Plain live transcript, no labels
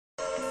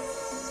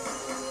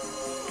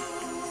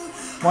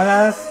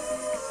Buenas.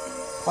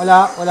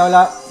 Hola, hola,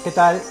 hola. ¿Qué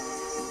tal?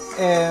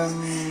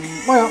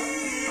 Bueno,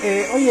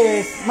 hoy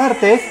es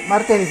martes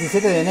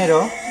 17 de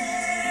enero.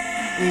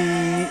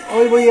 Y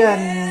hoy voy a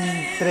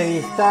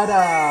entrevistar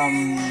a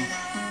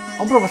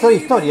un profesor de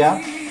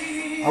historia,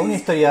 a un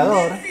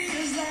historiador.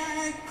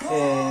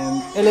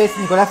 Él es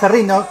Nicolás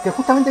Ferrino, que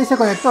justamente ahí se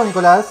conectó,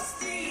 Nicolás.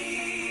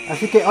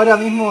 Así que ahora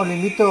mismo lo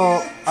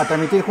invito a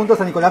transmitir juntos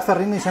a Nicolás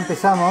Ferrino y ya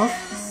empezamos.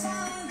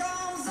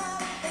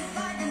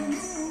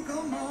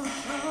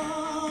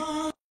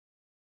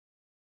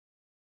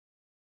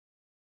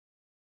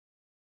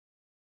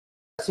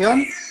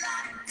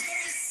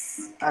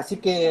 Así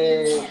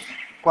que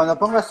cuando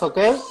pongas OK,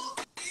 ahí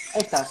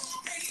estás.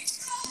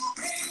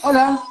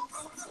 Hola,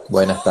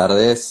 Buenas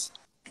tardes.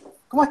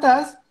 ¿cómo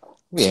estás?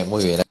 Bien,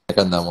 muy bien.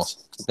 Acá andamos,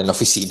 en la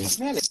oficina.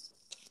 Me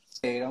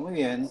alegro, muy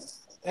bien.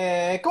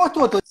 ¿Cómo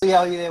estuvo tu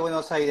día hoy de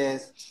Buenos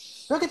Aires?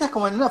 Creo que estás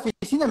como en una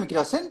oficina en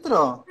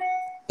microcentro.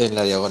 En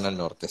la Diagonal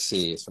Norte,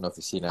 sí, es una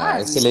oficina. Ah,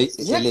 Es el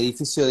mira,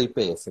 edificio de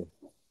IPF.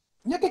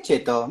 mira qué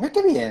cheto, mira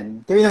qué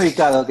bien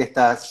ubicado que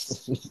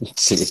estás.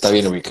 Sí, está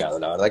bien ubicado,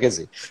 la verdad que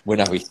sí.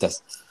 Buenas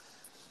vistas.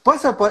 Por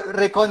eso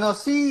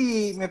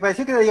reconocí, me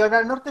pareció que era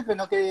Diagonal Norte, pero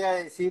no quería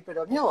decir,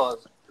 pero mira vos,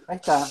 ahí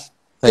está.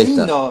 Ahí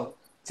está.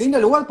 Qué lindo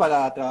lugar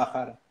para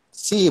trabajar.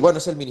 Sí, bueno,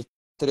 es el Ministerio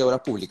de Obras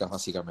Públicas,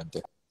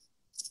 básicamente.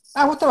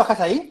 Ah, ¿vos trabajás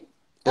ahí?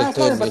 Ah, Estoy en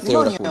estás el en Ministerio de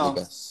Obras patrimonio.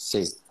 Públicas.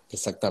 Sí,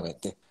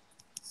 exactamente.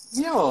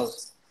 Mira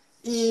vos.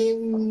 Y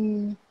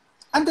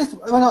antes,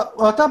 bueno,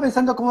 estaba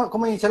pensando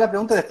cómo iniciar la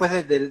pregunta después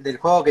del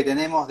juego que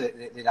tenemos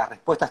de las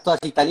respuestas todas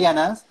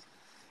italianas.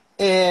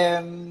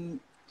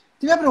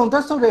 Te iba a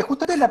preguntar sobre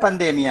justo antes de la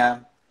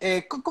pandemia.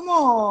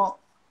 ¿Cómo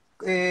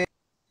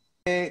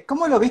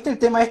lo viste el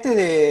tema este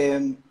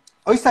de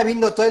hoy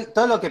sabiendo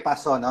todo lo que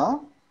pasó,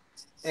 ¿no?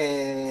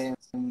 Eh,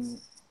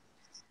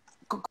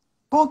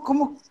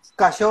 ¿cómo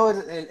cayó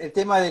el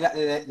tema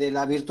de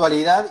la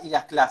virtualidad y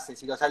las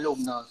clases y los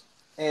alumnos?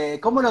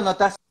 ¿Cómo lo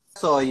notás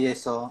hoy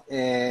eso?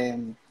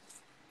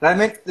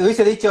 Realmente le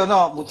hubiese dicho,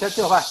 no,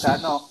 muchachos, basta,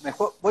 no,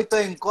 mejor voy todo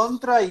en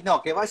contra y no,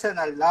 que vayan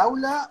al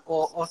aula,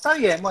 o está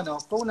bien, bueno,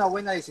 fue una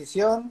buena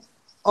decisión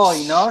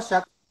hoy, ¿no?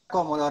 Ya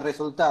como los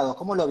resultados,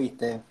 ¿cómo lo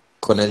viste?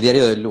 Con el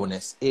diario del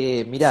lunes.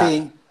 Mirá,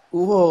 Sí,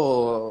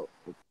 hubo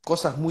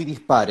cosas muy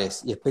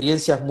dispares y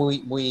experiencias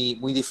muy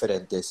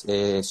diferentes,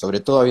 sobre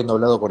todo habiendo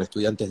hablado con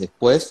estudiantes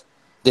después.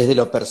 Desde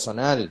lo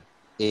personal,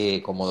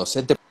 como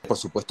docente, por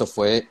supuesto,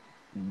 fue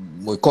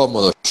muy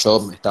cómodo.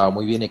 Yo estaba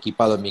muy bien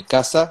equipado en mi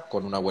casa,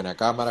 con una buena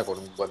cámara, con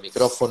un buen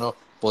micrófono,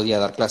 podía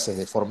dar clases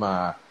de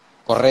forma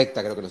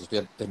correcta, creo que los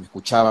estudiantes me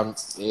escuchaban.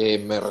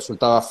 Me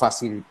resultaba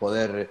fácil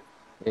poder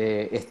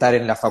estar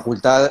en la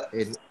facultad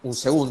en un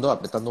segundo,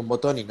 apretando un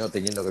botón y no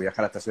teniendo que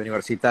viajar hasta Ciudad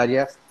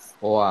Universitaria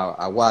o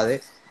a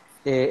UADE.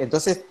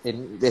 Entonces,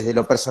 desde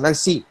lo personal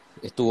sí,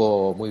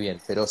 estuvo muy bien,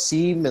 pero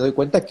sí me doy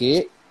cuenta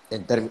que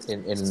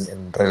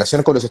en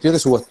relación con los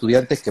estudiantes hubo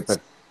estudiantes que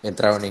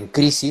entraron en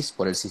crisis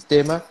por el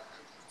sistema,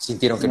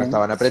 sintieron que no bien.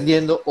 estaban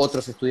aprendiendo,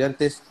 otros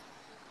estudiantes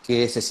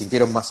que se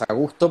sintieron más a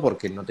gusto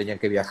porque no tenían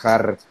que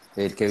viajar,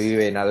 el que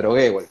vive en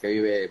Adrogué o el que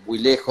vive muy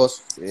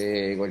lejos, o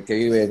el que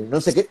vive en no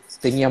sé qué,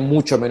 tenía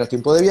mucho menos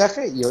tiempo de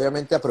viaje y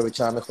obviamente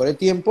aprovechaba mejor el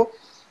tiempo.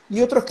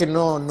 Y otros que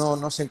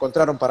no se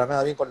encontraron para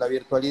nada bien con la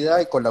virtualidad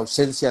y con la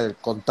ausencia del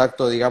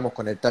contacto, digamos,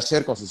 con el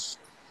taller, con sus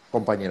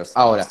compañeros.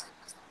 Ahora,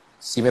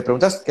 si me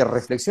preguntás qué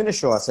reflexiones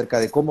yo acerca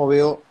de cómo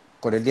veo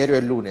con el diario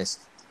el lunes,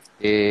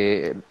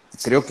 eh,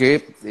 creo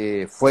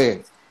que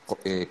fue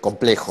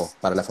complejo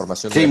para la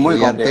formación de un Sí, muy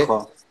estudiante.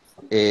 complejo.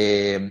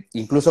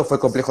 Incluso fue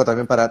complejo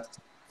también para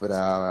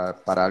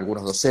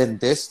algunos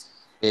docentes.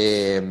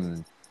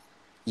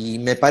 Y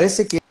me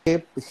parece que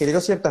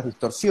generó ciertas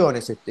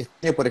distorsiones.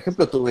 Por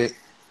ejemplo,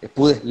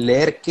 pude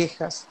leer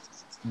quejas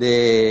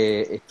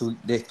de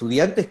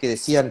estudiantes que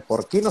decían,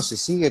 ¿por qué no se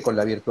sigue con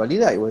la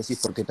virtualidad? Y vos decís,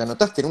 porque te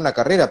anotaste en una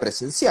carrera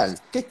presencial.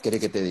 ¿Qué querés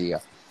que te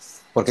diga?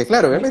 Porque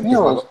claro, obviamente Mira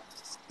vos.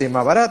 es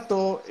más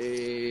barato,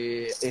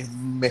 es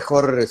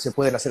mejor, se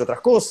pueden hacer otras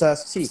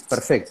cosas, sí,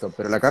 perfecto,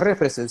 pero la carrera es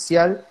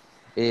presencial,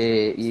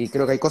 y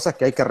creo que hay cosas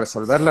que hay que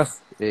resolverlas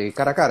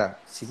cara a cara.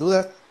 Sin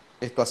duda,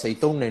 esto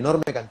aceitó una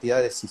enorme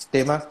cantidad de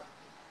sistemas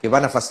que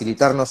van a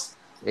facilitarnos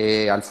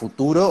al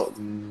futuro,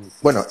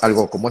 bueno,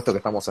 algo como esto que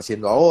estamos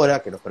haciendo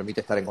ahora, que nos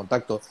permite estar en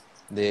contacto,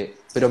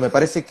 pero me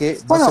parece que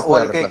no Bueno, se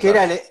puede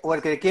reemplazar. o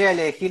el que quiera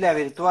elegir la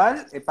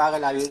virtual, paga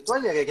la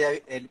virtual, y el que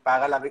quiera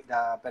pagar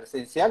la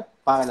presencial,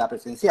 paga la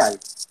presencial.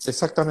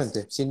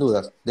 Exactamente, sin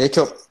dudas. De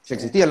hecho, ya Sí.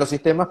 existían los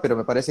sistemas, pero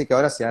me parece que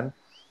ahora se han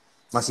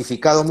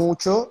masificado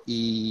mucho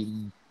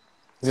y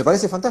me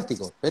parece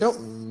fantástico. Pero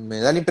me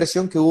da la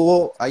impresión que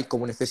hay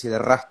como una especie de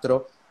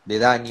rastro de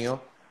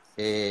daño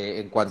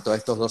en cuanto a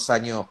estos 2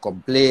 años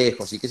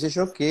complejos y qué sé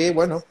yo, que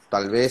bueno,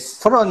 tal vez...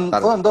 ¿Fueron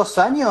 2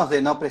 años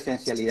de no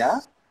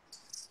presencialidad?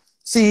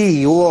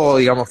 Sí, hubo,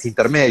 digamos,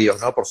 intermedios,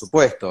 ¿no? Por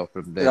supuesto,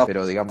 Pero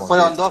pero digamos,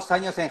 fueron 2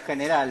 años en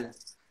general.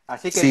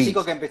 Así que el sí,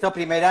 chico que empezó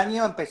primer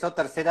año empezó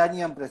tercer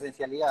año en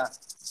presencialidad.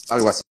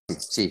 algo así,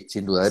 sí,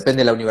 sin duda. Depende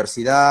de la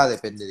universidad,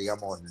 depende,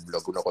 digamos,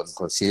 lo que uno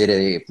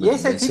considere Y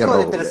ese chico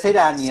de encierro. tercer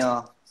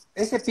año.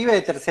 ese pibe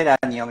de tercer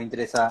año me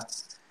interesa.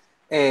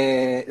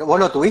 ¿Vos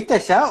lo tuviste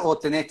ya o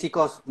tenés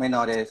chicos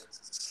menores?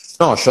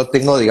 No, yo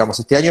tengo, digamos,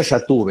 este año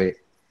ya tuve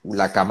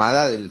la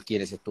camada de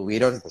quienes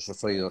estuvieron, pues yo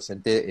soy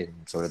docente,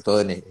 sobre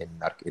todo en el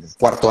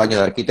cuarto año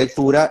de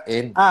arquitectura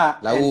en Ah,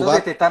 la entonces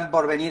UBA. te están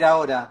por venir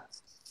ahora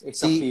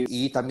estos Sí, pibes.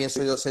 y también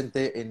soy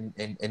docente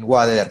en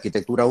UADE de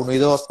Arquitectura 1 y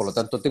 2, por lo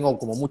tanto tengo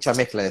como mucha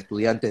mezcla de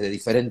estudiantes de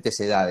diferentes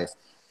edades.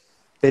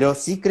 Pero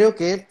sí creo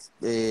que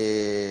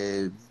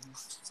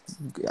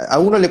a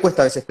uno le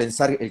cuesta a veces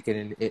pensar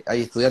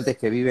hay estudiantes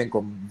que viven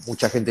con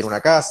mucha gente en una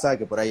casa,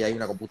 que por ahí hay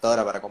una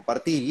computadora para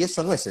compartir, y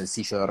eso no es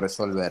sencillo de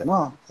resolver.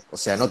 No, O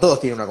sea, no todos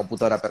tienen una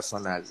computadora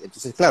personal.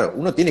 Entonces, claro,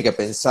 uno tiene que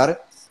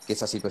pensar que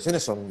esas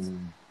situaciones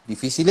son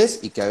difíciles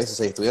y que a veces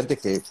hay estudiantes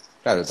que,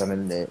 claro, están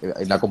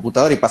en la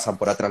computadora y pasan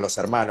por atrás los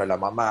hermanos, la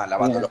mamá,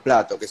 lavando bien. los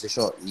platos, qué sé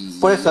yo.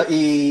 Por eso,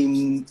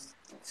 y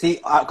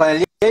sí, con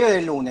el diario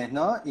del lunes,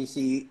 ¿no? Y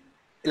si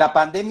la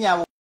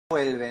pandemia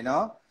vuelve,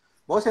 ¿no?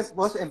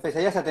 Vos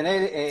empezarías a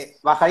tener,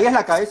 bajarías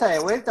la cabeza de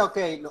vuelta, ok,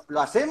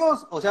 ¿lo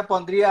hacemos? O ya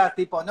pondrías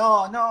tipo,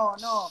 no, no,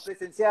 no,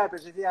 presencial,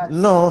 presencial.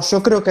 No,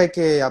 yo creo que hay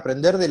que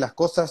aprender de las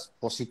cosas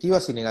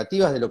positivas y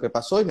negativas de lo que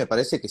pasó y me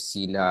parece que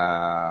si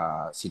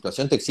la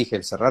situación te exige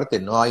encerrarte,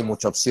 no hay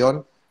mucha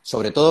opción,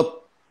 sobre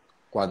todo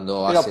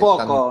cuando Pero hace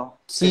tan... poco,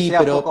 que Sí, sea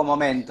pero poco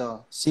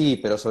momento. sí,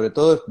 pero sobre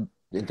todo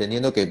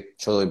entendiendo que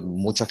yo doy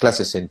muchas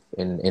clases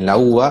en la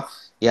UBA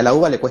y a la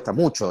UBA le cuesta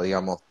mucho,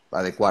 digamos,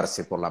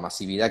 adecuarse por la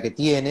masividad que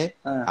tiene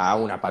Ah. a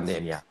una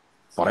pandemia.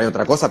 Por ahí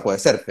otra cosa puede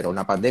ser, pero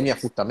una pandemia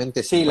justamente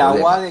es un Sí, la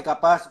problema. UAD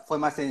capaz fue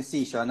más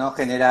sencillo, ¿no?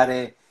 Generar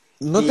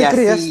No te día sí,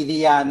 creas,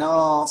 día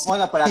no.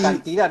 Bueno, por la sí.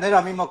 cantidad, no es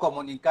lo mismo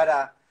comunicar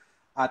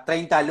a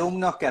 30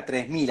 alumnos que a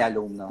 3.000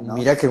 alumnos, ¿no?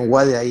 Mirá que en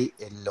UADE ahí,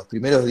 en los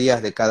primeros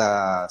días de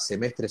cada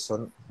semestre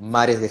son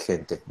mares de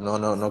gente. No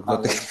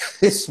Ok.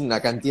 es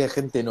una cantidad de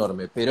gente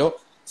enorme, pero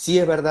sí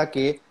es verdad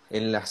que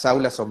en las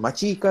aulas son más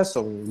chicas,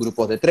 son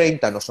grupos de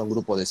 30, no son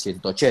grupos de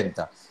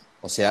 180.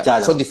 O sea, son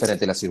Claro,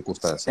 diferentes las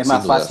circunstancias, es sin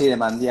más fácil dudas. de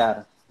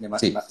mandear,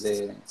 Sí,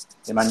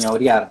 de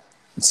maniobrar.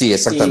 sí,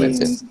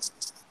 exactamente. Y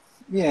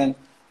bien.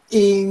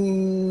 Y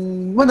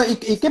bueno,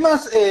 ¿y qué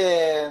más?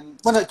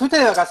 Bueno, estuviste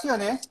de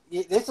vacaciones,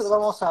 y de eso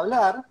vamos a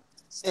hablar.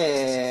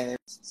 Eh,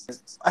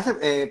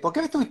 ¿por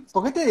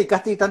qué te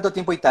dedicaste tanto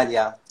tiempo a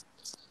Italia?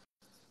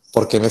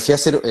 Porque me fui a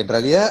hacer, en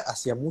realidad,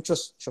 hacía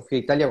muchos, yo fui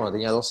a Italia cuando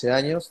tenía 12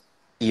 años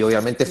y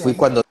obviamente fui Bien.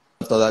 cuando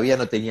todavía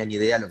no tenía ni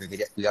idea de lo que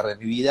quería estudiar de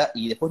mi vida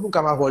y después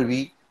nunca más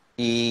volví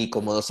y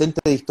como docente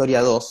de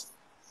Historia 2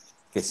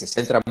 que se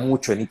centra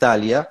mucho en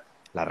Italia,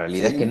 la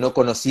realidad es que Sí. no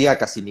conocía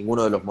casi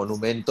ninguno de los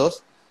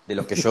monumentos de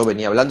los que yo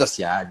venía hablando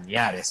hacía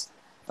años.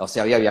 O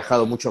sea, había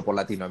viajado mucho por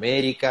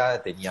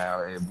Latinoamérica, tenía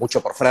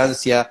mucho por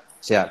Francia,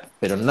 o sea,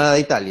 pero nada de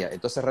Italia.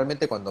 Entonces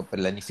realmente cuando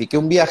planifiqué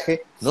un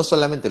viaje, no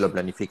solamente lo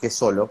planifiqué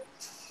solo,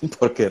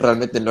 porque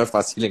realmente no es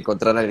fácil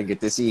encontrar a alguien que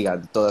te siga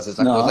en todas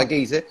esas cosas No, que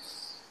hice,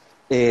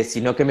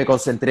 sino que me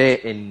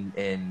concentré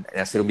en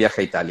hacer un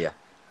viaje a Italia.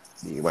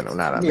 Y bueno,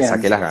 nada, me bien.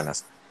 saqué las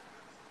ganas.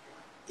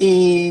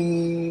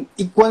 Y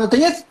cuando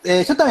tenías,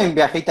 yo también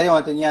viajé a Italia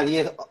cuando tenía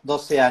 10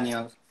 12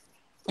 años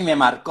y me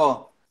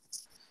marcó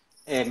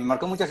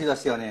muchas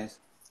situaciones.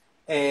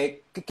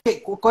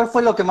 ¿Cuál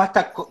fue lo que más te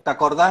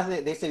acordás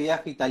de ese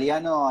viaje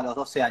italiano a los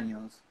 12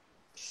 años?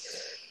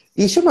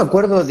 Y yo me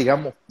acuerdo,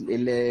 digamos,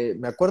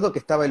 me acuerdo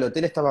que el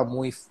hotel estaba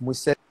muy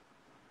cerca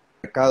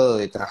del mercado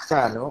de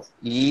Trajano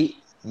y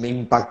me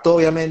impactó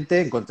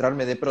obviamente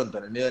encontrarme de pronto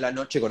en el medio de la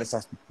noche con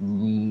esas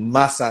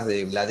masas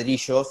de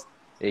ladrillos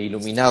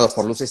iluminados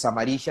por luces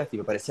amarillas y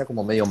me parecía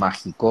como medio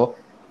mágico,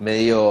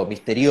 medio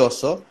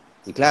misterioso.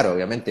 Y claro,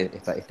 obviamente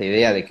esta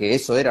idea de que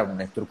eso era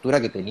una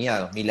estructura que tenía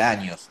 2000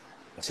 años.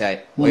 O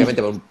sea, Mm,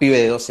 obviamente para un pibe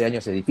de 12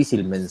 años es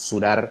difícil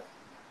mensurar,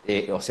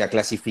 o sea,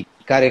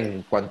 clasificar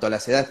en cuanto a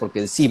las edades, porque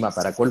encima,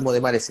 para colmo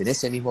de males, en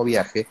ese mismo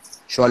viaje,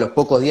 yo a los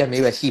pocos días me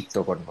iba a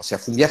Egipto, o sea,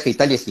 fue un viaje a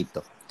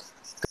Italia-Egipto.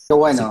 qué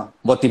Así que bueno.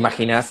 vos te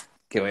imaginás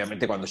que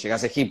obviamente cuando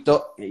llegas a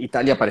Egipto,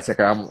 Italia parecía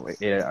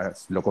que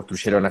lo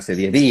construyeron hace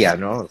 10 días,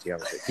 ¿no?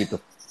 Digamos,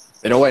 Egipto.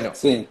 Pero bueno,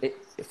 Sí.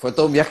 fue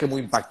todo un viaje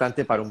muy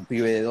impactante para un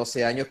pibe de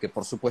 12 años que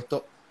por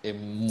supuesto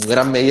en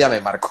gran medida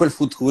me marcó el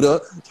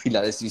futuro y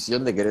la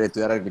decisión de querer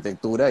estudiar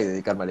arquitectura y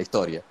dedicarme a la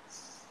historia.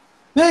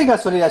 Mira qué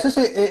casualidad,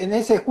 en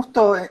ese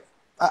justo,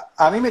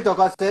 a mí me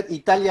tocó hacer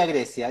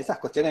Italia-Grecia, esas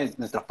cuestiones de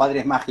nuestros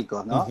padres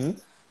mágicos, ¿no? Ujú.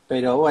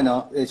 Pero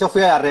bueno, yo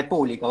fui a la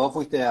República, vos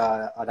fuiste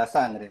a la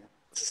sangre,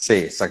 Sí,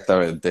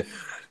 exactamente.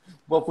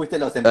 vos fuiste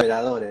los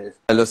emperadores.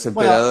 A los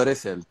Bueno,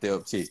 emperadores,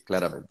 sí,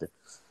 claramente.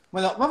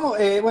 vamos,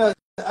 bueno,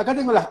 acá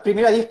tengo las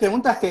primeras 10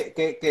 preguntas que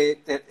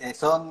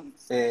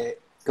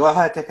vas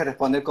a tener que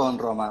responder con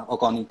Roma o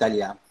con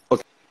Italia.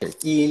 Ok.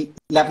 Y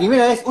la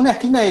primera es una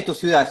esquina de tu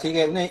ciudad,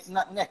 sigue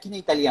una esquina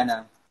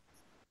italiana.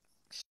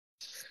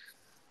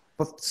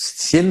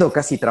 Siendo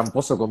casi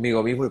tramposo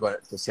conmigo mismo,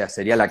 o sea,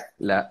 sería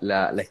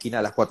la esquina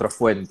de las Cuatro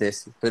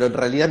Fuentes, pero en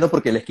realidad no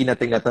porque la esquina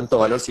tenga tanto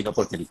valor, sino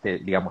porque,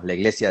 digamos, la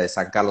iglesia de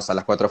San Carlos a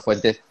las Cuatro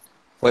Fuentes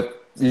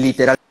fue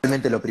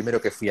literalmente lo primero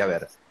que fui a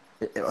ver.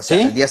 O sea,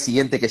 al ¿Sí? día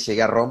siguiente que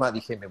llegué a Roma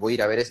dije, me voy a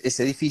ir a ver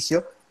ese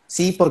edificio,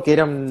 sí, porque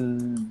era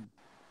un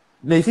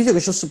edificio que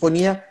yo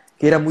suponía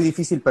que era muy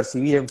difícil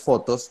percibir en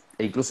fotos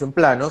e incluso en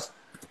planos,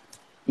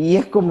 y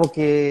es como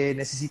que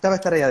necesitaba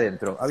estar ahí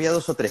adentro. Había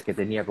dos o tres que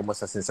tenía como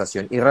esa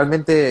sensación, y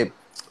realmente,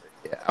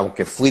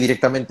 aunque fui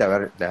directamente a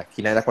ver la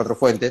esquina de las Cuatro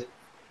Fuentes,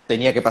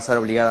 tenía que pasar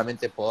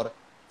obligadamente por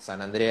San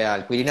Andrea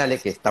al Quirinale,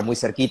 que está muy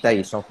cerquita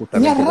y son Y es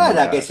justamente como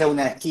rara que la... sea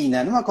una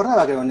esquina, no me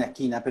acordaba que era una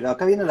esquina, pero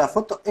acá viendo la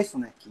foto es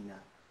una esquina.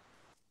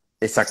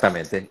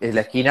 Exactamente, es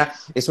la esquina,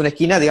 es una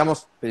esquina,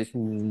 digamos, es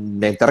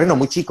de terreno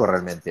muy chico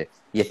realmente,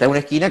 y está en una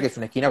esquina que es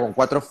una esquina con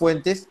cuatro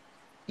fuentes,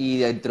 y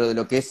dentro de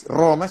lo que es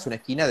Roma es una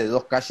esquina de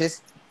dos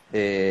calles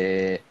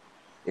eh,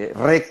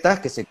 rectas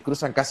que se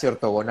cruzan casi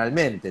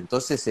ortogonalmente,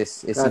 entonces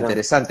es Claro.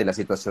 interesante la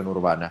situación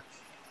urbana.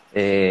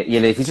 Y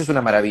el edificio es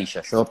una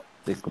maravilla, yo,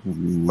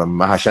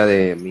 más allá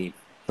de mi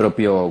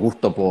propio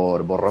gusto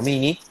por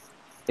Borromini,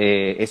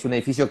 es un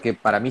edificio que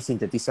para mí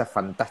sintetiza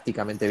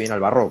fantásticamente bien al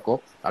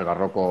barroco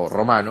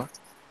romano,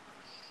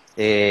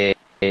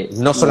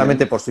 no Muy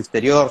solamente bien. por su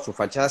exterior, su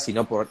fachada,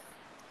 sino por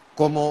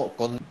cómo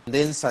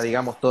condensa,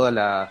 digamos, todas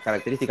las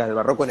características del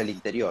barroco en el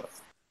interior.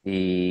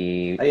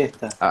 Y Ahí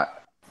está.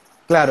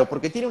 claro,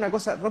 porque tiene una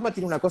cosa, Roma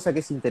tiene una cosa que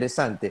es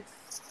interesante.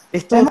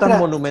 Es Es todo más, tan porque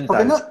no,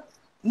 monumental.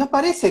 no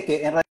parece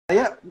que en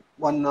realidad,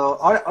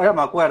 ahora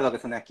me acuerdo que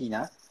es una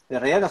esquina, pero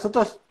en realidad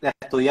nosotros la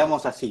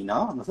estudiamos así,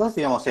 ¿no? Nosotros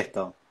estudiamos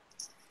esto.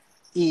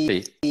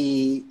 Sí.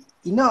 Y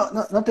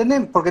no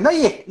tenemos, porque no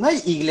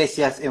hay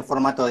iglesias en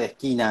formato de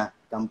esquina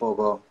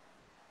tampoco.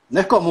 No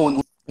es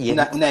común Y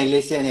es, una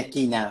iglesia en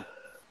esquina.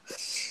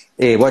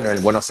 bueno,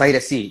 en Buenos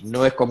Aires sí,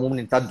 no es común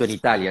en tanto en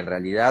Italia en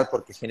realidad,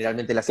 porque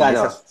generalmente las Claro,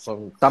 iglesias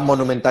son tan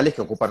monumentales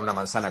que ocupan una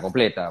manzana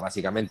completa,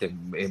 básicamente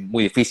es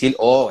muy difícil,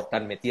 o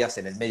están metidas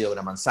en el medio de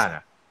una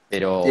manzana.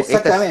 Pero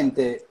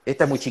exactamente.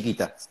 esta es muy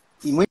chiquita,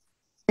 Y muy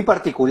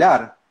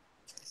particular.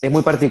 es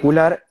muy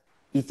particular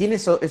y tiene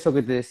eso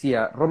que te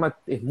decía, Roma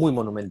es muy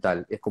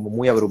monumental, es como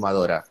muy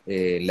abrumadora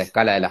la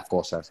escala de las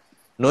cosas.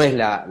 No es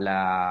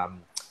la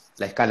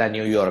escala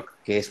New York,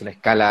 que es una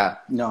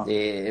escala No.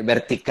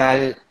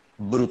 vertical,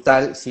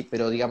 brutal, sí,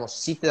 pero digamos,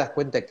 sí te das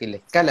cuenta que la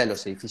escala de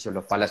los edificios,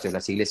 los palacios,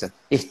 las iglesias,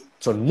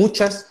 son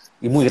muchas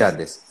y muy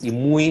grandes, y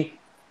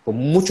con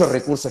mucho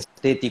recurso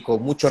estético,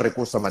 mucho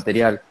recurso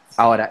material.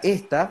 Ahora,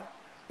 esta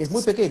es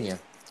muy pequeña,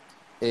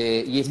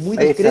 y es muy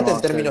Ahí discreta en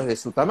estamos. términos de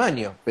su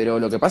tamaño, pero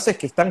lo que pasa es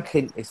que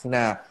es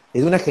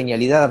de una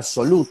genialidad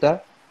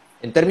absoluta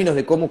en términos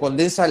de cómo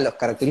condensa las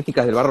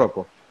características del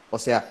barroco. O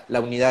sea,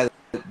 la unidad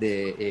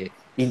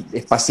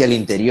espacial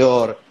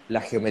interior,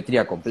 la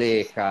geometría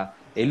compleja,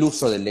 el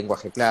uso del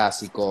lenguaje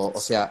clásico, o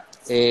sea,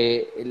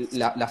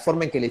 la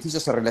forma en que el edificio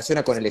se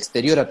relaciona con el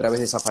exterior a través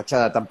de esa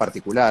fachada tan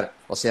particular.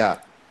 O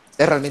sea,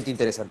 es realmente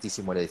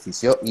interesantísimo el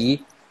edificio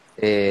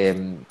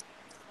eh,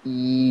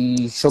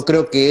 y yo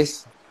creo que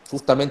es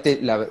justamente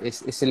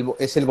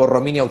es el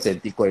Borromini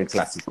auténtico, el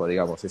clásico,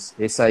 digamos.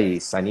 Esa y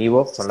San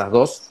Ivo son las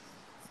dos.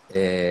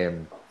 Eh,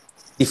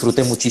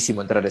 Disfruté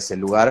muchísimo entrar a ese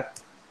lugar,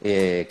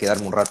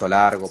 quedarme un rato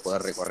largo,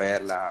 poder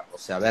recorrerla, o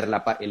sea, ver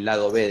el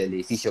lado B del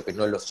edificio que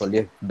no lo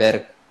solés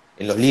ver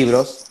en los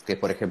libros, que es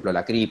por ejemplo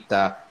la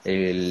cripta,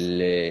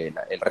 el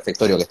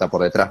refectorio que está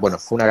por detrás. Bueno,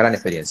 fue una gran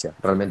experiencia,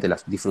 realmente la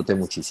disfruté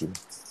muchísimo.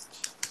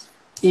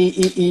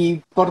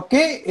 Y por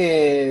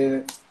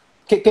qué,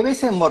 qué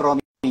ves en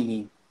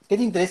Borromini? ¿Qué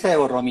te interesa de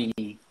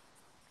Borromini?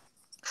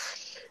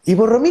 Y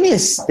Borromini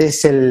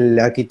es el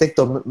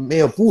arquitecto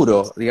medio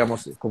puro,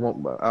 digamos,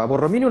 como a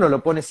Borromini uno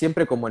lo pone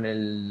siempre como en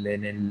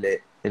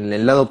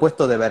el lado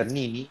opuesto de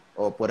Bernini,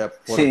 o por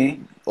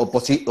Sí,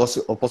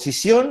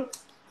 oposición,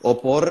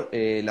 o por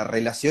la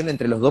relación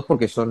entre los dos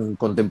porque son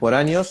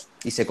contemporáneos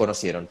y se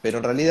conocieron. Pero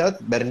en realidad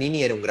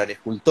Bernini era un gran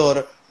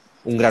escultor,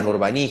 un gran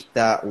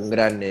urbanista, un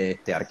gran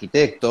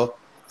arquitecto,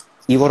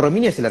 y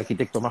Borromini es el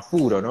arquitecto más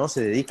puro, ¿no?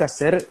 Se dedica a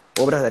hacer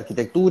obras de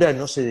arquitectura,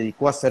 no se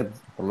dedicó a hacer,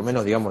 por lo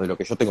menos digamos de lo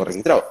que yo tengo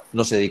registrado,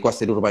 no se dedicó a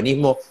hacer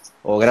urbanismo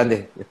o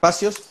grandes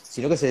espacios,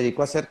 sino que se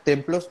dedicó a hacer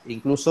templos,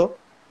 incluso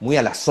muy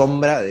a la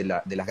sombra de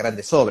las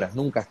grandes obras.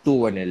 Nunca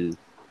estuvo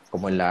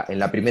como en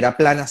la primera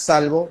plana,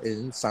 salvo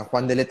en San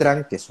Juan de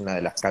Letrán, que es una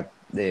de las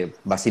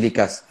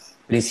basílicas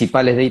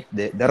principales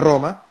de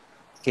Roma,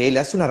 que él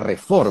hace una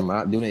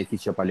reforma de un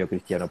edificio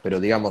paleocristiano, pero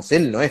digamos,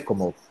 él no es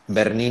como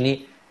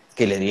Bernini,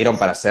 que le dieron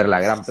para hacer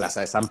la gran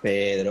plaza de San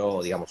Pedro,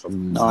 o digamos,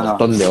 un no, no.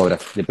 montón de obras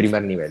de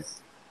primer nivel.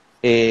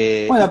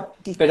 Eh, Bueno,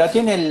 pero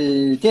tiene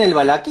el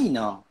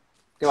balaquino,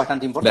 que es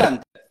bastante Ber-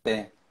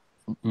 importante.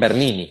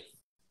 Bernini,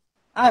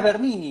 Ah,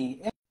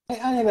 Bernini.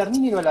 De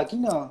Bernini el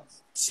balaquino.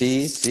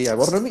 sí, sí, a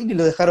Borromini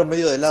lo dejaron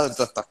medio de lado en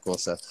todas estas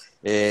cosas.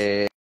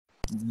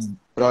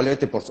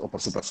 Probablemente o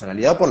por su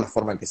personalidad o por la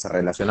forma en que se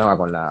relacionaba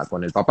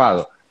con el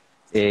papado.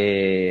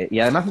 Y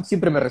además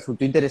siempre me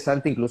resultó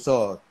interesante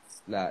incluso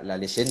la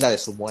leyenda de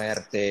su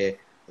muerte,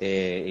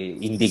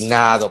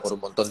 indignado por un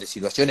montón de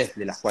situaciones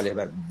de las cuales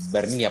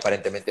Bernini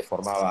aparentemente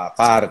formaba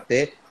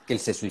parte, que él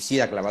se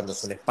suicida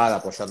clavándose una espada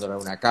apoyándola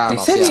en una ¿En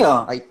cama, o sea,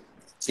 serio? hay...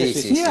 ¿Se Sí,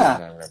 sí, sí,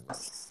 suicida?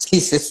 sí,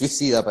 se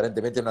suicida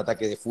aparentemente en un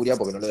ataque de furia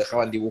porque no lo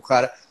dejaban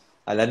dibujar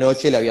a la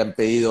noche, le habían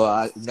pedido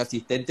a un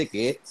asistente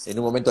que en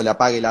un momento le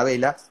apague la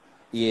vela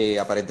y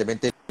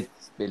aparentemente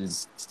el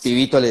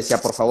pibito le decía,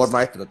 por favor,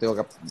 maestro,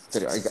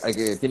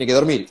 tiene que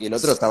dormir. Y el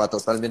otro estaba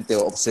totalmente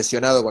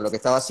obsesionado con lo que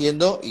estaba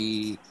haciendo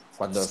y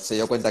cuando se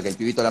dio cuenta que el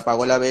pibito le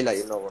apagó la vela y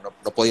él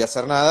no podía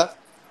hacer nada,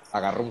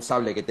 agarró un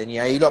sable que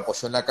tenía ahí, lo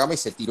apoyó en la cama y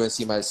se tiró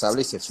encima del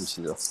sable y se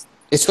suicidó.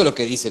 Eso es lo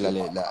que dice la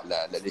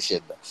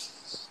leyenda.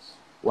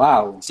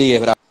 Wow. Sí,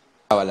 es brava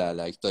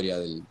la historia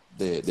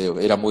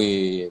era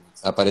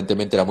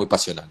aparentemente era muy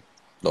pasional,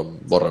 don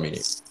Borromini.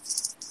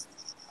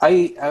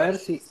 Ahí, a ver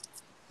si...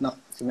 No,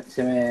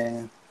 se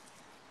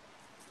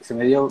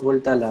me dio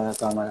vuelta la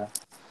cámara.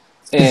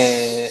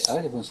 A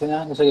ver si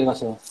funciona, no sé qué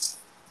pasó.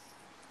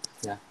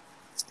 Ya.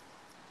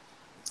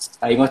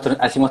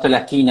 Así muestro la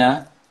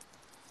esquina.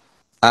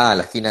 Ah,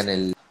 la esquina en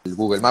el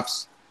Google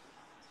Maps.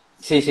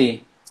 Sí,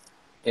 sí.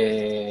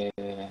 Eh,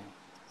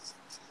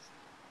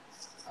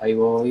 ahí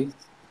voy.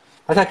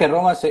 Pasa que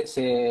Roma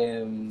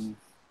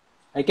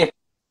hay que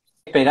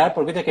esperar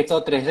porque es que es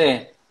todo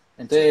 3D.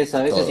 Entonces,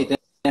 a veces si Todo.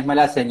 tenés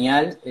mala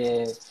señal...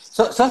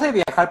 ¿Sos de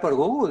viajar por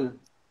Google?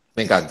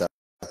 Me encanta.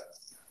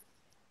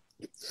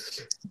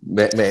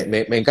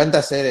 Me encanta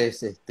hacer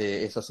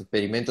esos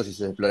experimentos y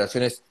sus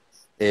exploraciones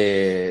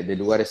de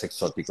lugares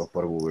exóticos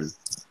por Google.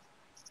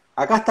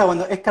 Acá está,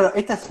 bueno, claro,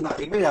 esta es una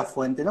primera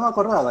fuente, no me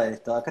acordaba de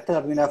esto. Acá está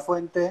la primera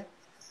fuente,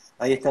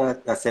 ahí está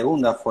la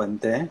segunda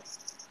fuente.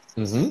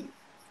 Ujú.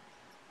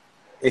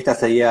 Esta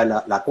sería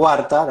la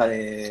cuarta, la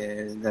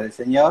del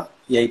señor,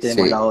 y ahí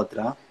tenemos Sí, la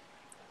otra.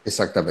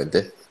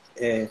 exactamente.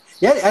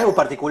 ¿Y hay algo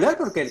particular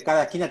porque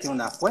cada esquina tiene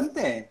una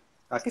fuente?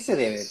 ¿A qué se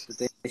debe?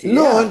 ¿Tenés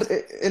No,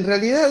 idea? en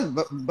realidad,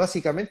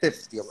 básicamente,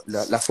 digamos,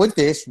 la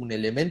fuente es un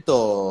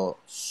elemento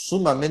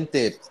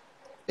sumamente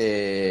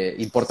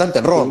importante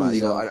en Qué Roma.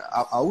 Digo, lindo.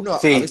 a uno a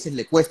Sí, veces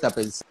le cuesta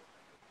pensar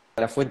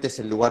que la fuente es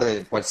el lugar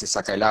del cual se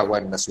saca el agua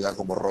en una ciudad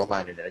como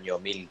Roma en el año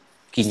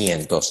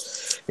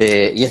 1500.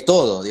 Y es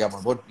todo,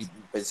 digamos, vos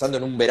pensando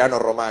en un verano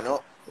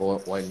romano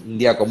o en un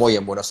día como hoy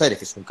en Buenos Aires,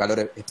 que es un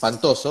calor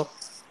espantoso,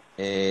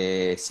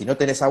 si no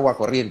tenés agua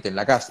corriente en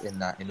la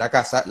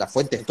casa, la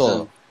fuente es claro.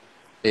 todo.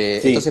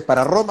 Sí, Entonces,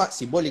 para Roma,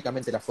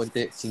 simbólicamente la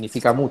fuente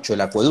significa mucho, el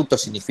acueducto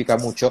significa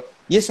mucho,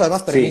 y eso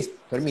además sí,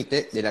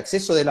 permite, del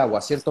acceso del agua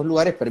a ciertos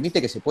lugares,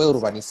 permite que se pueda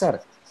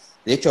urbanizar.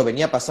 De hecho,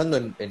 venía pasando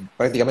en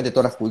prácticamente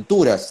todas las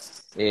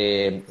culturas.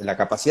 La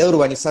capacidad de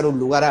urbanizar un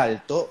lugar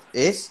alto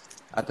es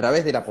a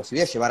través de la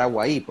posibilidad de llevar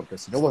agua ahí, porque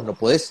si no vos no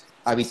podés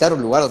habitar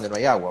un lugar donde no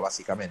hay agua,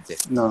 básicamente.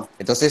 no.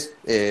 Entonces,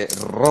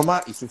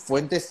 Roma y sus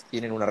fuentes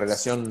tienen una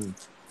relación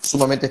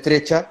sumamente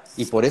estrecha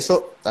y por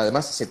eso,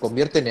 además, se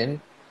convierten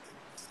en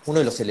uno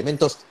de los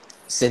elementos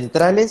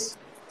centrales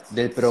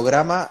del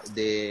programa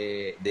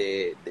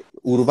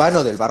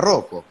urbano del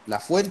barroco.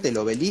 La fuente, el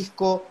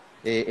obelisco,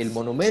 el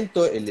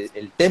monumento,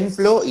 el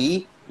templo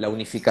y la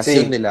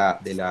unificación Sí,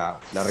 la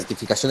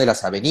rectificación de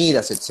las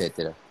avenidas,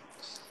 etcétera.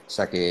 O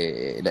sea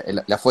que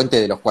la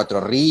fuente de los cuatro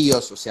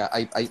ríos, o sea,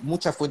 hay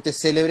muchas fuentes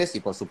célebres y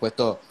por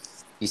supuesto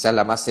quizás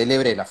la más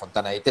célebre es la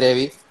Fontana di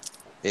Trevi,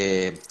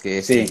 que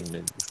es sí,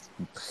 un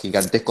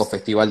gigantesco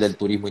festival del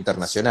turismo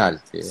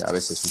internacional, que a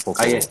veces un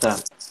ahí poco... está.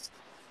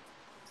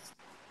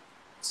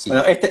 Sí.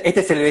 Bueno, este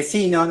es el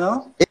vecino,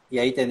 ¿no? Y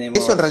ahí Eso, tenemos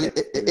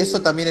eso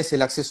el... también es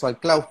el acceso al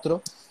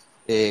claustro,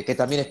 que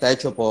también está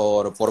hecho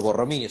por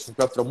Borromini. Es un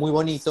claustro muy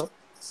bonito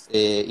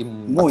y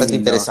Muy bastante lindo.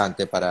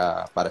 interesante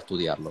para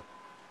estudiarlo.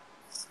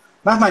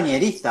 Más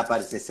manierista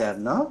parece ser,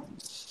 ¿no?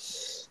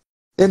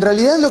 En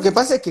realidad lo que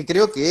pasa es que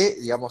creo que,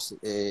 digamos,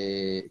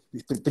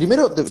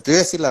 primero te voy a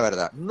decir la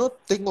verdad, no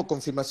tengo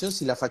confirmación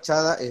si la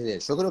fachada es de él,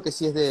 yo creo que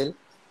sí es de él,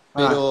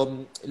 Ah,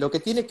 pero lo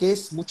que tiene que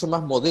es mucho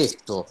más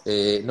modesto,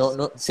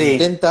 sí,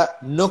 intenta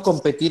no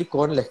competir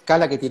con la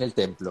escala que tiene el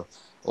templo,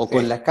 o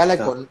con la escala,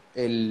 eso. con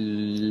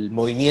el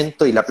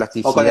movimiento y la O con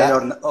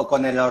plasticidad, o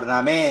con el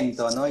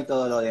ornamento, ¿no? Y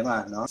todo lo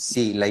demás, ¿no?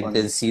 sí, la Con...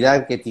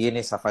 intensidad que tiene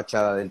esa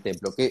fachada del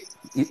templo, que,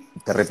 y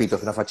te repito,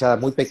 es una fachada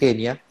muy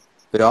pequeña,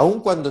 pero aun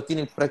cuando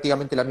tiene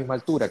prácticamente la misma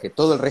altura que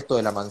todo el resto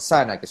de la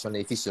manzana, que son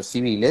edificios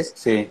civiles,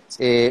 Sí,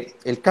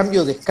 el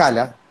cambio de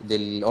escala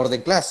del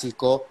orden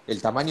clásico, el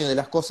tamaño de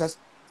las cosas,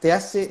 te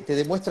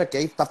demuestra que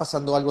ahí está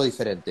pasando algo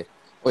diferente.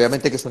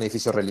 Obviamente que es un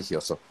edificio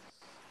religioso,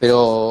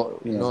 pero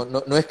bien.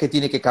 no es que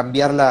tiene que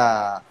cambiar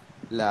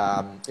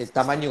el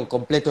tamaño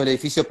completo del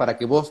edificio para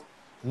que vos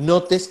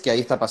notes que ahí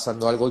está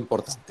pasando algo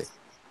importante.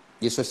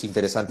 Y eso es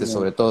interesante, Bien.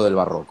 sobre todo del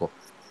barroco.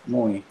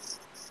 Muy.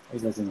 Ahí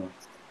lo tengo.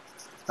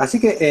 Así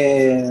que,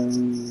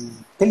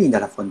 qué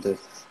lindas las fuentes.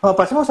 Bueno,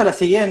 pasemos a la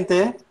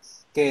siguiente,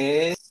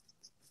 que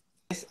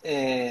es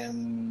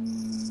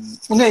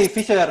un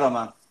edificio de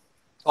Roma,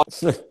 o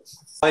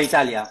de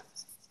Italia.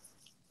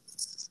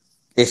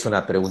 Es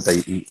una pregunta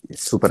y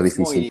súper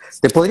difícil. Muy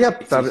Te podría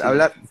difícil.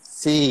 hablar,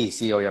 sí,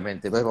 sí,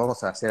 obviamente. Pues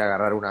vamos a hacer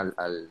agarrar una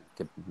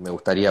que me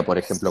gustaría, por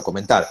ejemplo,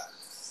 comentar.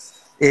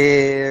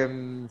 A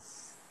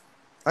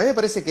mí me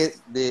parece que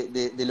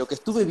de lo que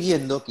estuve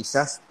viendo,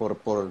 quizás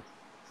por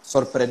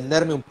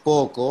sorprenderme un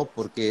poco,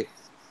 porque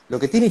lo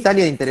que tiene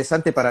Italia de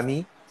interesante para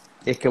mí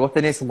es que vos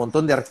tenés un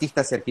montón de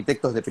artistas y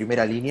arquitectos de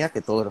primera línea,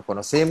 que todos los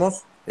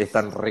conocemos,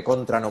 están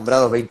recontra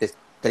nombrados 20,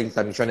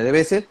 30 millones de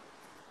veces,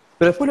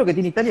 Pero después lo que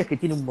tiene Italia es que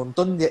tiene un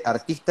montón de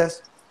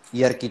artistas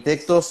y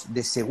arquitectos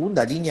de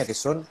segunda línea que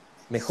son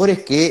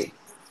mejores que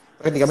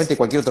prácticamente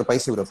cualquier otro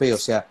país europeo. O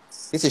sea,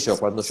 qué sé yo,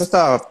 cuando yo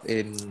estaba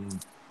en,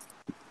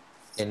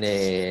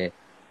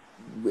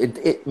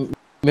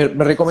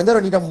 me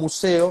recomendaron ir a un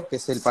museo, que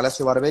es el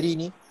Palacio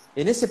Barberini.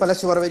 En ese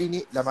Palacio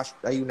Barberini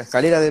hay una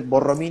escalera de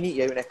Borromini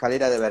y hay una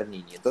escalera de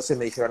Bernini. Entonces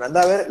me dijeron,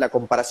 anda a ver la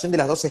comparación de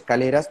las dos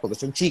escaleras, porque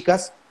son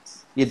chicas,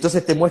 y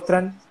entonces te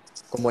muestran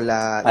como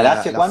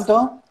 ¿Palacio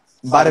cuánto?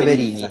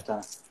 Barberini, ya Barberini.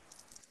 está.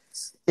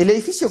 El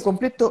edificio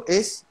completo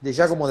es de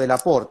Giacomo della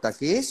Porta,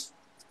 que es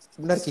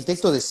un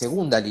arquitecto de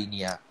segunda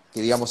línea,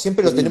 que digamos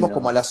siempre Qué lo tenemos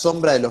como lindo. a la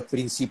sombra de los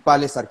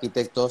principales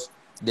arquitectos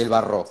del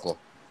barroco.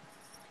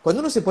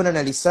 Cuando uno se pone a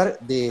analizar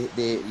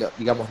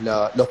digamos,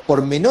 los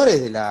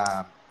pormenores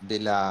de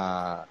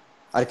la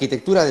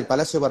arquitectura del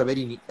Palacio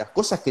Barberini, las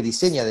cosas que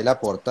diseña de la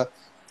Porta,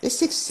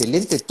 es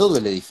excelente todo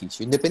el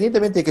edificio,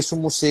 independientemente de que es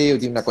un museo y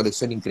tiene una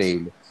colección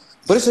increíble.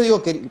 Por eso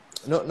digo que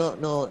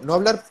no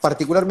hablar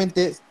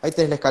particularmente, ahí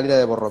tenés la escalera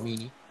de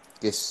Borromini,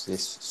 que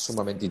es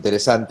sumamente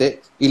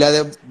interesante, y la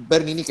de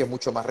Bernini, que es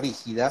mucho más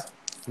rígida,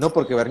 no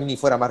porque Bernini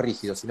fuera más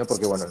rígido, sino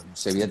porque, bueno,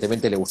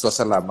 evidentemente le gustó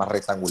hacerla más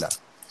rectangular.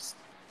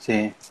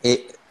 Sí.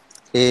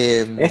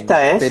 Eh,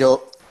 ¿Esta es?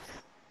 pero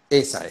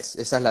esa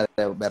es la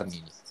de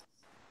Bernini.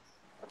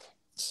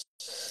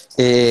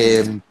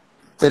 Eh,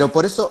 pero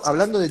por eso,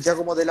 hablando de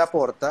Giacomo della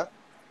Porta,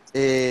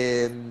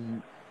 eh,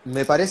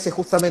 me parece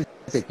justamente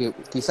que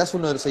quizás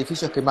uno de los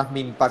edificios que más me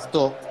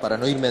impactó, para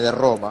no irme de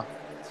Roma,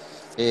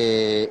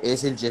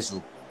 es el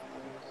Gesù,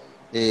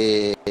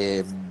 eh,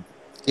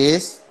 que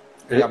es,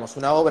 Eh, digamos,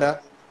 una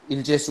obra,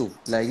 el Gesù,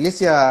 la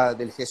iglesia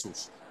del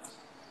Jesús,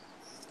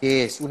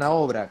 que es una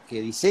obra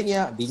que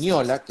diseña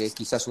Vignola, que es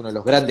quizás uno de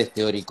los grandes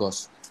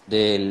teóricos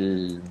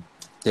del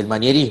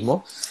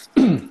manierismo,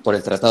 por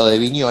el Tratado de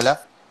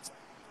Vignola,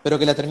 pero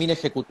que la termina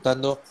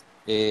ejecutando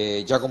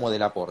Giacomo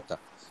della Porta.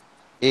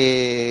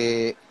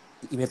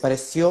 Y me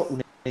pareció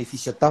un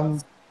edificio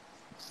tan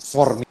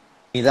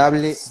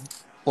formidable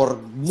por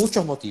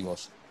muchos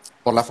motivos.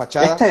 Por la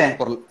fachada, ¿Este?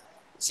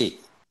 sí,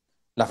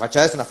 la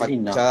fachada es una Qué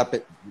lindo. fachada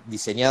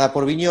diseñada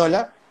por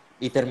Vignola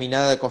y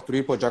terminada de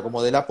construir por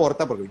Giacomo della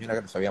Porta, porque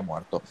Vignola no se había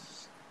muerto.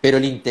 Pero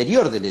el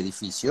interior del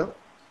edificio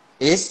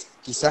es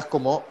quizás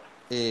como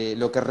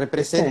lo que ¿Este?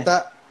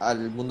 representa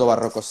al mundo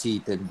barroco.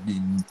 Sí,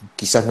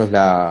 quizás no es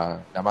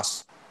la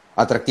más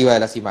atractiva de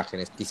las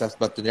imágenes. Quizás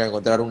tendría que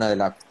encontrar una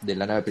de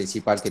la nave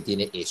principal que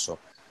tiene eso.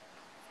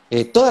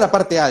 Toda la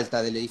parte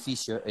alta del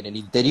edificio, en el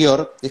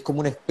interior, es como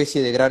una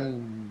especie de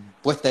gran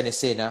puesta en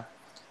escena,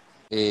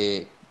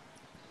 eh,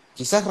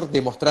 quizás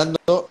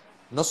demostrando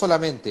no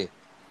solamente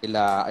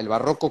el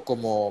barroco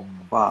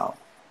Wow.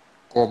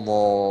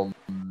 como,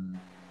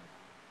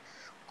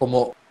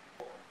 como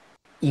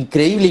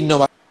increíble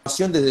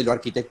innovación desde lo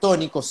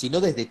arquitectónico, sino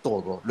desde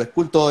todo, lo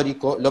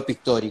escultórico, lo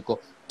pictórico.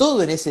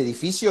 Todo en ese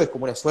edificio es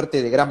como una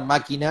suerte de gran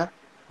máquina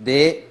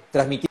de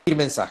transmitir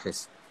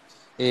mensajes.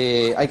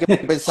 Hay que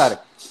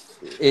pensar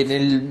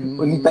en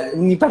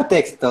Un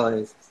hipertexto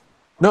es.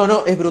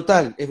 No, es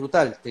brutal, es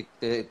brutal.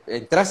 Te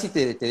entras y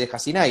te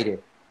dejas sin aire.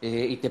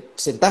 Y te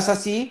sentás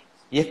así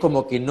y es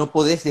como que no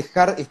podés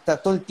dejar, está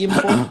todo el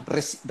tiempo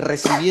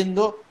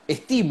recibiendo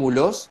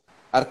estímulos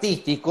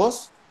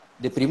artísticos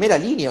de primera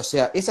línea. O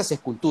sea, esas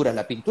esculturas,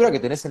 la pintura que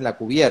tenés en la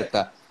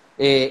cubierta,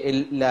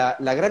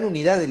 la gran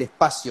unidad del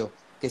espacio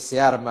que se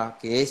arma,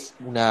 que es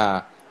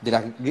una de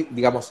las,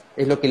 digamos,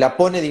 es lo que la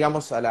pone,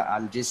 digamos,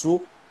 al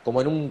Jesús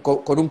como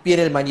con un pie en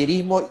el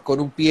manierismo y con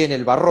un pie en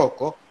el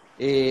barroco.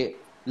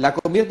 La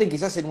convierten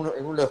quizás en uno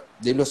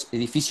de los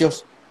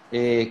edificios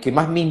que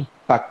más me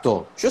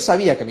impactó. Yo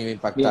sabía que me iba a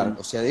impactar, Bien.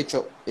 o sea, de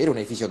hecho, era un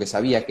edificio que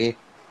sabía que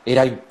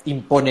era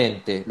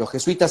imponente. Los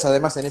jesuitas,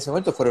 además, en ese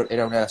momento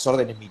eran una de las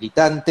órdenes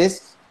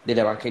militantes de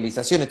la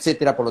evangelización,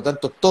 etcétera, por lo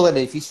tanto, todo el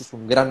edificio es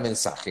un gran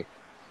mensaje.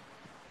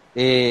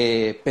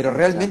 Pero Mira.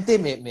 realmente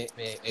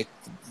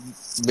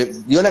me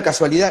dio la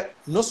casualidad,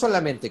 no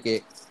solamente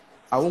que,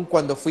 aun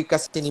cuando fui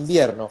casi en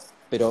invierno,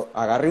 pero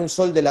agarré un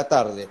sol de la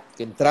tarde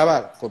que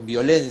entraba con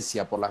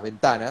violencia por las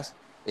ventanas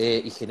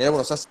y generaba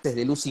unos haces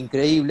de luz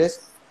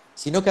increíbles,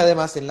 sino que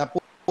además en la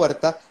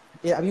puerta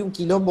había un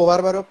quilombo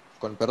bárbaro,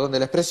 con perdón de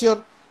la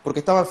expresión, porque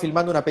estaban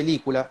filmando una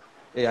película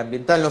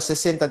ambientada en los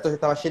 60, entonces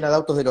estaba llena de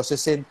autos de los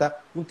 60,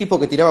 un tipo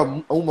que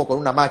tiraba humo con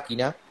una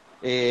máquina,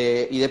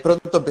 y de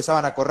pronto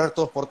empezaban a correr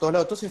todos por todos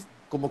lados. Entonces,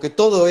 como que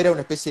todo era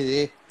una especie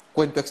de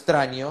cuento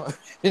extraño.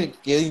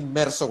 Quedé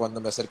inmerso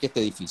cuando me acerqué a este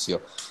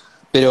edificio.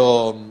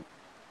 Pero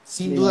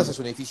sin dudas Bien. es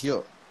un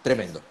edificio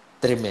tremendo,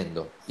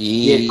 tremendo.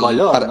 Y el Y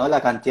color, ¿no?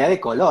 La cantidad de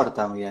color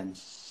también.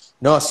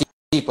 no, sí,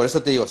 sí, por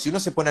eso te digo, si uno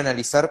se pone a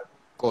analizar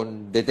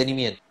con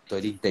detenimiento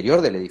el interior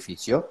del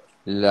edificio,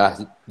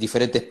 las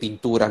diferentes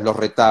pinturas, los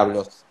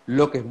retablos,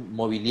 lo que es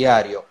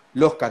mobiliario,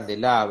 los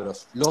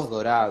candelabros, los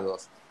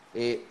dorados,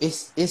 eh,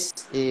 es, es,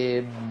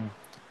 eh,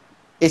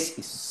 es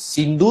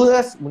sin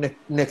dudas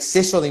un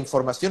exceso de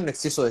información, un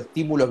exceso de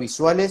estímulos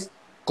visuales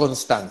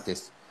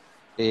constantes.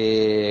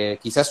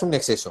 Quizás un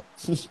exceso.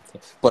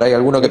 Por ahí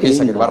alguno que Mira qué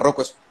piensa que el lindo.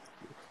 barroco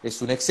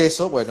es un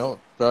exceso, bueno,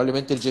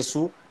 probablemente el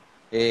Jesús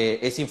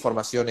es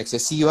información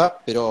excesiva,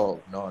 pero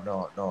no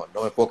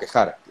me puedo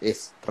quejar.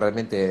 Es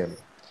realmente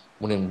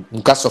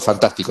un caso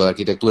fantástico de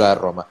arquitectura de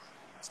Roma.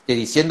 Que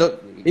diciendo,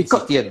 Y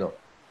insistiendo,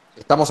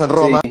 estamos en sí.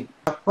 Roma,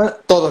 Bueno,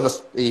 todos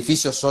los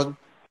edificios son,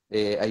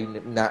 hay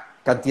una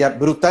cantidad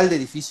brutal de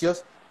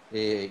edificios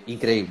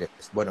increíbles.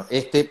 Bueno,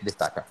 este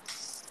destaca.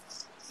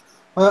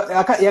 bueno,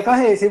 y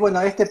acabas de decir,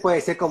 bueno, este puede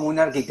ser como un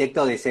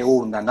arquitecto de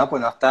segunda, ¿no?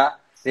 Pues no está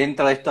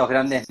dentro de estos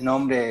grandes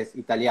nombres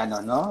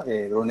italianos, ¿no?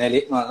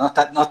 Brunelli, no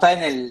está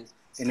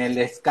en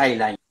el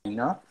Skyline,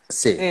 ¿no?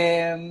 Sí.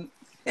 Eh,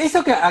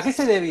 ¿Eso a qué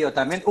se debió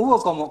también?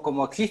 ¿Hubo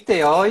como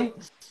existe hoy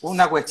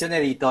una cuestión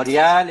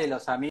editorial de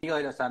los amigos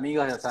de los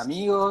amigos de los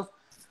amigos?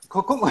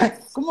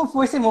 ¿Cómo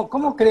fue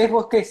cómo crees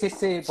vos que es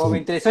ese? Porque me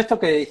interesó esto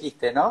que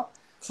dijiste, ¿no?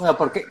 Bueno,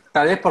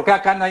 tal vez porque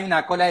acá no hay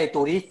una cola de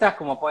turistas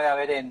como puede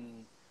haber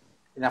en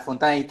la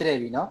Fontana di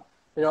Trevi, ¿no?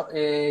 Pero,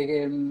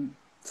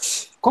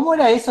 ¿cómo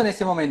era eso en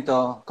ese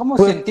momento? ¿Cómo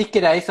Pues, sentís que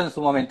era eso en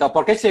su momento?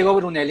 ¿Por qué llegó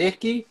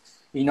Brunelleschi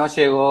y no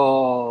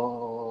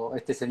llegó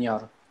este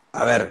señor?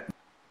 a ver,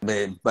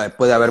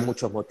 puede haber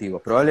muchos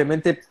motivos.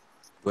 Probablemente,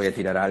 voy a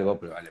tirar algo,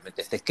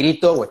 probablemente esté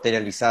escrito o esté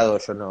realizado,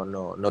 yo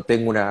no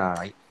tengo una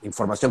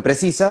información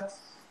precisa,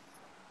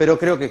 pero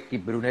creo que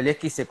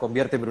Brunelleschi se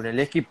convierte en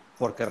Brunelleschi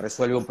porque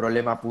resuelve un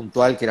problema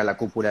puntual que era la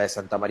cúpula de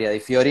Santa María dei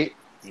Fiori,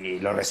 y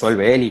lo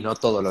resuelve él y no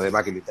todos los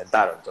demás que lo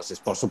intentaron. Entonces,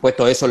 por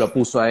supuesto, eso lo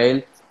puso a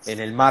él en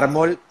el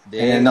mármol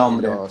En el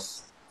nombre.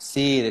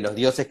 sí, de los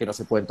dioses que no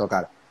se pueden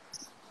tocar.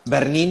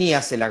 Bernini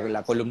hace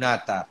la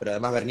columnata, pero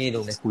además Bernini era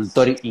un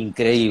escultor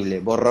increíble.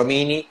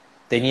 Borromini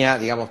tenía,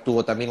 digamos,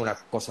 tuvo también una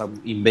cosa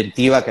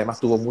inventiva que además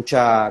tuvo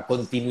mucha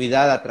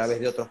continuidad a través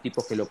de otros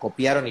tipos que lo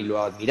copiaron y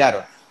lo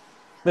admiraron.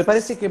 Me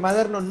parece que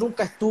Maderno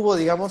nunca estuvo,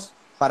 digamos,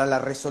 para la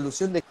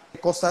resolución de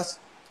cosas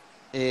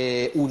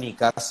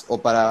únicas o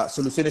para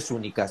soluciones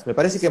únicas. Me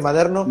parece que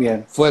Maderno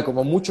Bien. fue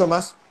como mucho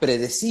más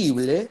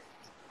predecible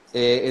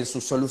en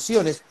sus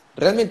soluciones.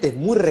 Realmente es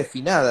muy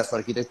refinada su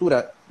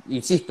arquitectura.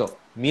 Insisto,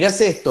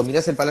 mirás esto,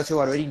 mirás el Palacio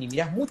Barberini,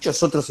 mirás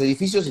muchos otros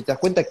edificios y te das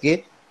cuenta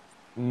que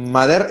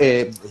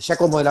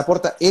Giacomo de la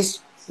Porta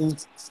es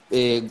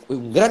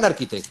un gran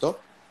arquitecto,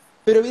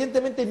 pero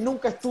evidentemente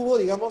nunca estuvo,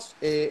 digamos,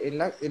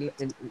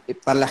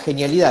 para las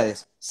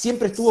genialidades.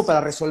 Siempre estuvo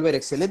para resolver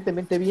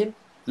excelentemente bien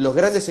los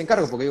grandes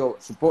encargos, porque digo,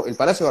 el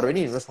Palacio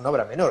Barberini no es una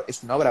obra menor,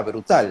 es una obra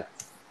brutal.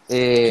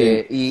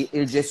 Sí. Y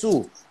el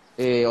Jesús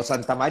o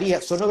Santa María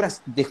son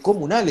obras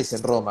descomunales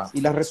en Roma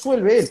y las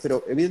resuelve él,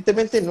 pero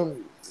evidentemente no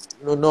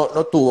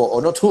tuvo, o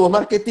no tuvo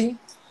marketing,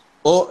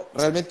 o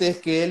realmente es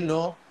que él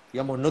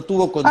digamos, no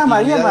tuvo Ah,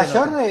 María continuidad en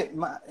Mayor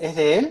otros. ¿es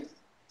de él?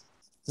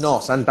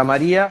 No, Santa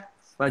María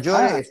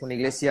Maggiore Ah, es una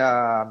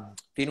iglesia,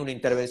 tiene una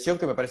intervención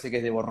que me parece que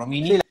es de sí,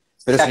 Borromini,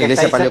 pero es la una que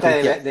está iglesia ahí cerca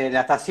paleocristiana. de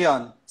la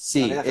estación, la que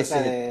Sí, está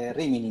cerca de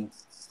Rimini.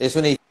 es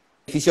un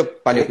edificio Es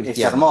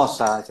paleocristiano.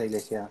 hermosa esa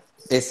iglesia.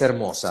 Es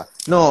hermosa.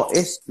 No,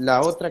 es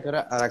la otra que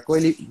ahora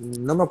Aracoeli,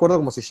 no me acuerdo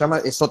cómo se llama,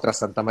 es otra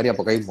Santa María,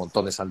 porque hay un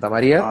montón de Santa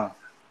María, Ah,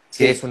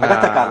 que es sí, acá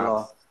está una.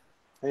 Carlos.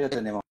 Ahí lo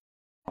tenemos,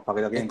 para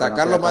que lo quieren Está conocer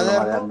Carlo a Carlos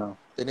Maderno, Maderno.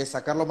 tenés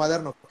a Carlo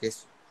Maderno, que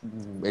es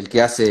el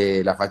que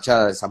hace la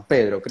fachada de San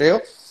Pedro,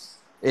 creo,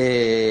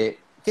 que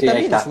Sí,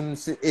 ahí también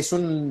está.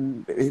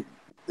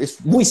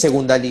 es muy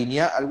segunda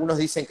línea. Algunos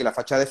dicen que la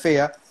fachada es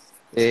fea,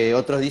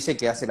 otros dicen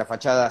que hace la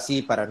fachada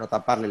así para no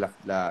taparle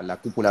la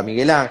cúpula a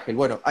Miguel Ángel.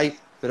 Bueno,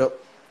 pero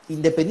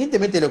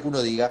independientemente de lo que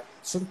uno diga,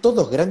 son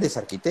todos grandes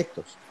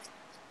arquitectos,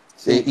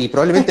 Sí. y Es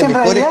probablemente que en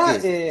mejores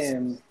realidad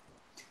que.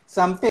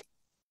 San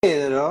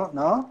Pedro,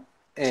 ¿no?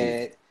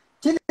 Sí.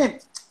 Tiene,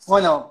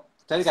 bueno,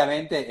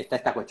 teóricamente está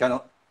esta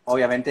cuestión,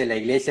 obviamente la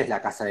iglesia es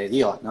la casa de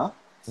Dios, ¿no?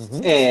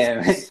 Ujú.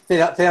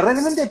 Pero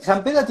realmente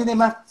San Pedro tiene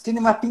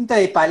más pinta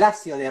de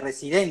palacio, de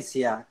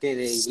residencia, que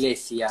de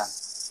iglesia.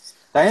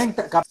 También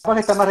capaz que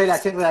está más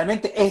relación,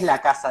 realmente es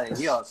la casa de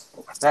Dios,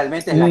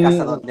 realmente es la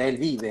casa Mm, donde él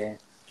vive,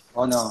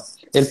 ¿o no?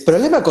 El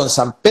problema con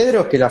San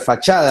Pedro es que la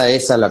fachada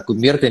esa la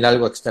convierte en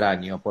algo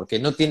extraño, porque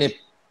no tiene,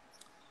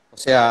 o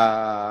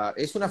sea,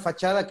 es una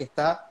fachada que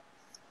está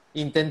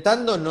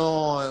intentando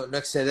no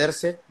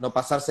excederse, no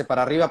pasarse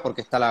para arriba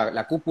porque está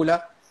la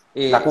cúpula.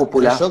 La Pero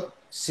cúpula.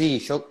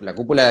 la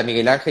cúpula de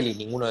Miguel Ángel, y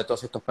ninguno de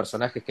todos estos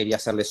personajes quería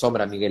hacerle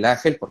sombra a Miguel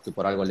Ángel, porque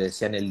por algo le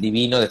decían el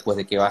divino después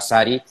de que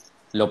Vasari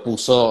lo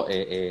puso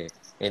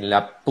en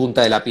la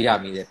punta de la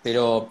pirámide.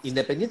 Pero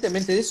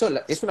independientemente de eso,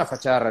 es una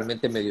fachada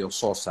realmente medio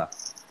sosa.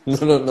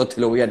 No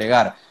te lo voy a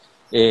negar.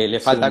 Le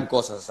faltan Sí.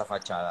 cosas a esa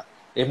fachada.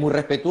 Es muy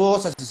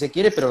respetuosa, si se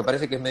quiere, pero me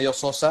parece que es medio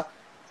sosa.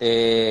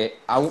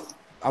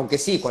 Aunque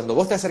sí, cuando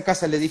vos te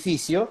acercás al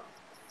edificio,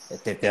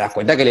 te das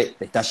cuenta que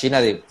está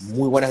llena de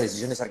muy buenas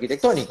decisiones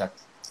arquitectónicas.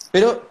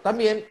 Pero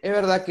también es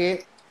verdad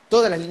que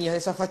todas las líneas de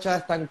esa fachada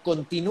están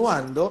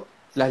continuando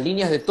las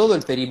líneas de todo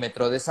el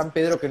perímetro de San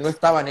Pedro que no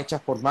estaban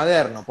hechas por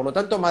Maderno. Por lo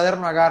tanto,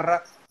 Maderno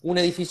agarra un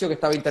edificio que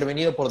estaba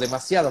intervenido por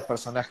demasiados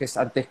personajes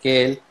antes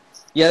que él,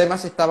 y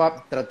además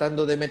estaba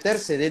tratando de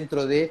meterse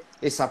dentro de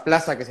esa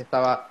plaza que se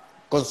estaba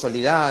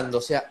consolidando.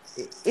 O sea,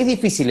 es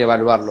difícil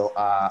evaluarlo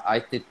a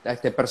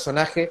este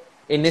personaje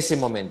en ese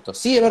momento.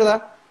 Sí, es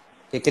verdad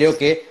que creo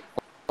que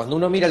cuando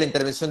uno mira la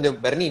intervención de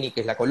Bernini,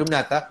 que es la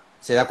columnata,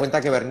 se da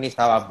cuenta que Bernini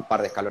estaba un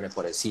par de escalones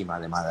por encima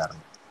de Maderno.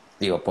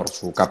 Digo, por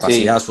su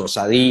capacidad, Sí, su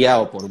osadía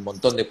o por un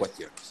montón de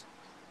cuestiones.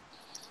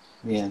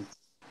 bien.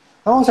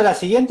 Vamos a la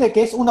siguiente,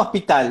 que es un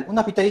hospital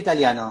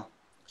italiano.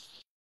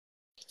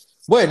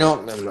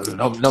 Bueno,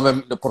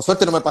 por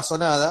suerte no me pasó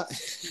nada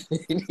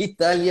en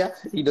Italia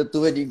y no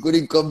tuve ningún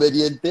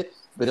inconveniente,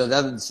 pero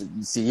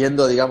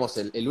siguiendo, digamos,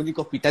 el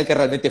único hospital que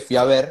realmente fui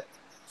a ver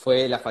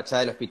fue la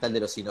fachada del Hospital de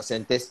los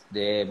Inocentes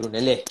de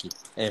Brunelleschi,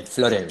 en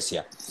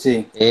Florencia.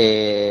 Sí,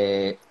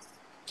 Eh,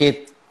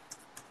 que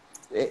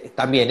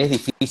también es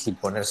difícil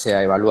ponerse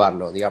a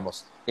evaluarlo,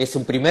 digamos. Es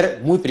un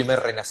muy primer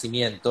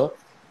renacimiento,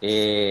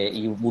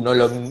 y uno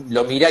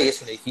lo mira y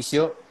es un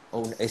edificio,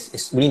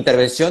 es una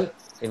intervención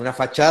en una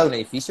fachada de un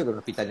edificio que es un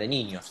hospital de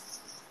niños.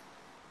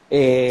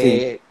 sí,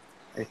 Eh,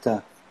 ahí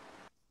está.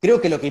 Creo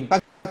que lo que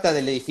impacta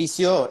del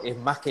edificio es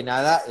más que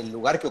nada el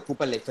lugar que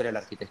ocupa en la historia de la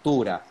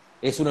arquitectura.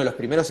 Es uno de los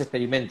primeros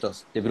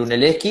experimentos de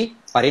Brunelleschi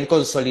para ir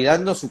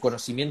consolidando su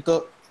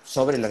conocimiento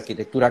sobre la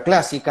arquitectura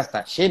clásica.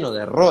 Está lleno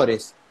de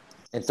errores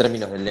en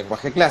términos del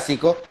lenguaje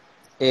clásico,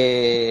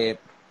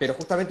 pero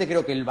justamente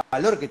creo que el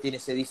valor que tiene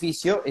ese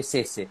edificio es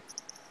ese.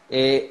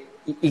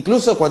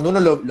 Incluso cuando uno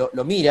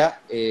lo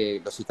mira,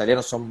 los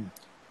italianos son,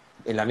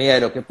 en la medida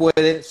de lo que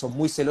pueden, son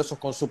muy celosos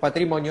con su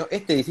patrimonio.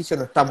 Este edificio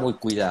no está muy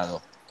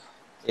cuidado.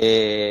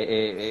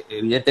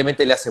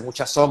 Evidentemente le hace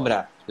mucha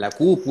sombra la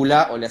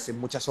cúpula o le hace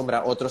mucha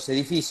sombra otros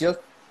edificios,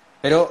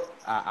 pero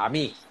a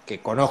mí, que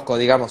conozco,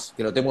 digamos,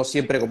 que lo tengo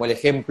siempre como el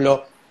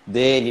ejemplo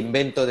del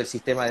invento del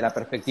sistema de la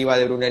perspectiva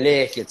de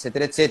Brunelleschi,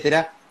 etcétera,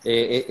 etcétera,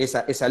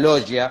 esa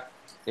loggia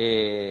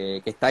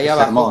que está ahí Es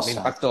abajo, me hermosa.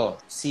 impactó,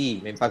 sí,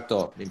 me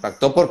impactó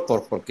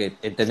porque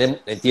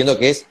entiendo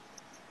que es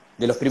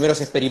de los primeros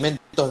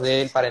experimentos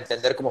de él para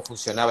entender cómo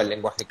funcionaba el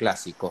lenguaje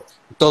clásico,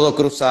 todo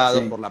cruzado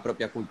Sí. por la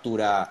propia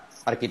cultura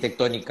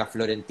arquitectónica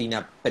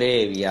florentina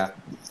previa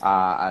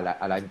a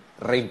la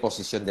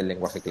reimposición del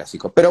lenguaje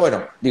clásico. Pero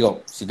bueno,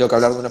 digo, si tengo que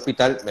hablar de un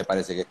hospital, me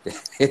parece que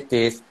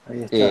este es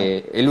Ahí está.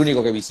 el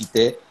único que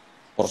visité,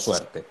 por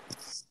suerte.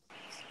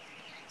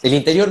 El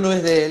interior no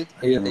es de él,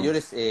 el Ahí vemos. interior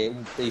es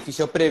un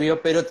edificio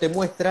previo, pero te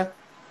muestra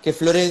que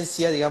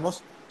Florencia,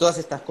 digamos, todas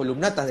estas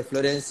columnatas de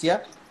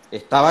Florencia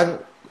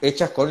estaban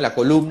hechas con la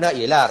columna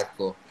y el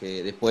arco,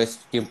 que después,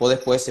 tiempo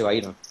después, se va a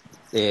ir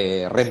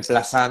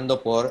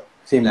reemplazando por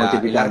Sí,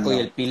 el arco y multiplicando.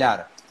 el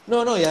pilar.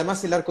 No, no, y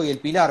además el arco y el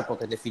pilar,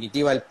 porque en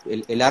definitiva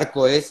el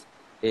arco es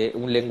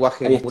un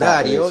lenguaje Ahí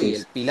está, lo murario y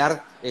el decís.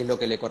 pilar es lo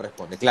que le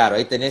corresponde. Claro,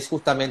 ahí tenés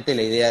justamente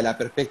la idea de la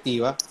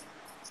perspectiva,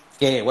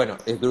 que, bueno,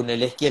 es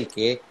Brunelleschi el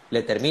que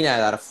le termina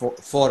de dar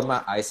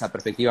forma a esa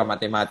perspectiva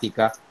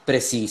matemática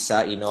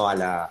precisa y no a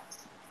la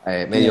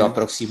medio Bien.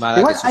 aproximada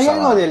que Igual se hay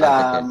algo usaba de antes de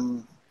la...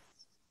 él.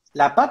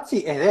 La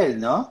Pazzi es de él,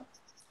 ¿no?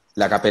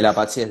 La Capella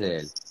Pazzi es de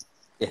él.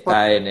 Por-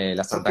 Está en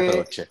la Santa Porque,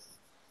 Croce.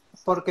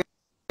 porque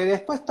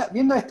después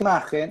viendo esta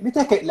imagen,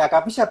 viste que la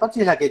capilla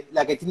Pazzi es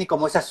la que tiene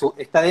como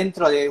está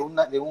dentro de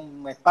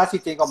un espacio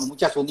y tiene como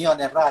muchas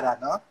uniones raras,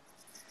 ¿no?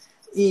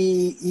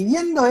 Y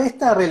viendo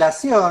esta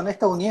relación,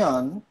 esta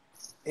unión,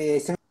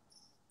 se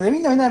me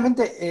vino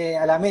finalmente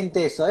a la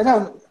mente eso.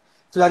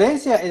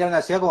 Florencia era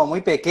una ciudad como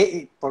muy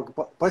pequeña,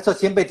 por eso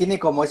siempre tiene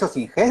como esos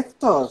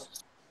ingestos.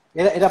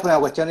 Era por una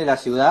cuestión de la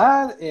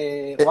ciudad?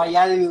 ¿O hay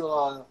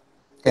algo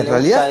que En le gusta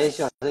realidad, de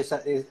ellos?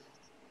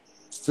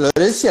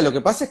 Florencia lo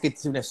que pasa es que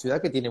es una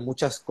ciudad que tiene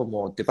muchas,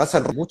 como te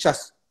pasan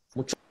muchos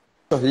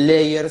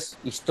layers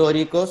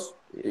históricos.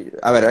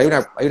 A ver,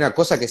 hay una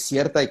cosa que es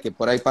cierta y que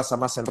por ahí pasa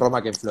más en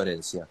Roma que en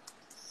Florencia.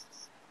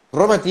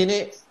 Roma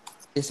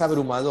es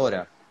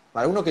abrumadora.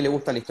 Para uno que le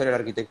gusta la historia de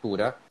la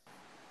arquitectura,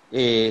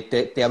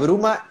 te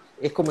abruma,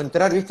 es como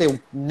entrar, viste,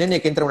 un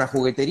nene que entra a una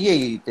juguetería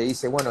y te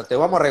dice, bueno, te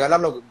vamos a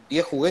regalar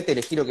 10 juguetes,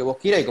 elegí lo que vos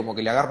quieras, y como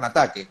que le agarra un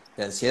ataque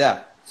de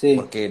ansiedad, Sí,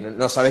 porque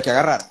no sabés qué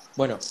agarrar.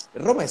 Bueno,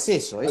 Roma es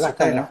acá estar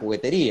está, en la ¿no?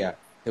 juguetería,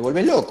 te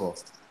volvés loco,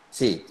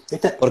 sí,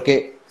 Esta,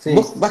 porque sí,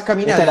 vos vas esta es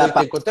caminando y la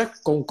te encontrás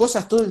con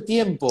cosas todo el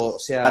tiempo, o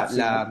sea, Pazzi,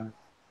 ¿no?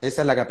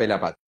 esa es la Capella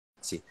Pazzi,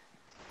 sí.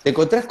 Te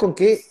encontrás con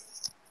que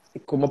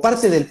como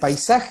parte del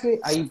paisaje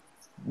hay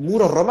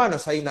muros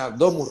romanos, hay una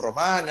domus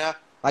romana,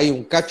 hay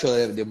un cacho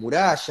de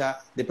muralla,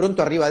 de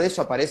pronto arriba de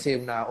eso aparece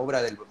una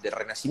obra del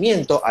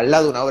Renacimiento, al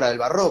lado una obra del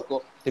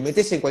Barroco, te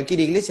metes en cualquier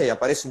iglesia y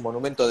aparece un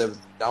monumento de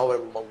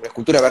una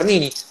escultura de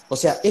Bernini, o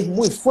sea, es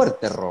muy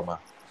fuerte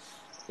Roma.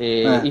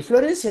 Ah, Y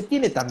Florencia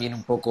tiene también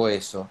un poco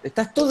eso,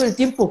 estás todo el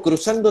tiempo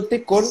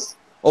cruzándote con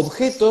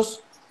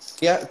objetos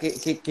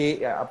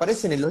que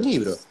aparecen en los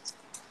libros.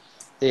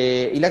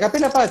 Y la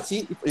Capella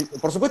Pazzi,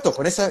 por supuesto,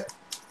 con esa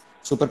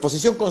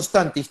superposición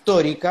constante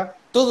histórica,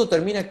 todo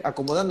termina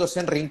acomodándose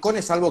en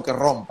rincones, salvo que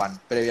rompan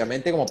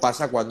previamente, como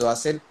pasa cuando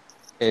hacen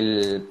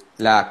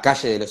la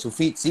calle de los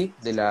Uffizi,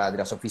 de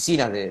las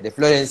oficinas de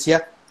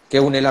Florencia, que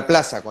une la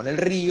plaza con el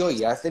río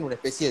y hacen una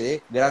especie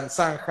de gran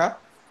zanja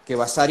que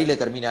Vasari le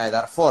termina de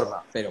dar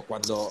forma. Pero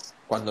cuando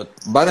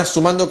van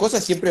sumando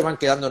cosas, siempre van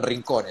quedando en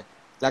rincones.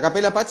 La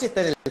Capella Pazzi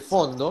está en el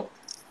fondo,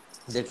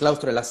 del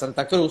claustro de la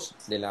Santa Cruz,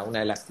 una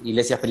de las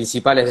iglesias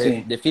principales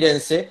Sí, de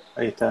Firenze.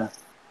 ahí está.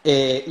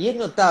 Y es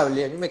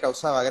notable, a mí me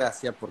causaba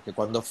gracia, porque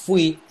cuando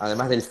fui,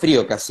 además del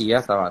frío que hacía,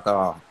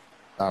 estaba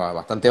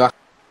bastante baja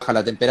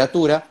la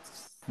temperatura.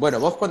 Bueno,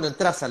 vos cuando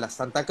entras a la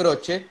Santa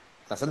Croce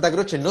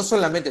no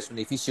solamente es un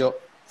edificio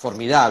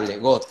formidable,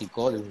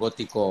 gótico, de un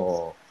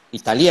gótico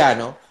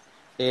italiano,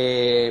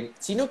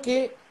 sino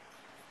que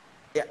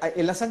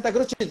en la Santa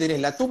Croce tenés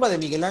la tumba de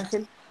Miguel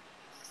Ángel,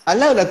 al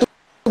lado de la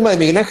tumba de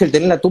Miguel Ángel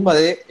tenés la tumba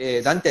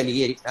de Dante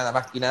Alighieri, nada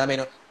más y nada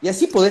menos. Y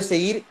así podés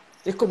seguir,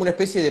 es como una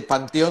especie de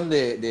panteón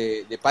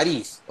de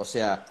París. O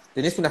sea,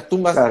 tenés unas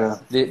tumbas Claro.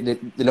 de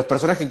los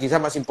personajes quizás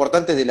más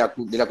importantes de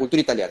la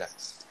cultura italiana.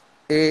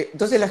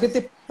 Entonces la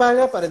gente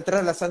paga para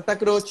entrar a la Santa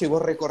Croce,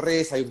 vos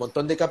recorres, hay un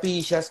montón de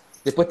capillas,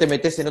 después te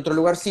metes en otro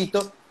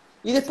lugarcito,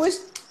 y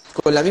después,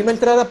 con la misma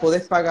entrada,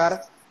 podés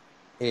pagar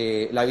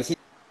la visita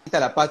a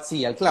la Pazzi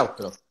y al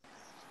claustro.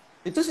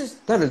 Entonces,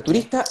 claro, el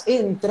turista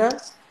entra,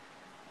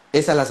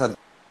 esa es la Santa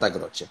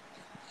Croce.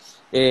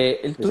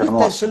 El Es turista yo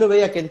hermoso. lo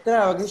veía que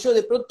entraba, que yo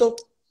de pronto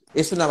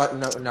es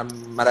una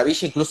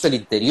maravilla, incluso el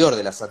interior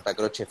de la Santa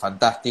Croce,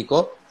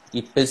 fantástico.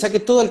 Y pensá que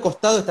todo el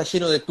costado está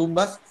lleno de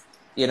tumbas,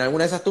 y en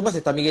alguna de esas tumbas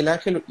está Miguel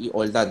Ángel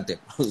o el Dante.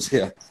 O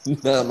sea,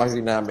 nada más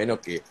y nada menos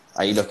que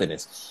ahí los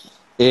tenés.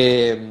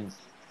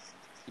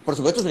 Por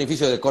supuesto es un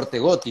edificio de corte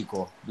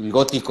gótico, el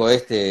gótico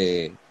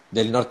este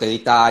del norte de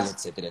Italia,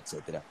 etcétera,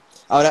 etcétera.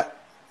 Ahora,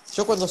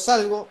 yo cuando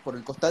salgo por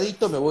el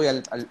costadito me voy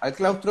al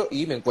claustro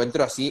y me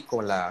encuentro así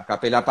con la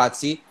Capella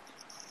Pazzi,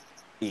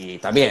 y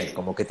también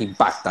como que te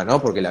impacta,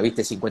 ¿no? Porque la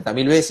viste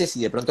 50.000 veces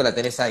y de pronto la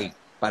tenés ahí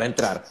para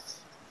entrar.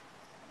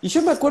 Y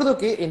yo me acuerdo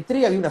que entré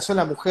y había una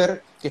sola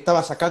mujer que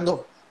estaba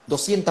sacando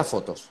 200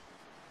 fotos.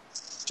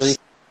 Yo Bien.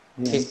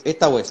 dije,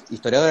 esta o es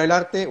historiadora del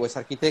arte o es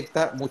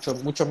arquitecta,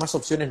 mucho más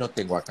opciones no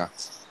tengo acá.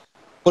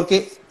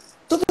 Porque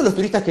todos los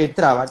turistas que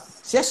entraban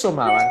se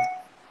asomaban,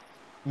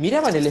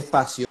 miraban el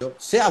espacio,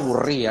 se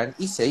aburrían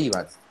y se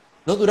iban.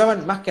 No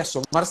duraban más que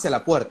asomarse a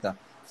la puerta.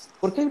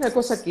 Porque hay una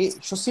cosa que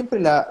yo siempre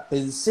la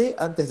pensé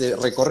antes de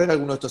recorrer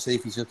alguno de estos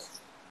edificios.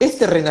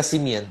 Este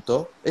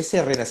renacimiento,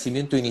 ese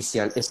renacimiento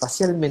inicial,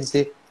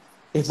 espacialmente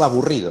es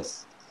aburrido.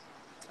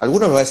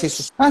 Algunos me van a decir,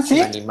 eso Ah, es un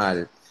sí.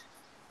 animal.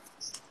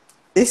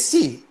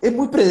 Sí, es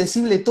muy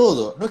predecible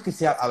todo. No es que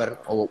sea, a ver,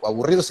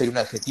 aburrido sería un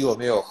adjetivo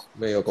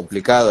medio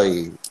complicado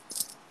y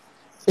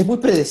es muy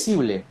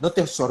predecible, no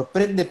te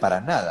sorprende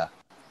para nada.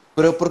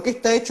 Pero ¿por qué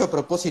está hecho a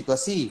propósito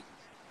así?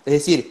 Es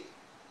decir,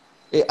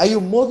 hay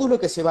un módulo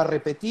que se va a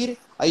repetir,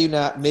 hay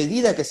una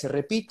medida que se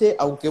repite,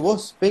 aunque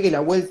vos pegue la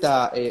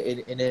vuelta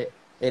en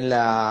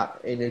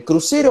el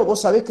crucero,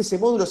 vos sabés que ese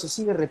módulo se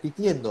sigue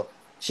repitiendo.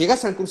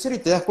 Llegás al crucero y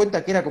te das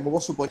cuenta que era como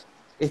vos suponías.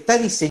 Está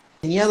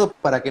diseñado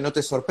para que no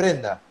te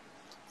sorprenda.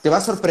 Te va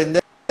a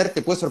sorprender,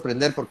 te puede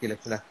sorprender porque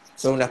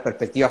son unas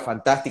perspectivas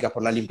fantásticas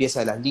por la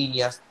limpieza de las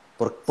líneas,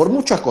 por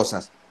muchas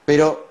cosas,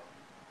 pero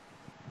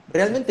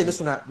realmente no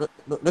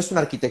es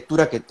una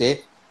arquitectura que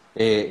te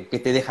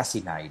deja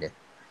sin aire.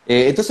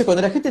 Entonces,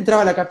 cuando la gente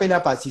entraba a la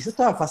Capella Pazzi, yo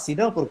estaba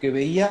fascinado porque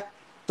veía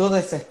toda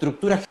esa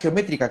estructura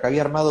geométrica que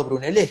había armado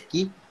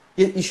Brunelleschi,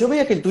 y yo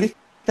veía que el turista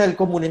del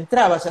común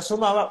entraba, se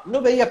asomaba,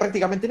 no veía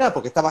prácticamente nada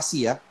porque está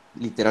vacía,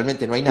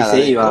 literalmente no hay Y nada se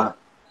dentro, iba.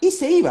 y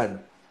se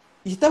iban.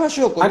 Y estaba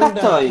yo con Acá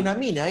estoy. una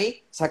mina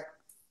ahí,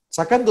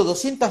 sacando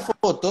 200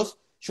 fotos,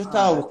 yo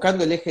estaba Ah,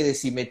 buscando el eje de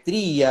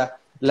simetría,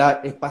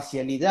 la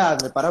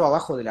espacialidad, me paraba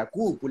abajo de la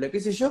cúpula, qué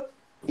sé yo,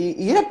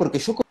 y era porque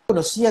yo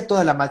conocía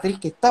toda la matriz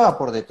que estaba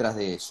por detrás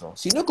de eso.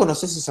 Si no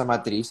conoces esa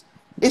matriz,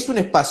 es un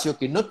espacio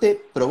que no te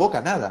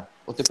provoca nada,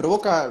 o te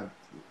provoca,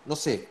 no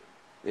sé,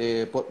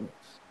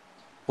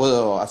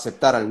 puedo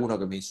aceptar alguno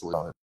que me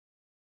insulta,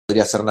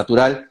 podría ser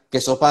natural que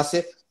eso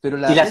pase, pero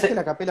 ¿Y, ves que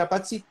la Capella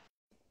Pazzi,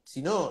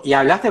 si no, y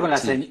hablaste con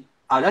sí.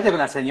 hablaste con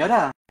la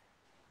señora?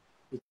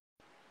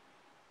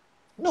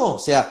 No, o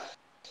sea,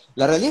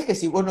 la realidad es que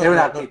si vos ¿Era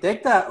una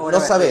arquitecta o era no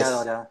una sabés,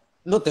 historiadora?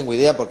 no tengo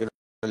idea porque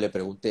no le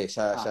pregunté,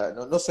 Ah,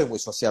 no soy muy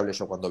sociable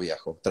yo cuando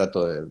viajo,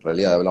 trato en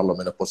realidad de hablar lo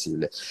menos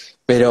posible.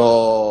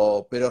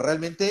 Pero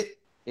realmente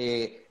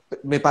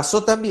me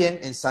pasó también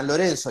en San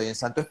Lorenzo y en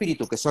Santo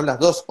Espíritu, que son las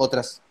dos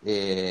otras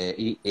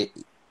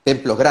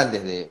templos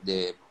grandes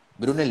de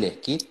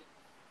Brunelleschi,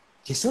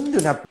 que son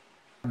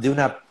de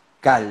una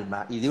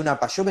calma y de una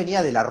paz. Yo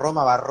venía de la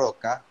Roma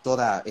barroca,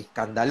 toda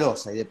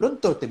escandalosa, y de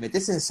pronto te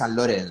metes en San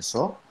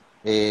Lorenzo,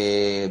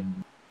 de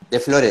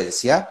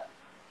Florencia,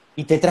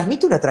 y te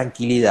transmite una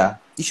tranquilidad.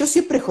 Y yo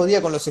siempre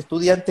jodía con los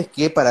estudiantes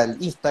que para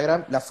el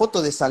Instagram la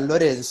foto de San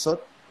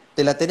Lorenzo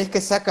te la tenés que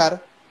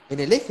sacar en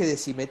el eje de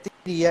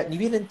simetría, ni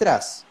bien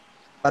entras,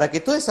 para que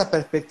toda esa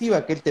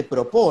perspectiva que él te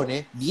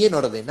propone, bien bien.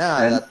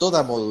 ordenada,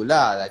 toda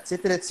modulada,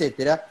 etcétera,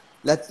 etcétera,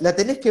 la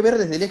tenés que ver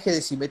desde el eje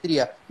de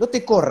simetría. No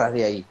te corras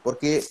de ahí,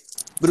 porque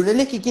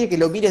Brunelleschi quiere que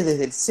lo mires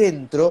desde el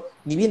centro,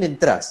 ni bien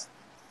entrás.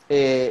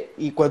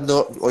 Y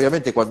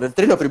obviamente, cuando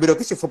entré, lo primero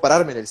que hice fue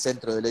pararme en el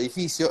centro del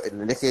edificio,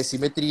 en el eje de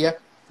simetría,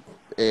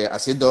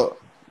 haciendo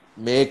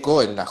me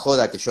eco en la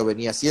joda que yo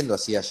venía haciendo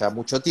hacía ya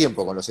mucho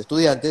tiempo con los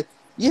estudiantes.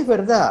 Y es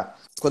verdad,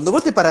 cuando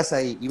vos te parás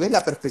ahí y ves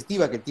la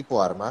perspectiva que el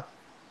tipo arma,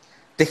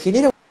 te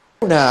genera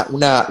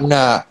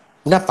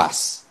una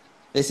paz.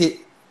 Es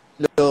decir,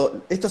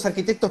 estos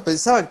arquitectos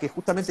pensaban que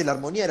justamente la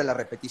armonía era la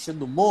repetición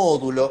de un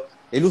módulo,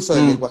 el uso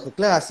del Mm. lenguaje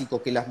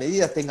clásico, que las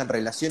medidas tengan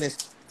relaciones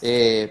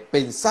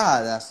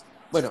pensadas.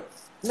 Bueno,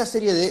 una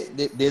serie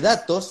de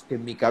datos que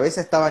en mi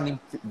cabeza estaban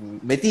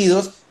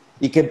metidos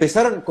y que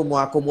empezaron como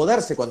a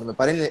acomodarse cuando me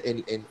paré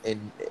en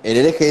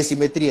el eje de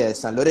simetría de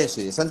San Lorenzo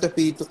y de Santo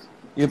Espíritu,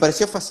 y me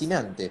pareció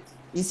fascinante.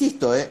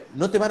 Insisto,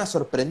 no te van a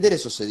sorprender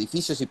esos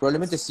edificios y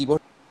probablemente si vos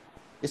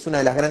es una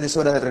de las grandes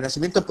obras del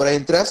Renacimiento, por ahí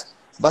entras,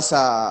 vas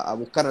a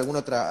buscar alguna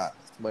otra,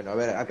 bueno, a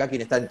ver, acá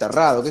quien está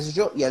enterrado, qué sé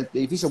yo, y al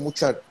edificio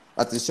mucha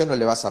atención no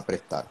le vas a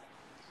prestar.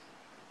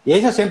 ¿Y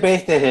eso siempre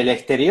es desde el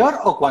exterior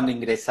o cuando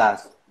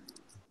ingresás?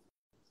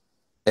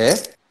 ¿Eh?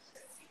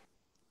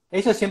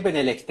 ¿Eso siempre en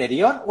el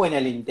exterior o en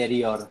el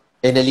interior?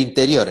 En el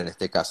interior, en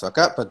este caso.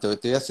 Acá te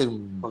voy a hacer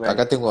Ok.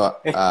 acá tengo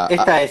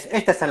Esta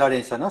es San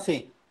Lorenzo, ¿no?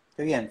 Sí.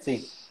 Qué bien,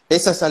 sí.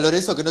 esa San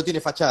Lorenzo que no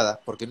tiene fachada,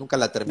 porque nunca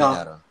la No,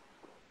 terminaron.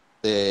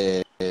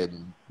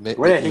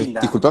 igual es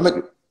linda.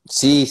 Disculpame.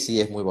 Sí, sí,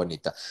 es muy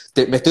bonita.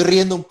 Me estoy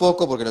riendo un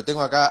poco porque lo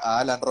tengo acá a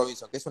Alan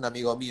Robinson, que es un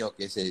amigo mío,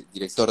 que es el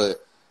director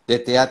de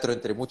teatro,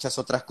 entre muchas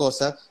otras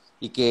cosas,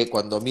 y que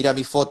cuando mira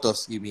mis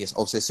fotos y mis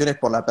obsesiones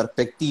por la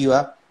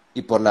perspectiva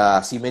y por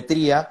la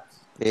simetría,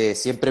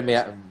 siempre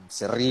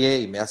se ríe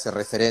y me hace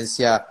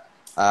referencia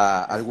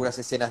a algunas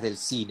escenas del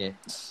cine.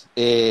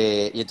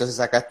 Y entonces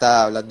acá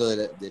está hablando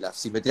de la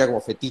simetría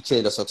como fetiche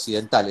de los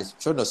occidentales.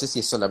 Yo no sé si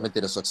es solamente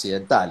los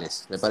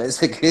occidentales, me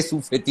parece que es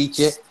un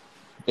fetiche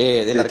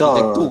de la De todos.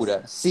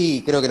 arquitectura.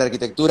 Sí, creo que la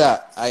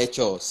arquitectura ha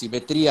hecho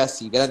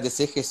simetrías y grandes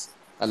ejes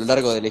a lo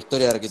largo de la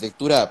historia de la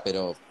arquitectura,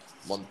 pero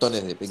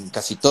montones en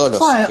casi todas las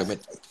Bueno,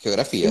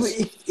 geografías.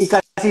 y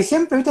casi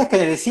siempre, viste, es que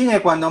en el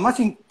cine, cuando más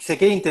se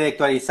quiere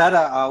intelectualizar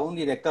a un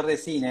director de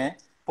cine,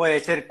 puede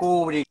ser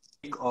Kubrick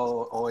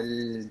o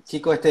el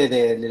chico este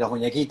de los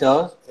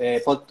muñequitos,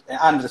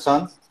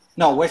 Anderson,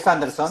 no, Wes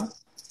Anderson,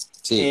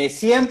 Sí,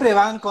 siempre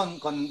van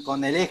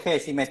con el eje de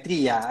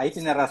simetría. Ahí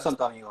tiene razón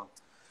tu amigo.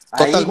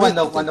 Ahí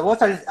totalmente. cuando vos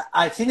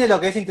al cine lo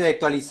que es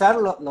intelectualizar,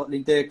 lo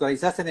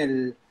intelectualizás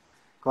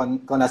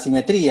con la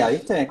simetría,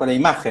 ¿viste? Con la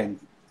imagen.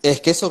 Es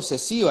que es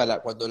obsesiva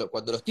cuando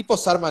los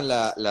tipos arman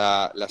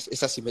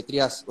esas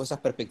simetrías o esas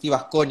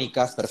perspectivas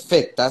cónicas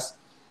perfectas,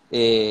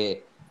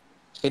 eh,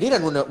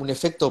 generan un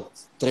efecto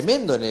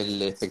tremendo en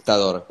el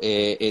espectador.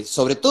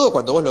 Sobre todo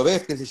cuando vos lo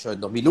ves, qué sé yo, en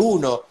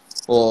 2001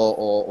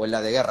 o en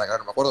la de guerra, que ahora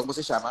no me acuerdo cómo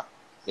se llama.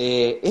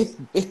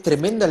 Es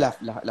tremenda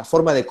la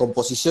forma de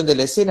composición de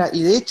la escena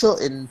y de hecho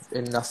en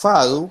la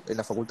FADU, en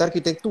la Facultad de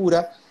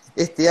Arquitectura,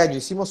 este año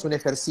hicimos un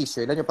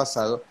ejercicio, el año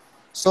pasado,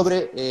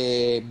 sobre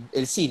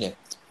el cine.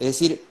 Es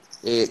decir,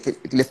 que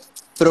les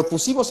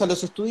propusimos a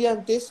los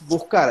estudiantes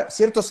buscar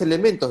ciertos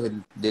elementos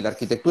de la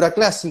arquitectura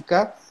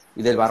clásica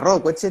y del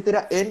barroco,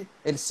 etcétera, en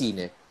el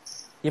cine.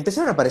 Y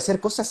empezaron a aparecer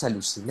cosas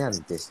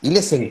alucinantes. Y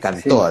les Sí, sí,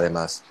 encantó, sí.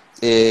 además.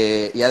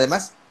 Y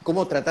además,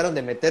 cómo trataron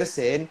de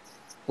meterse en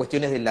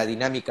cuestiones de la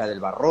dinámica del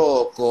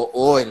barroco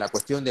o en la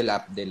cuestión de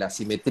la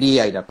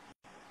simetría y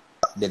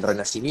del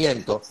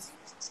renacimiento.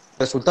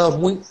 Resultados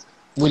muy,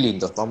 muy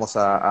lindos.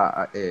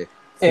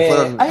 Que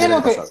fueron Hay del algo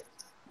año que, pasado.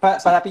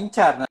 Sí. para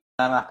pinchar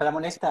nada más, para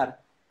molestar,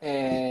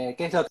 que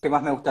es lo que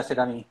más me gusta hacer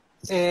a mí.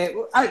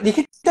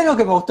 Dijiste algo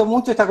que me gustó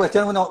mucho, esta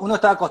cuestión, uno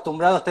estaba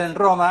acostumbrado a estar en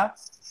Roma,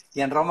 y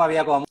en Roma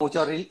había como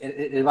mucho,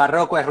 el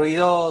barroco es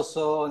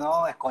ruidoso,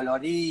 ¿no? Es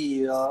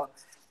colorido.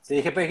 Te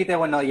dije, pero dijiste,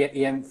 bueno,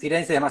 y en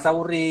Firenze es más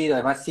aburrido,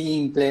 es más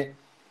simple.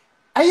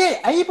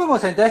 Ahí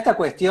podemos entrar a esta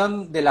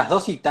cuestión de las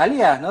dos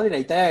Italias, ¿no? De la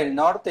Italia del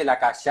norte, la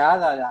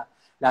callada,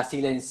 la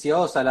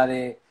silenciosa,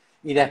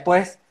 y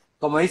después,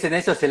 como dicen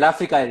ellos, el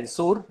África del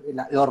sur,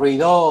 lo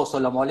ruidoso,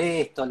 lo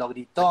molesto, lo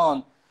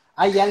gritón.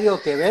 ¿Hay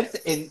algo que ver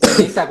en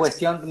esa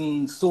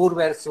cuestión sur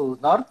versus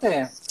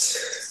norte?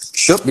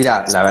 Yo,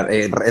 mirá,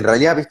 en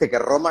realidad viste que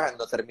Roma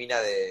no termina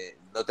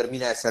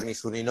de ser ni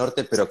sur ni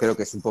norte, pero creo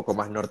que es un poco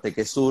más norte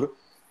que sur,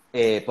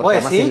 ¿Vos porque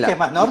además es decís que es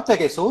más norte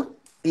que sur?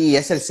 y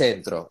es el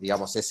centro,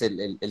 digamos, es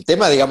el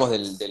tema, digamos,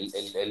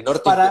 el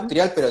norte Para,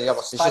 industrial, pero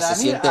digamos, ellos se para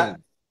mí,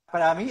 sienten,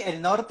 para mí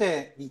el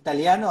norte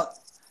italiano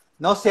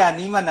no se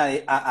animan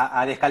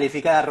a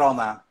descalificar a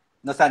Roma,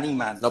 no se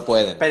animan. no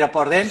pueden. Pero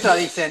por dentro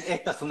dicen,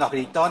 estos son unos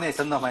gritones,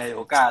 son unos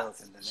maleducados,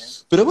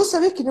 ¿entendés? Pero vos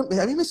sabés que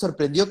a mí me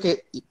sorprendió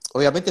que,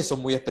 obviamente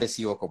son muy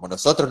expresivos como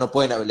nosotros, no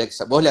pueden hablar,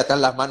 vos le atás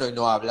las manos y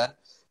no hablan,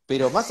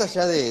 pero más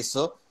allá de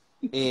eso,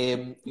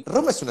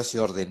 Roma es una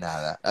ciudad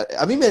ordenada.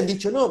 A mí me han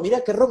dicho, no,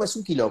 mirá que Roma es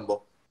un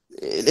quilombo.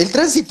 El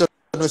tránsito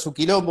no es un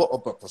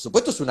quilombo, por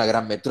supuesto es una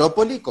gran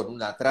metrópoli con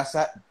una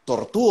traza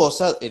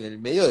tortuosa, en el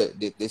medio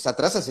de esa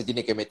traza se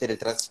tiene que meter el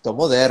tránsito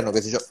moderno,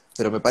 qué sé yo,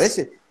 pero me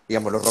parece,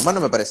 digamos, los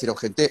romanos me parecieron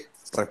gente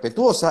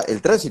respetuosa,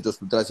 el tránsito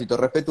es un tránsito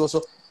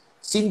respetuoso.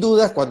 Sin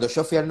duda, cuando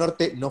yo fui al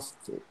norte, no,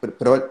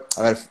 pero,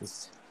 a ver,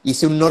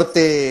 hice un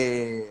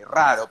norte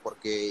raro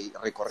porque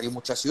recorrí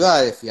muchas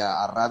ciudades, fui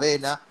a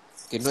Ravenna,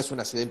 que no es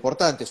una ciudad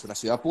importante, es una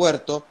ciudad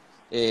puerto,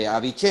 a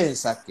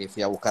Vicenza, que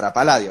fui a buscar a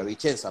Palladio, a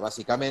Vicenza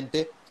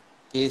básicamente,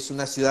 que es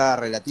una ciudad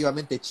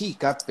relativamente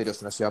chica, pero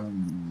es una ciudad,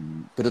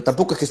 pero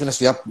tampoco es que es una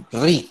ciudad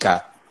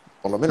rica,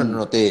 por lo menos no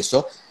noté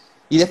eso.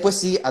 Y después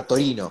sí a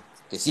Torino,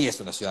 que sí es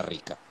una ciudad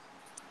rica,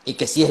 y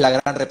que sí es la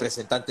gran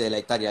representante de la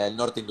Italia del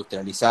norte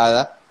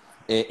industrializada,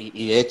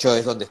 y de hecho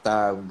es donde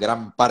está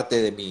gran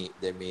parte de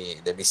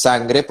mi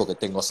sangre, porque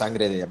tengo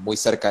sangre muy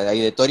cerca de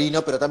ahí de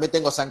Torino, pero también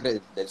tengo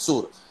sangre del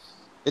sur.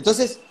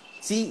 Entonces,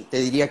 sí, te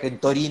diría que en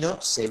Torino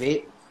se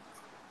ve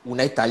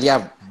una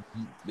Italia,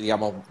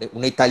 digamos,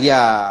 una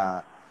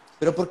Italia,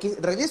 pero porque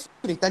en realidad es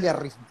una Italia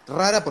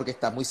rara porque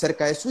está muy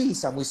cerca de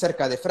Suiza, muy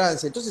cerca de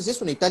Francia, entonces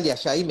es una Italia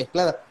ya ahí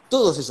mezclada,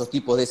 todos esos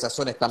tipos de esa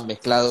zona están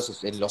mezclados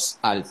en los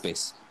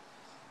Alpes.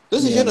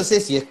 Entonces yo no Bien.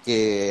 sé si es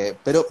que,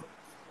 pero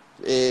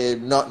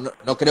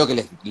no creo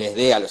que les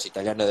dé a los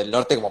italianos del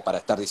norte como para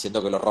estar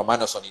diciendo que los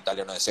romanos son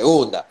italianos de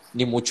segunda,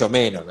 ni mucho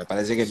menos, me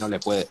parece que no le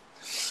puede.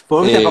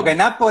 Porque Eh,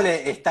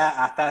 Nápoles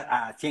está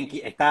hasta a 100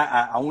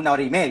 está a 1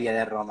 hora y media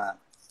de Roma.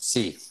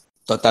 Sí,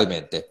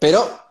 totalmente.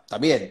 Pero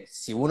también,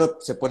 si uno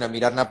se pone a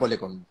mirar Nápoles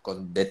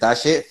con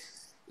detalle,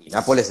 y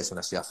Nápoles es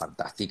una ciudad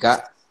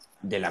fantástica,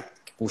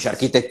 cuya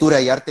arquitectura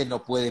y arte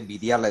no puede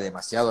envidiarle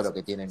demasiado a lo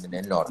que tienen en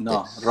el norte.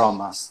 No,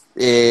 Roma.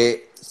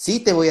 Sí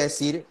te voy a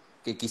decir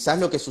que quizás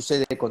lo que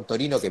sucede con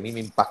Torino, que a mí me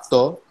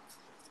impactó,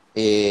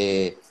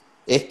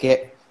 es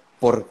que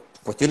por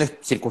cuestiones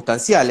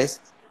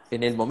circunstanciales,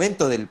 en el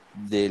momento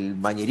del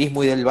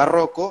manierismo y del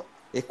barroco,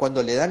 es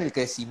cuando le dan el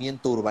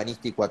crecimiento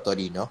urbanístico a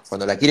Torino,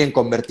 cuando la quieren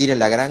convertir en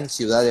la gran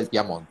ciudad del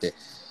Piamonte.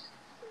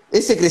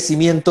 Ese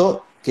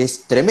crecimiento, que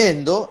es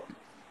tremendo,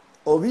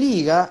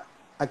 obliga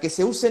a que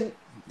se usen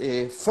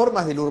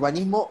formas del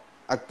urbanismo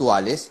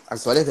actuales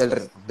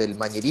del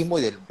manierismo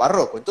y del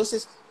barroco.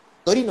 Entonces,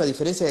 Torino, a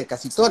diferencia de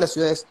casi todas las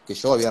ciudades que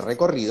yo había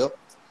recorrido,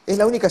 es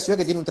la única ciudad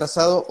que tiene un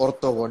trazado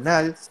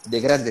ortogonal de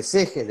grandes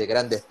ejes, de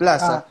grandes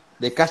plazas, Ah,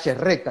 de calles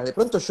rectas. De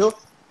pronto yo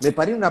me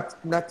paré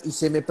y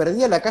se me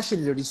perdía la calle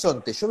en el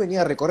horizonte. Yo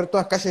venía a recorrer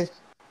todas calles,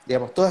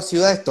 digamos, todas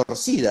ciudades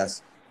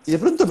torcidas. Y de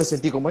pronto me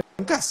sentí como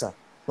en casa,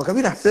 porque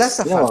había unas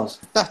plazas mirá vos.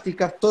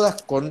 fantásticas,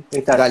 todas con Ahí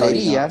está Torino.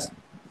 galerías.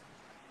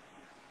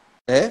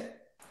 ¿Eh?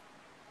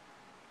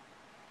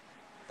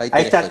 Ahí Ahí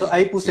tenés está, Torino,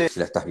 ahí si puse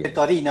la estás viendo.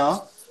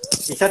 Torino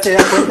y ya te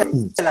das cuenta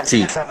de las Sí,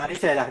 líneas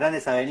amarillas de las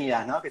grandes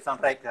avenidas, ¿no? Que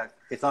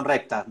son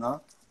rectas,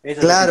 ¿no?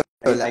 Eso ya claro,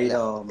 ahí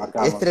lo es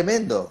marcamos.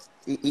 tremendo.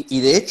 Y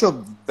de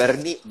hecho,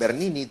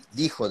 Bernini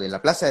dijo de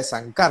la Plaza de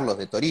San Carlos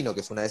de Torino, que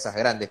es una de esas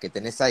grandes que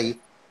tenés ahí,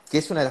 que,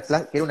 es una de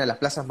que era una de las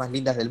plazas más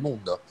lindas del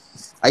mundo.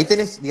 Ahí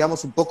tenés,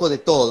 digamos, un poco de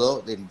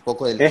todo, un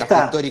poco del casco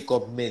 ¿Esta?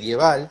 histórico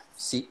medieval.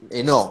 Sí,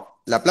 no,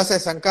 la Plaza de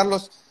San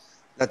Carlos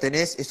la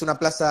tenés, es una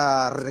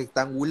plaza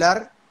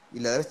rectangular y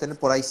la debes tener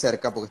por ahí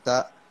cerca, porque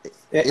está Ahí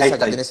esa que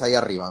estoy. tenés ahí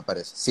arriba, me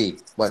parece. Sí,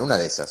 bueno, una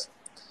de esas.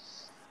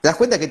 Te das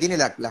cuenta que tiene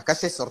las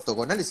calles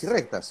ortogonales y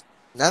rectas.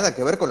 Nada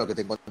que ver con lo que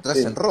te encontrás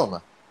en Sí,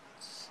 Roma.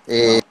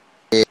 Eh,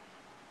 no.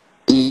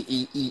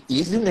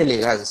 y es de una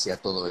elegancia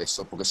todo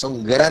eso, porque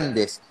son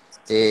grandes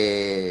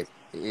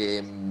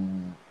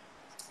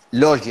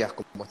logias,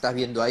 como estás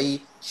viendo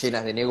ahí,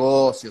 llenas de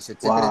negocios,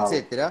 etcétera, Wow.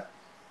 etcétera.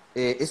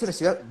 Es una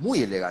ciudad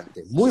muy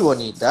elegante, muy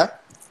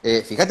bonita.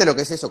 Fíjate lo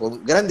que es eso,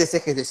 con grandes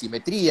ejes de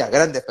simetría,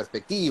 grandes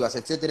perspectivas,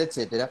 etcétera,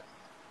 etcétera,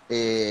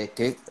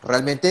 que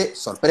realmente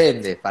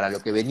sorprende para lo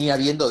que venía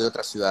viendo de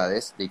otras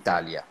ciudades de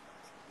Italia.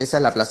 Esa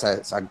es la Plaza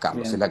de San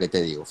Carlos, es Bien, la que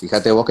te digo.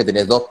 Fíjate vos que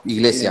tenés dos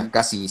iglesias bien,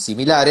 casi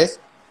similares,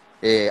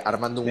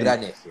 armando un sí.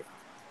 gran eje.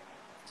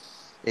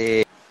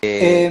 Eh,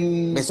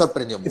 Me Em,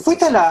 sorprendió mucho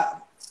fuiste a eso. la.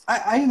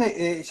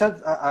 Ya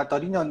a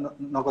Torino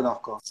no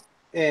conozco.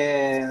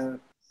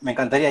 Me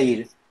encantaría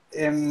ir.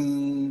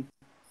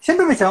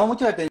 Siempre me llamó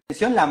mucho la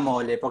atención la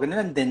mole, porque no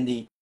la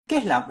entendí. ¿Qué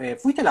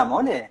es ¿fuiste a la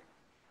mole?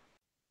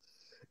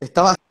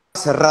 Estaba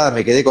cerrada,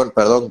 me quedé con,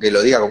 perdón que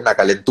lo diga, con una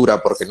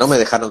calentura, porque no me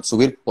dejaron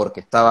subir porque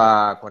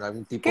estaba con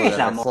algún tipo ¿Qué es de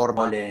la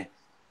reforma. mole?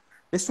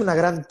 Es una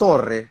gran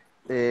torre.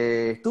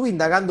 Estuve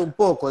indagando un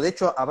poco. De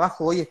hecho,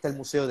 abajo hoy está el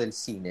Museo del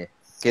Cine,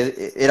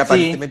 que era Sí.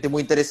 aparentemente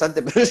muy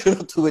interesante, pero yo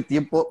no tuve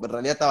tiempo. En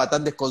realidad estaba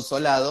tan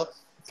desconsolado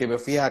que me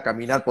fui a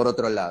caminar por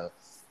otro lado.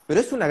 Pero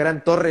es una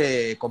gran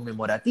torre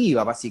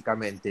conmemorativa,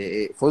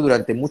 básicamente. Fue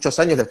durante muchos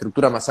años la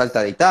estructura más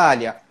alta de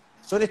Italia.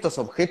 Son estos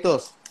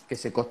objetos que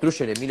se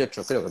construyen en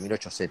 18, creo que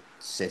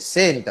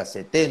 1860,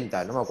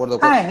 70, no me acuerdo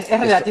cuál. Es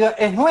relativa,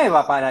 es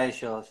nueva para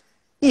ellos.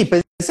 Y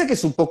pensé que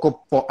es un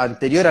poco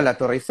anterior a la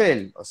Torre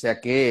Eiffel, o sea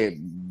que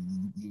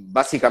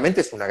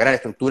básicamente es una gran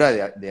estructura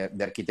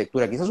de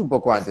arquitectura, quizás un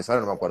poco antes,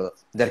 ahora no me acuerdo,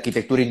 de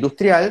arquitectura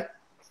industrial,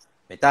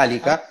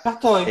 metálica, Acá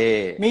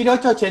estoy.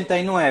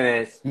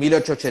 1889.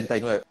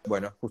 1889,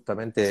 bueno,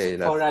 justamente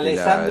Por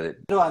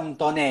Alessandro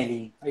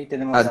Antonelli. Ahí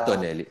tenemos a.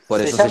 Antonelli, por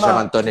Se eso se llama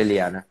llama.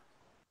 Antonelliana,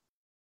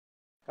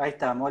 Ahí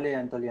está, mole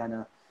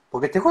antoliana.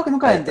 Porque te juro que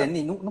nunca la ahí está.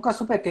 entendí. Nunca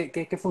supe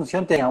qué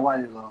función tenía o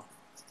algo.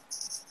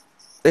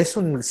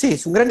 Sí,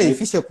 es un gran Ahí-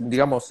 edificio,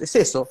 digamos, es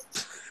eso,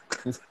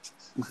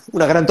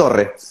 una gran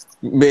torre.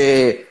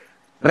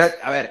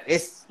 A ver,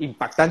 es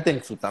impactante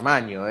en su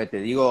tamaño, te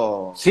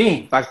digo, Sí.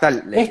 impacta la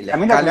A mí lo que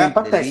me escala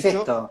impacta del es bicho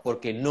esto.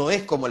 porque no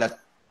es como la...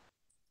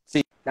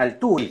 Sí, La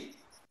altura.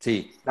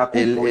 Sí. La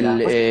cúpula.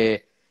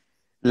 Pues,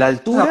 La una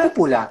altura,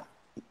 cúpula.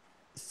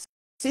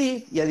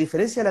 sí, y a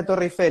diferencia de la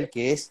Torre Eiffel,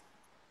 que es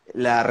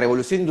la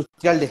revolución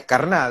industrial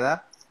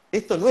descarnada,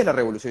 esto no es la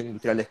revolución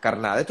industrial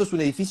descarnada, esto es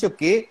un edificio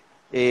que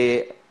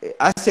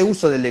hace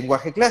uso del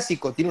lenguaje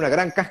clásico, tiene una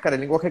gran cáscara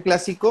del lenguaje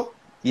clásico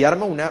y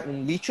arma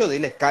un bicho de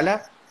la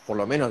escala, por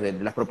lo menos de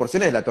las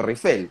proporciones de la Torre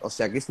Eiffel. O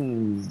sea que es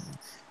un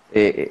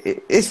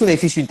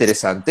edificio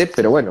interesante,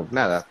 pero bueno,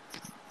 nada,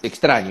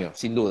 extraño,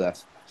 sin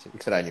dudas,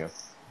 extraño.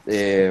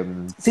 Eh,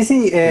 Sí,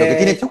 sí, lo que yo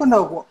tiene,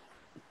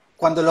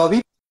 cuando lo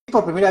vi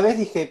por primera vez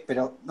dije,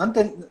 pero no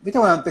viste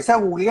cuando empecé a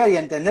googlear y a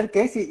entender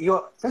qué es, y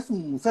digo, "Pero es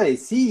un museo de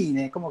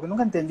cine, como que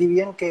nunca entendí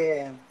bien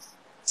qué".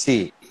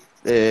 sí,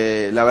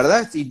 la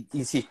verdad,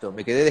 insisto,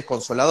 me quedé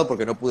desconsolado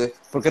porque no pude,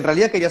 porque en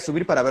realidad quería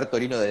subir para ver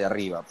Torino desde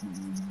arriba,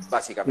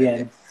 básicamente.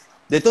 Bien,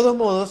 De todos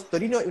modos,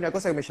 Torino, una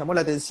cosa que me llamó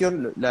la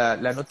atención, la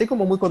noté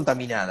como muy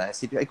contaminada,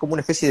 es decir, hay como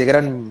una especie de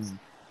gran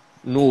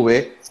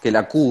nube que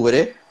la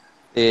cubre,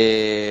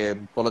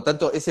 por lo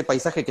tanto, ese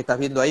paisaje que estás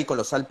viendo ahí con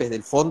los Alpes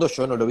del fondo,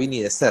 yo no lo vi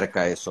ni de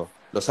cerca eso.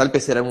 Los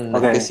Alpes eran una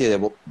ok, especie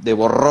de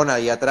borrón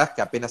ahí atrás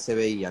que apenas se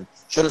veían.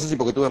 Yo no sé si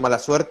porque tuve mala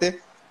suerte,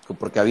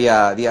 porque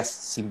había días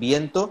sin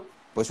viento,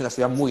 pues es una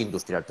ciudad muy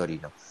industrial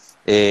Torino.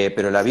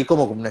 Pero la vi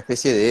como una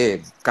especie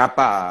de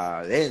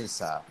capa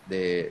densa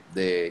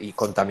y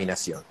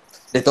contaminación.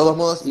 De todos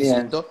modos, bien,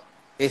 insisto,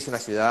 es una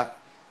ciudad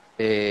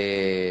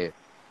de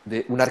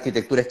una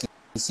arquitectura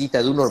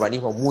exquisita, de un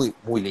urbanismo muy,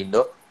 muy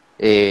lindo,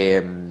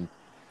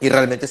 y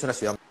realmente es una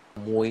ciudad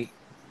muy,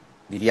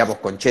 diríamos,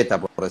 concheta,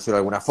 por decirlo de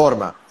alguna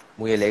forma,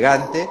 muy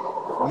elegante,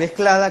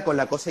 mezclada con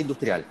la cosa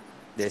industrial.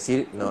 Es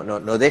decir,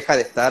 no deja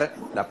de estar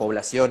la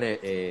población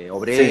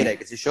obrera y sí.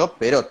 qué sé yo,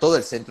 pero todo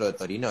el centro de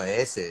Torino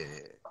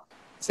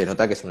se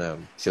nota que es una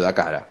ciudad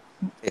cara.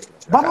 Es una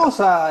ciudad cara. Vamos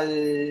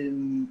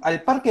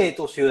al parque de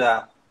tu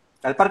ciudad,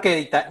 al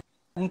parque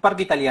un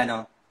parque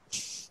italiano,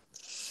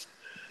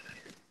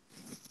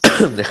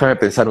 Déjame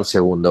pensar un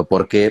segundo,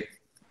 porque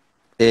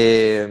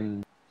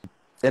en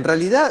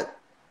realidad,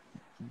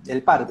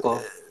 el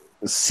Parco.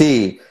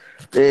 sí,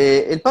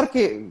 el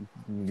parque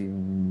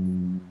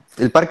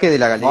de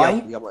la ¿No galería,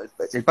 hay? digamos,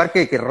 el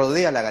parque que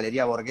rodea la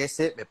galería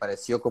Borghese me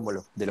pareció como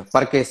de los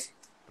parques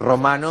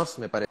romanos,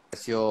 me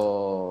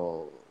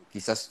pareció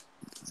quizás,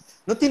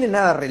 no tiene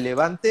nada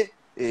relevante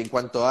en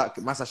cuanto a,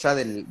 más allá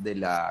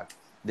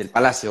del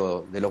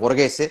palacio de los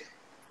Borghese,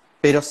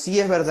 pero sí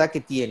es verdad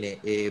que tiene,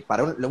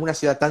 para una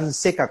ciudad tan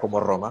seca como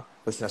Roma,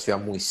 pues es una ciudad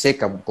muy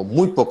seca, con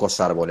muy pocos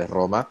árboles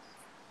Roma,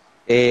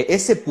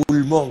 ese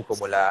pulmón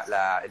como el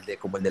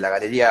de la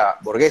Galería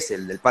Borghese,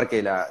 el del parque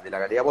de la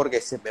Galería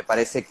Borghese, me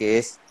parece que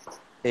es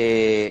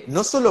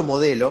no solo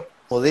modelo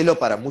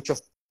para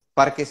muchos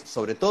parques,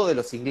 sobre todo de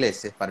los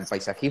ingleses, para el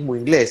paisajismo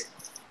inglés,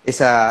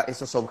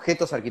 esos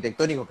objetos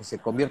arquitectónicos que se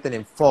convierten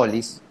en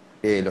follies,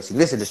 los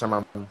ingleses le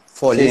llaman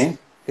follies, Sí.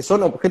 que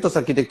son objetos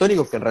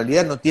arquitectónicos que en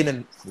realidad no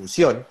tienen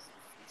función,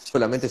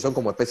 solamente son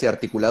como especie de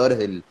articuladores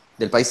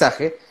del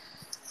paisaje.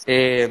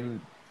 Eh,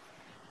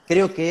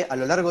 Creo que a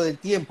lo largo del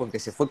tiempo en que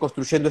se fue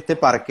construyendo este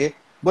parque,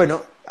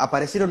 bueno,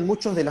 aparecieron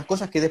muchas de las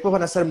cosas que después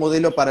van a ser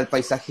modelo para el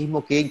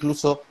paisajismo que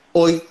incluso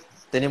hoy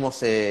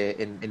tenemos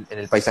en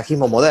el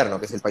paisajismo moderno,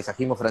 que es el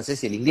paisajismo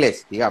francés y el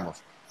inglés, digamos.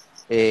 Sí.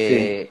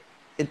 Eh,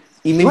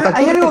 y me Igual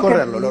impactó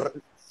recorrerlo.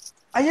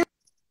 hay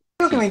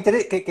algo que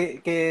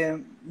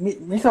Sí,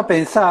 me hizo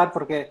pensar,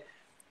 porque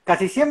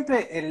casi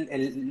siempre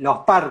los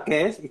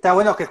parques, y está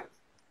bueno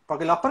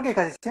porque los parques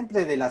casi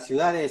siempre de las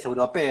ciudades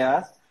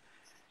europeas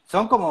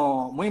son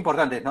como muy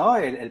importantes, ¿no?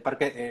 El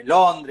parque de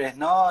Londres,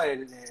 ¿no?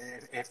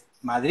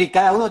 Madrid,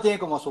 cada uno tiene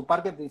como su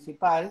parque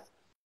principal.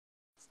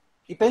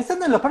 Y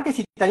pensando en los parques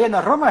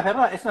italianos, Roma es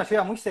verdad, es una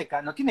ciudad muy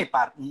seca, no tiene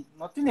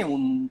no tiene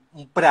un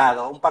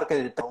prado, un parque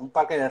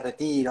de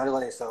retiro, algo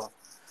de eso.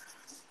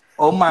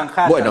 O un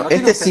Manhattan, bueno, no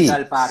tiene este un sí.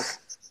 Central Park.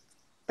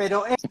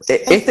 Pero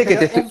Este que pero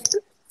te estoy,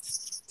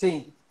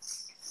 sí,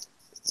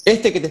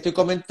 este que te estoy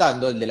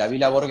comentando, el de la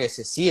Villa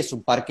Borghese, sí es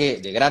un parque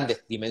de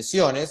grandes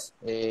dimensiones.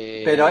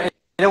 pero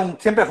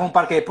siempre fue un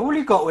parque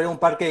público o era un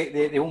parque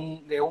de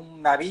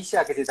una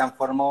villa que se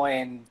transformó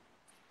en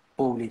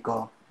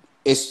público.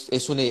 Es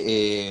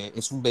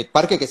un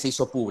parque que se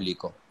hizo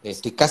público.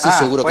 Estoy casi Ah,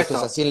 seguro que esto es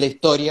puesto. así en la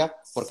historia,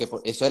 porque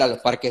eso eran los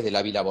parques de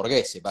la Villa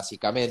Borghese, Pero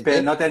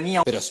básicamente. no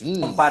tenía Pero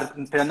un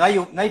parque, pero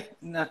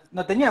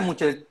no tenía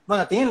mucho,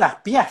 bueno, tenían las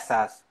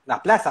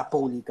plazas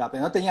públicas,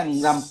 pero no tenían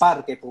un gran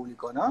parque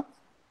público, ¿no?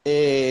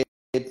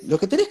 lo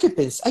que tenés que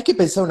pensar, hay que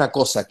pensar una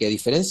cosa, que a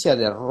diferencia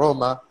de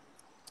Roma,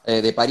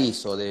 de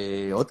París o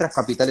de otras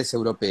capitales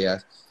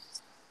europeas,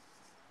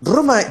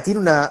 Roma tiene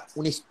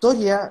una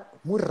historia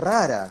muy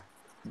rara.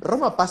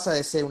 Roma pasa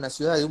de ser una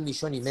ciudad de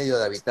 1,5 millones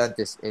de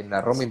habitantes en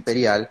la Roma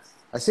imperial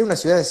a ser una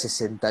ciudad de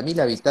 60.000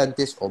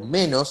 habitantes o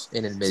menos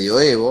en el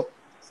medioevo,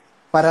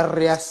 para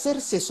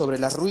rehacerse sobre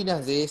las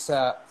ruinas de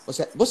esa. O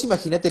sea, vos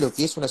imaginate lo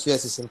que es una ciudad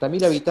de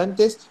 60.000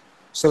 habitantes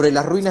sobre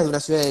las ruinas de una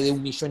ciudad de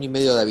 1,5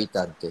 millones de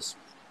habitantes.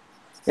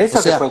 O Eso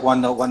que sea, fue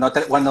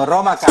cuando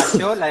Roma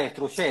cayó, la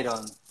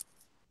destruyeron.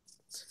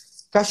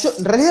 cayó,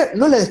 en realidad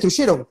no la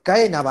destruyeron,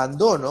 cae en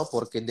abandono,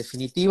 porque en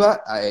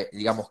definitiva,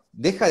 digamos,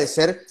 deja de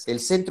ser el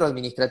centro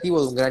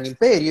administrativo de un gran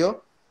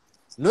imperio.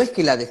 No es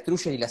que la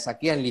destruyen y la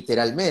saquean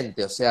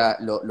literalmente, o sea,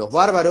 los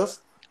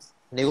bárbaros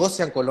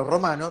negocian con los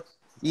romanos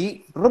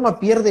y Roma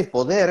pierde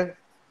poder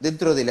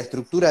dentro de la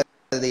estructura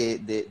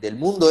del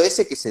mundo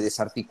ese que se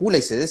desarticula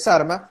y se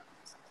desarma,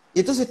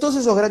 y entonces todos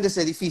esos grandes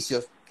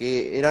edificios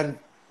que eran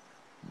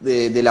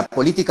de la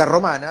política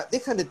romana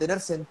dejan de tener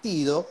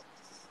sentido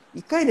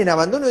y caen en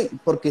abandono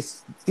porque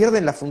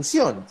pierden la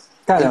función.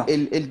 Claro,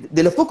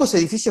 De los pocos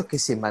edificios que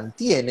se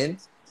mantienen,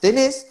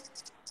 tenés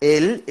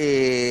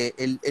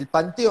el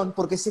Panteón,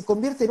 porque se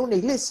convierte en una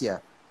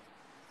iglesia.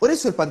 Por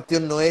eso el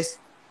Panteón no es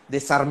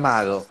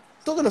desarmado.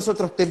 Todos los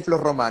otros templos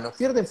romanos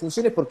pierden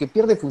funciones porque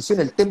pierde función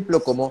el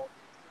templo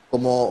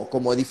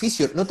como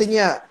edificio. No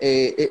tenía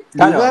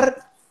claro.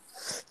 lugar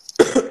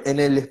en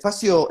el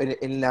espacio,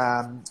 en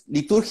la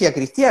liturgia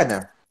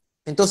cristiana.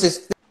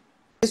 Entonces,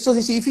 esos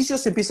edificios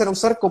se empiezan a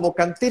usar como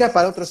cantera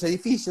para otros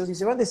edificios y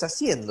se van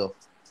deshaciendo.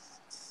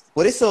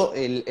 Por eso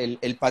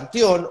el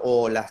panteón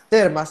o las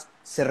termas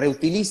se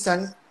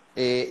reutilizan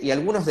y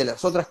algunas de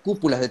las otras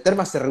cúpulas de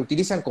termas se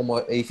reutilizan como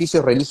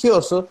edificios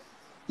religiosos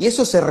y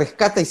eso se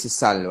rescata y se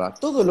salva.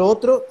 Todo lo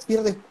otro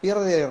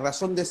pierde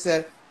razón de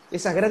ser.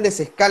 Esas grandes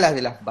escalas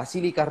de las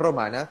basílicas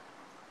romanas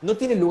no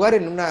tienen lugar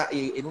en una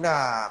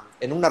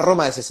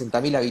Roma de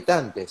 60.000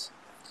 habitantes.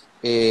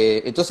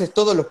 Entonces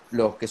todos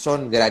los que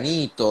son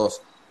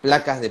granitos,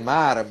 placas de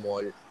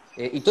mármol,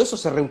 y todo eso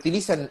se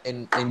reutiliza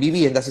en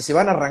viviendas y se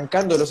van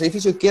arrancando los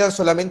edificios y quedan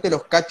solamente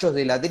los cachos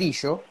de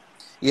ladrillo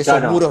y esos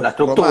Claro, la muros romanos.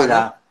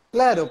 estructura.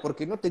 Claro,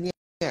 porque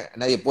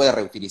nadie puede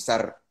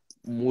reutilizar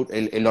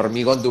el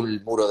hormigón de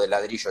un muro de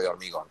ladrillo y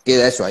hormigón.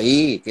 Queda eso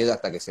ahí y queda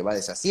hasta que se va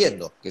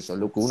deshaciendo, que eso es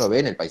lo que uno ve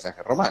en el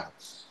paisaje romano.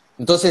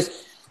 Entonces,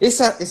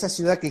 esa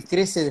ciudad que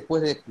crece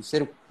después de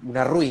ser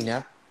una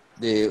ruina,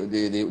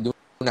 de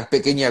una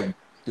pequeña,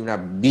 de una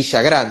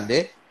villa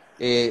grande,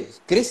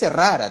 crece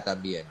rara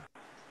también.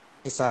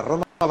 Esa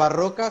Roma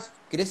barroca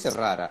crece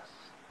rara.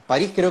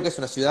 París creo que es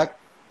una ciudad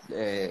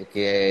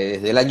que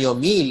desde el año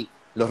 1000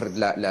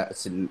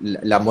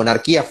 la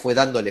monarquía fue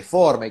dándole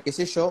forma y qué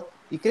sé yo,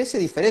 y crece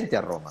diferente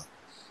a Roma.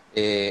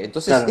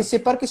 Entonces, Claro. ese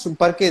parque es un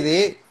parque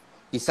de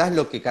quizás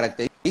lo que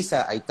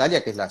caracteriza a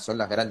Italia, que son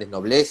las grandes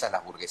noblezas,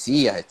 las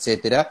burguesías,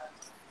 etcétera,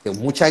 de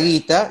mucha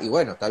guita, y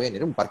bueno, está bien,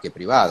 era un parque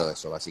privado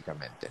eso,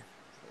 básicamente.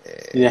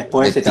 Y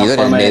después se Metido en el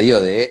transforma en medio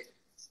de...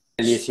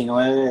 el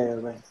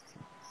 19.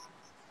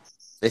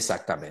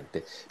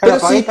 Exactamente. Claro, Pero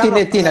por ahí, sí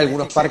Carlos, tiene me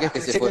algunos decís que parques hasta que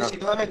el se siglo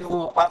fueron... XIX no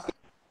hubo parques.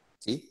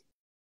 ¿Sí?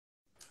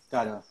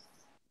 Claro.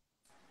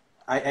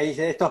 Ahí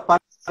dice, estos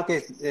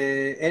parques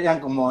eran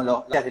como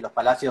los de los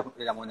palacios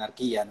de la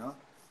monarquía, ¿no?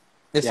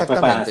 Y después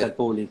pasan a ser Exactamente.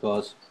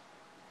 públicos.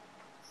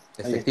 Ahí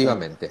está.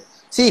 Efectivamente.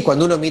 Sí,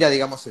 cuando uno mira,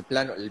 digamos,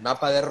 el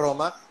mapa de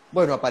Roma,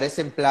 bueno,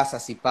 aparecen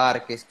plazas y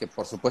parques que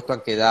por supuesto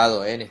han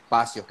quedado en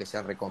espacios que se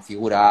han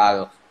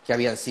reconfigurado, que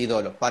habían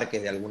sido los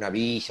parques de alguna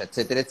villa,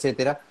 etcétera,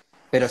 etcétera,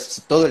 pero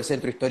todo el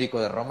centro histórico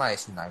de Roma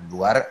es un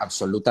lugar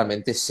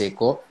absolutamente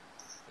seco,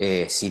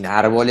 sin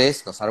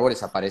árboles. Los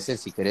árboles aparecen,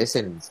 si querés,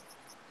 En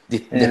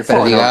el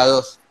foro.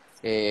 desperdigados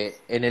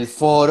en el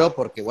foro,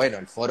 porque bueno,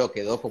 el foro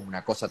quedó como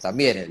una cosa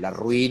también, en la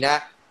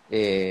ruina,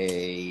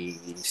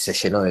 y se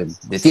llenó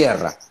de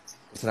tierra.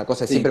 Es una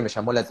cosa que siempre Sí. me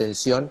llamó la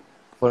atención,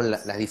 fueron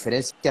las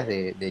diferencias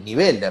de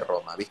nivel de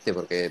Roma, ¿viste?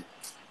 Porque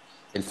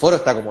el foro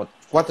está como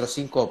 4 o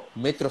 5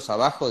 metros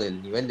abajo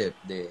del nivel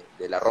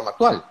de la Roma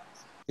actual.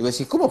 Y vos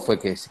decís, ¿cómo fue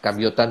que se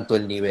cambió tanto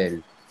el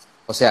nivel?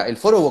 O sea, el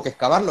foro hubo que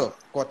excavarlo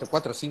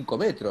 4 o 5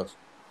 metros.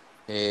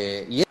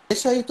 Y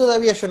eso ahí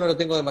todavía yo no lo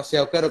tengo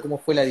demasiado claro cómo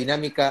fue la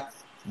dinámica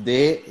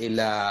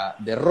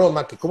de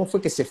Roma, que cómo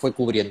fue que se fue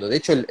cubriendo. De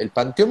hecho, el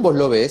Panteón vos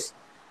lo ves,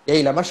 y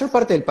ahí la mayor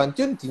parte del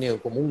Panteón tiene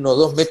como 1 o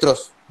 2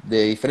 metros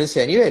de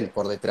diferencia de nivel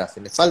por detrás.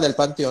 En la espalda del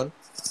Panteón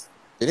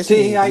tenés Sí,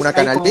 como una hay como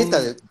canaleta.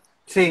 un...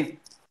 Sí.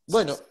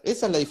 Bueno,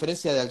 esa es la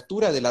diferencia de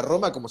altura de la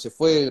Roma, como se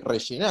fue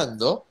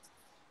rellenando.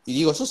 Y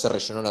digo, eso se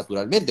rellenó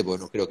naturalmente,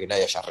 porque no creo que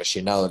nadie haya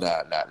rellenado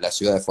la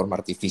ciudad de forma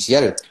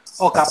artificial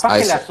O capaz a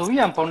que la eso.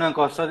 subían por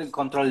un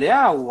control de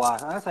agua,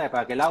 ¿no? ¿Sabes?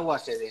 Para que el agua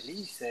se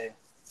deslice.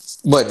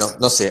 Bueno,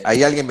 no sé,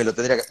 ahí alguien me lo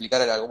tendría que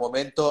explicar en algún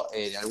momento,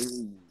 en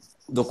algún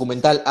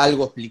documental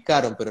algo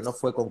explicaron, pero no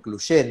fue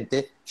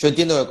concluyente. Yo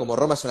entiendo que como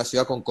Roma es una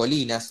ciudad con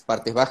colinas,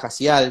 partes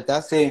bajas y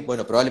altas, Sí,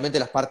 bueno, probablemente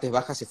las partes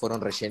bajas se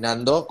fueron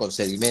rellenando con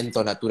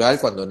sedimento natural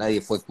cuando nadie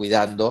fue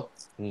cuidando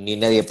ni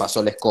nadie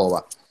pasó la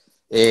escoba.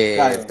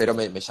 claro. Pero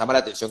me llama la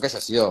atención que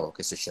haya sido,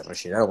 que se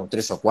rellenaron con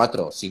 3 o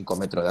 4 o 5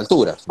 metros de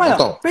altura, es un Bueno,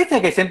 montón.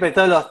 viste que siempre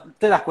todas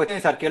las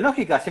cuestiones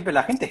arqueológicas, siempre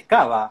la gente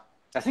excava.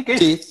 Así que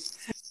Sí,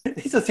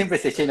 eso siempre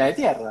se llena de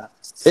tierra.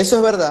 eso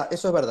es verdad,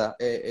 eso es verdad.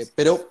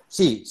 Pero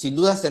sí, sin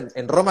dudas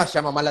en Roma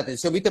llama más la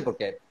atención, ¿viste?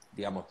 Porque,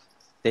 digamos,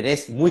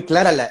 tenés muy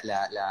claras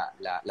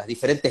las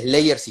diferentes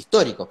layers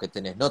históricos que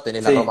tenés, ¿no?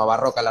 Tenés la Roma Sí.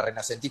 barroca, la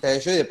renacentista de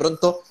yo, y de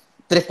pronto,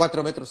 3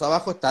 4 metros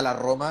abajo está la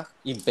Roma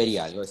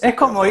imperial. Vos decís, Es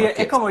 ¿pero como por ir, es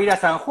qué? como ir a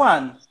San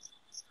Juan.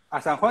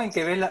 A San Juan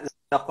que ves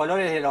los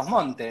colores de los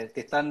montes,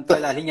 que están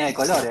todas las líneas de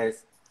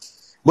colores.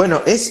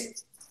 Bueno,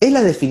 es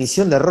la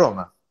definición de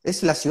Roma,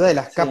 es la ciudad de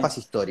las Sí. capas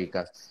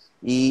históricas.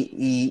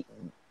 Y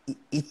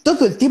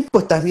todo el tiempo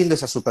estás viendo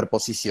esa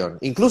superposición.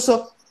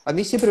 Incluso a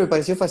mí siempre me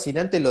pareció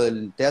fascinante lo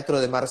del teatro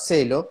de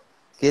Marcelo,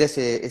 que era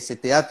ese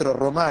teatro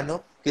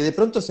romano, que de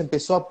pronto se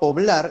empezó a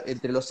poblar,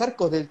 entre los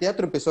arcos del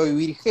teatro empezó a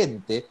vivir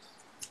gente,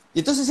 y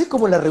entonces es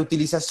como la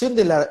reutilización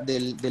de la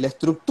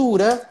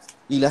estructura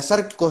y los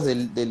arcos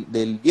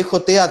del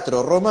viejo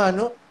teatro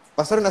romano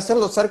pasaron a ser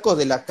los arcos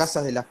de las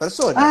casas de las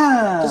personas.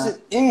 Ah, Entonces,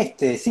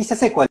 sí, ya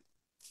sé cuál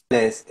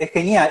es. Es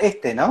genial,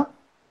 ¿no?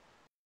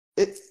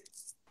 eh,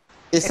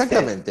 Este.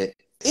 exactamente.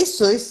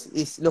 Eso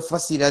es lo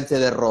fascinante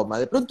de Roma.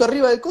 De pronto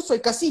arriba del coso hay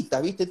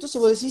casitas, ¿viste?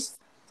 Entonces vos decís,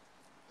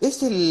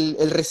 es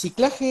el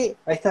reciclaje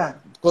Ahí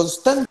está.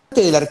 constante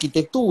de la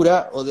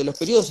arquitectura o de los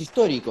periodos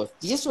históricos.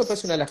 Y eso me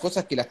parece una de las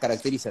cosas que las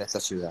caracterizan a esta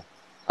ciudad.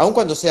 Aun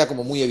cuando sea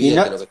como muy Y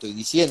no, evidente lo que estoy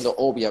diciendo,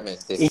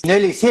 obviamente. y no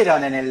lo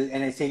hicieron en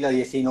el siglo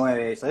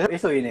XIX,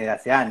 eso viene de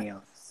hace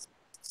años.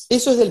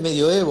 Eso es del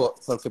medioevo,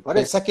 porque Por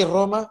pensá que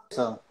Roma,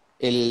 eso.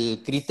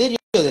 el criterio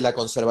de la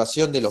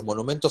conservación de los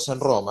monumentos en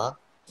Roma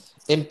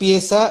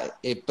empieza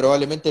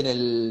probablemente en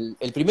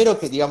el primero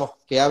que digamos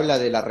que habla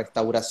de la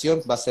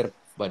restauración va a ser,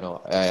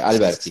 bueno,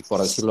 Alberti,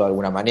 por decirlo de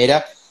alguna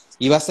manera,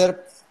 y va a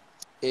ser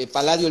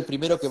Palladio el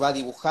primero que va a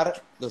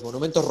dibujar los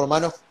monumentos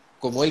romanos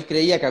como él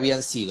creía que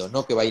habían sido,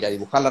 no que va a ir a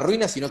dibujar la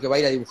ruina, sino que va a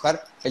ir a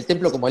dibujar el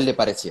templo como a él le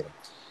parecieron.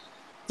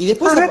 Y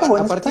después, Ah, mira cómo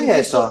a no partir sabía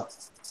de eso.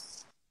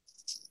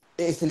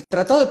 eso, el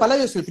Tratado de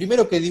Palladio es el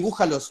primero que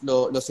dibuja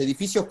los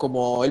edificios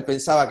como él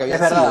pensaba que habían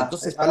sido. Es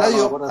Entonces verdad, me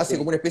Palladio acuerdo, hace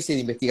como sí. una especie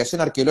de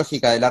investigación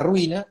arqueológica de la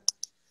ruina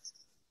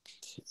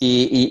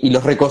y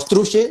los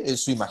reconstruye en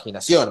su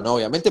imaginación, ¿no?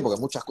 Obviamente, porque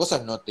muchas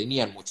cosas no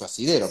tenían mucho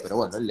asidero, pero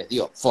bueno, él les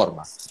dio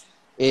forma.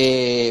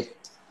 Eh,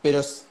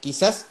 pero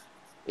quizás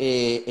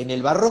en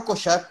el barroco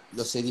ya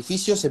los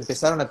edificios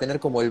empezaron a tener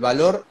como el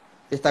valor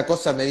de esta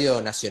cosa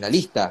medio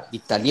nacionalista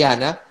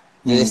italiana,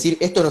 de Mm, decir,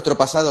 esto es nuestro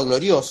pasado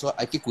glorioso,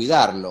 hay que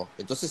cuidarlo.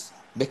 Entonces,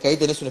 ves que ahí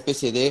tenés una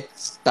especie de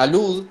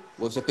talud,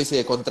 o una especie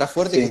de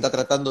contrafuerte que sí. está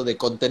tratando de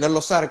contener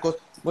los arcos.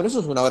 Bueno, eso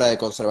es una obra de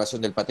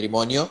conservación del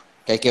patrimonio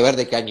que hay que ver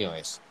de qué año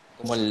es.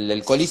 Como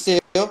el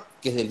Coliseo,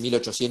 que es del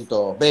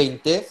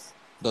 1820,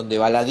 donde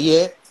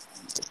Baladie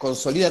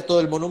consolida todo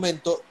el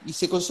monumento y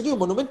se consolida un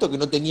monumento que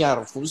no tenía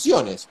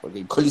funciones, porque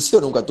el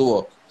Coliseo nunca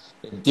tuvo,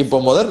 en tiempo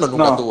moderno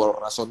nunca No, tuvo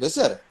razón de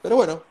ser. Pero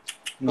bueno,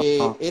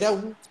 no. era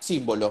un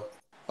símbolo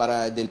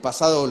del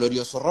pasado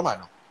glorioso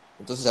romano.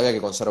 Entonces había que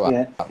Bien.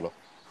 conservarlo.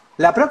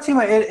 La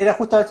próxima era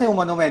justamente un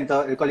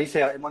monumento, el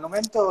Coliseo. ¿El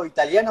monumento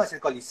italiano es el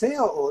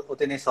Coliseo o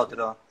tenés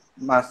otro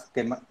más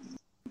que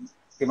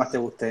más te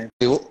guste?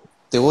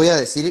 Te voy a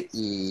decir,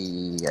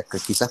 y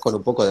quizás con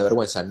un poco de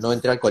vergüenza, no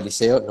entré al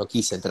Coliseo, no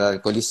quise entrar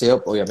al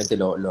Coliseo, obviamente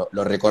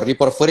lo recorrí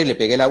por fuera y le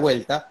pegué la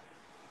vuelta.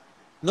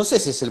 No sé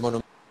si es el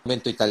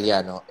monumento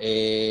italiano.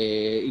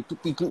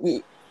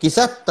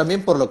 Quizás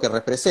también por lo que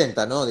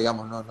representa, ¿no?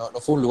 Digamos, no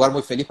fue un lugar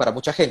muy feliz para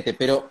mucha gente,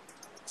 pero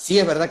sí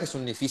es verdad que es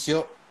un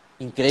edificio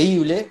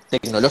increíble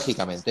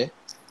tecnológicamente,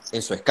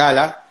 en su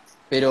escala,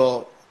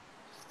 pero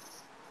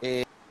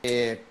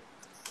eh,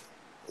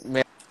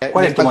 me,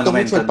 ¿Cuál me es tu impactó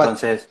mucho monumento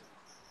entonces?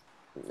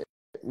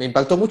 me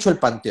impactó mucho el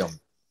Panteón,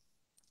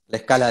 la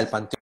escala del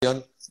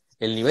Panteón,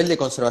 el nivel de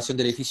conservación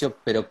del edificio,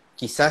 pero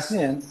quizás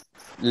Bien.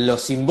 lo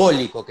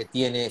simbólico que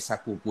tiene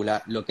esa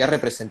cúpula, lo que ha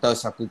representado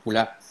esa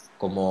cúpula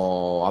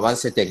como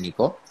avance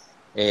técnico,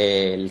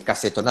 el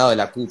casetonado de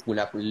la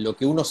cúpula, lo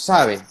que uno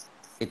sabe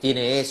que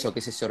tiene eso, que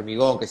es ese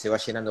hormigón que se va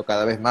llenando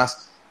cada vez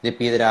más de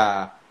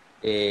piedra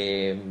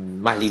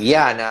más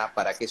liviana,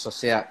 para que eso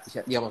sea,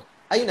 digamos,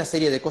 hay una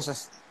serie de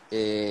cosas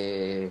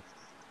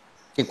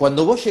que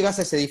cuando vos llegás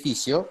a ese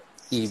edificio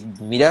y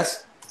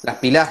mirás las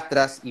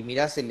pilastras y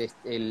mirás el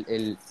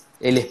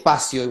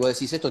espacio y vos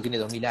decís, esto tiene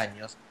 2000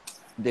 años,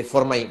 de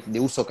forma de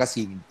uso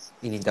casi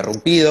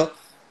ininterrumpido,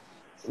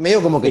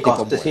 medio como que Y te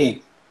conste, conmueve.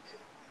 sí.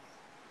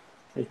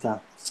 Ahí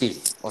está.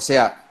 Sí, o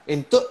sea,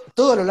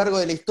 todo a lo largo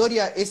de la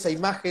historia, esa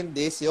imagen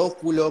de ese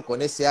óculo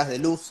con ese haz de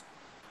luz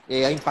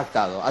ha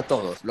impactado a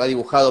todos. Lo ha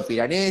dibujado A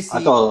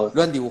Piranesi, todos.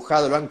 lo han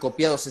dibujado, lo han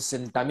copiado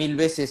 60.000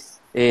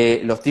 veces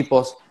los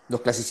tipos,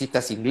 los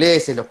clasicistas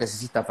ingleses, los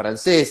clasicistas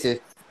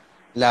franceses.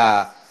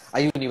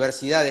 Hay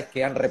universidades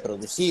que han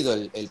reproducido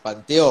el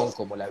Panteón,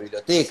 como la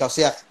biblioteca. O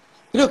sea,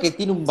 creo que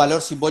tiene un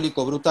valor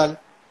simbólico brutal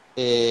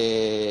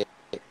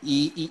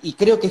y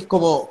creo que es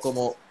como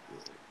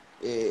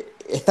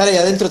estar ahí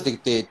adentro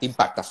te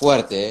impacta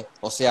fuerte, ¿eh?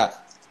 O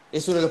sea,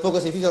 es uno de los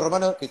pocos edificios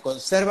romanos que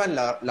conservan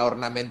la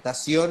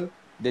ornamentación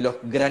de los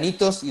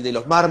granitos y de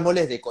los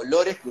mármoles de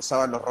colores que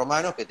usaban los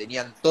romanos, que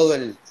tenían todo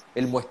el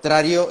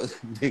muestrario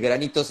de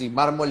granitos y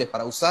mármoles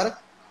para usar.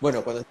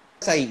 Bueno, cuando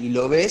estás ahí y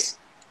lo ves,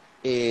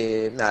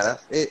 nada,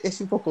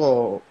 es un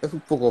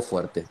poco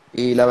fuerte.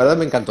 Y la verdad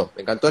me encantó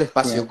el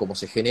espacio, Bien. cómo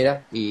se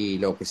genera y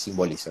lo que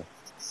simboliza.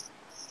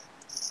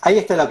 Ahí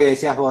está lo que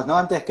decías vos, ¿no?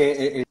 Antes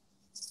que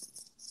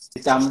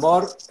el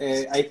tambor,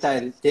 ahí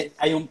está,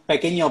 hay un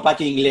pequeño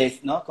patio inglés,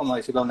 ¿no? Como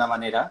decirlo de una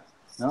manera,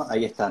 ¿no?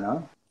 Ahí está,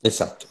 ¿no?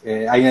 Exacto,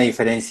 Hay una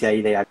diferencia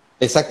ahí de...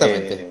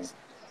 exactamente. eh,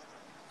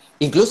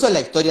 Incluso en la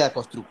historia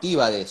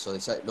constructiva de eso,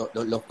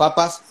 los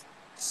papas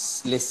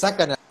le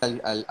sacan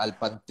al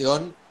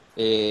panteón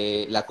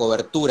la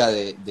cobertura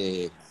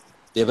de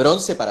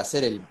bronce para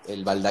hacer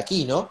el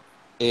baldaquino.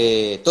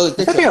 Todo el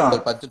 ¿En techo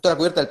del serio? panteón, toda la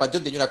cubierta del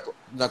panteón tenía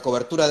una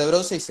cobertura de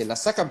bronce y se la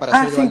sacan para Ah,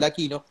 hacer el sí,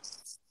 baldaquino.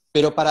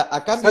 Pero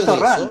a fue cambio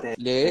de eso, atorrante.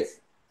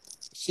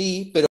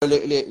 sí, pero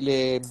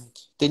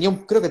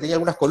creo que tenía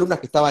algunas columnas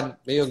que estaban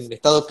medio en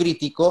estado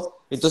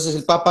crítico, entonces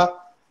el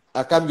Papa,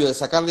 a cambio de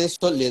sacarle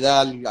eso, le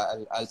da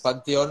al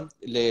panteón,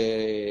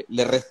 le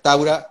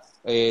restaura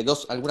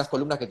algunas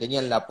columnas que tenía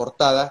en la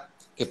portada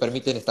que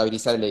permiten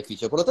estabilizar el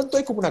edificio. Por lo tanto,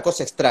 hay como una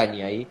cosa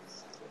extraña ahí,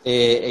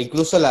 e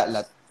incluso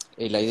la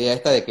idea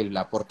esta de que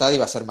la portada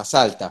iba a ser más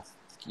alta,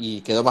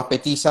 y quedó más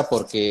petiza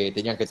porque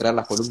tenían que traer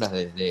las columnas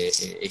desde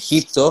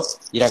Egipto,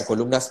 y eran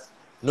columnas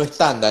no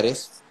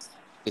estándares,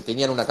 que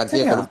tenían una ¿En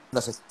cantidad de serio?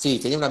 columnas, sí,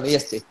 tenían una medida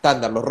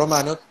estándar los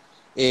romanos,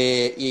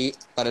 y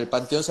para el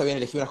panteón se habían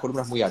elegido unas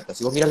columnas muy altas.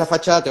 Si vos mirás la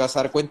fachada te vas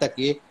a dar cuenta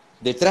que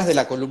detrás de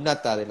la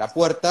columnata de la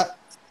puerta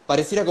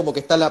pareciera como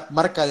que está la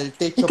marca del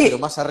 ¿Y techo, pero qué?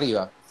 más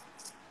arriba.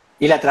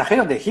 ¿Y la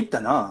trajeron de Egipto?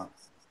 No.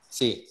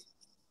 Sí,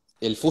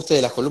 el fuste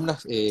de las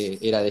columnas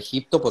era de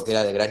Egipto porque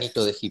era de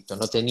granito de Egipto,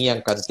 no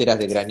tenían canteras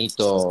de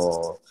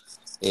granito.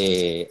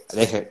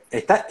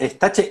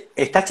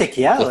 ¿Está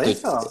chequeado Estoy,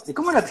 eso? ¿Y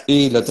cómo lo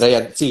y lo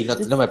traían, sí,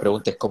 no me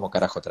preguntes cómo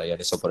carajo traían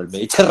eso por el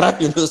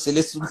Mediterráneo, no se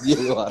les hundió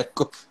el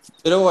barco.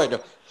 Pero bueno,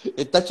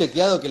 está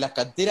chequeado que las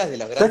canteras de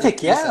las ¿Está grandes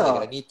piezas de chequeado?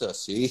 granito,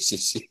 sí, sí,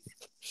 sí,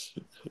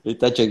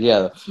 está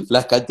chequeado.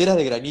 Las canteras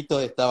de granito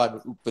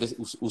estaban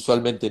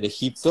usualmente en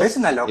Pero Egipto. es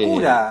una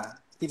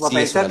locura. Tipo,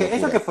 Sí, es pensar una que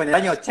eso que locura. fue en el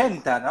año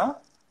 80,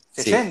 ¿no?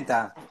 Sí,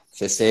 60.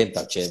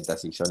 60, 80,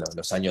 sí, yo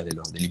los años del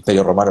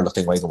Imperio Romano los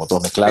tengo ahí como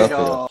todos mezclados,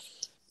 Pero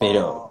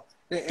pero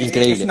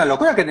es una increíble.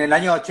 locura que en el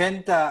año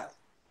 80,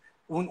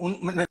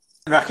 me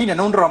imagino,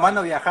 ¿no? Un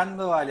romano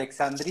viajando a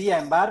Alejandría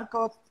en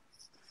barco,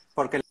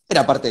 porque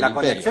Era parte del la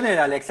imperio. conexión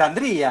era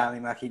Alejandría, me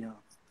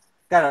imagino.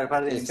 Claro, es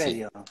parte del Sí.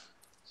 imperio.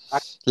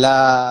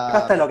 Acá La,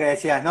 está lo que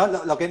decías, ¿no?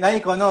 Lo que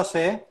nadie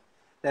conoce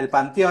del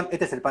panteón,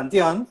 este es el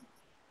panteón.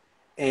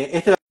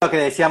 Esto es lo que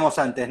decíamos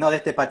antes, ¿no? De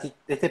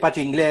este pacho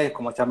inglés,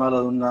 como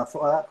llamarlo de una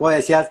forma. Vos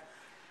decías,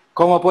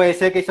 ¿cómo puede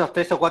ser que esos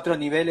 3 o 4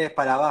 niveles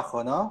para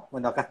abajo, ¿no?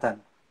 Bueno, acá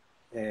están.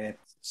 Eh,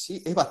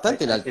 sí, es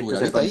bastante la Esto altura,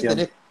 es el ¿viste? Ahí panteón.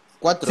 tenés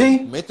 4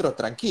 Sí, metros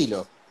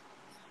tranquilo,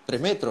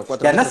 3 metros,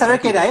 y 4 andás metros a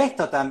ver qué tranquilo. era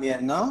esto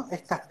también, ¿no?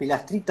 Estas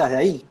pilastritas de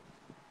ahí.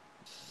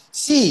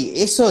 Sí,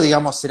 eso,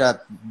 digamos,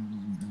 era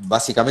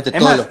básicamente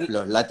Es todos más,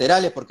 los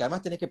laterales, porque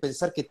además tenés que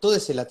pensar que todo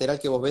ese lateral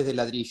que vos ves de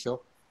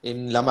ladrillo,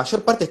 en la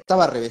mayor parte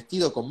estaba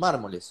revestido con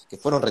mármoles, que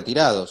fueron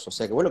retirados. O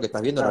sea que vos lo que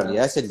estás viendo en claro,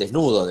 realidad es el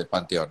desnudo del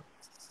panteón.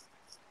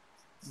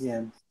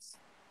 bien.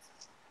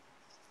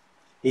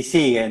 Y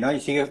sigue, ¿no? Y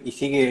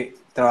sigue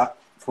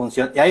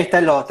funcionando. Y ahí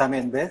están los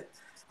también, ¿ves?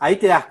 Ahí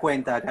te das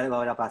cuenta que algo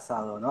habrá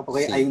pasado, ¿no?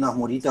 Porque hay Sí, unos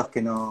muritos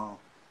que no.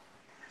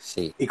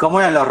 sí. Y cómo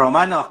eran los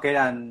romanos, que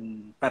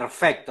eran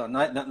perfectos,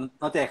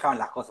 no te dejaban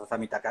las cosas a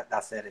mitad de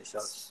hacer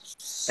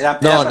ellos. Eran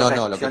No, no,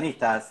 no.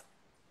 perfeccionistas.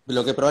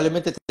 Lo que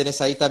probablemente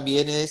tenés ahí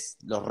también es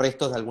los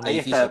restos de algún Ahí está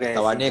edificio lo que que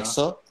estaba decís, ¿no?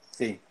 anexo.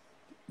 Sí.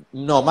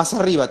 No, más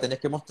arriba tenés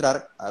que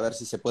mostrar, a ver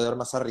si se puede ver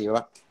más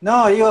arriba.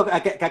 No, digo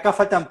que acá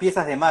faltan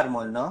piezas de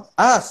mármol, ¿no?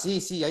 Ah, sí,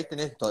 sí, ahí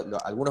tenés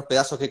algunos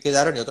pedazos que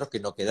quedaron y otros que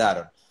no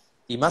quedaron.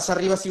 Y más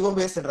arriba, si vos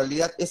ves, en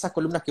realidad esas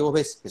columnas que vos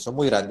ves, que son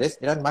muy grandes,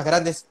 eran más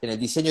grandes, en el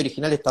diseño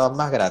original estaban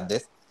más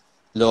grandes,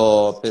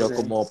 pero Ok.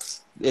 como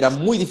eran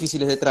muy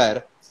difíciles de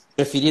traer,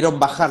 prefirieron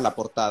bajar la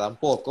portada un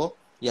poco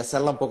y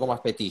hacerla un poco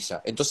más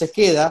petiza. Entonces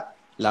queda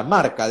la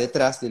marca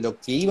detrás de lo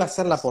que iba a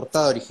ser la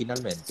portada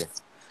originalmente.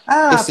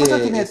 Ah, por eso Ese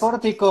tiene el es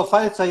pórtico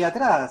falso ahí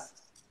atrás.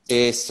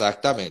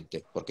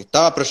 exactamente, porque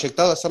estaba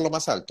proyectado a hacerlo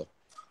más alto.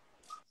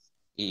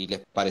 Y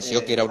les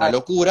pareció que era una Ahí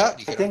locura,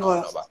 dijeron, no, tengo,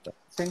 no, basta.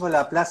 tengo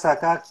la plaza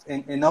acá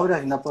en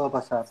obras y no puedo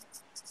pasar.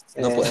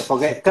 No puede.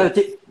 Porque, claro,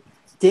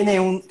 tiene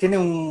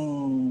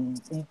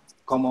un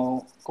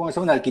como, ¿cómo se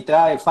llama? Un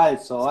alquitrave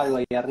falso o algo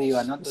ahí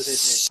arriba, ¿no?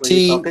 Entonces,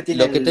 ¿por qué Sí,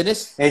 tiene lo que el,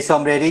 tenés, el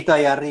sombrerito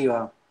ahí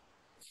arriba?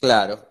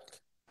 claro,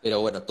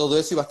 pero bueno, todo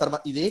eso iba a estar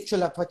más. Y de hecho,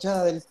 la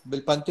fachada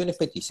del panteón es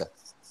petiza,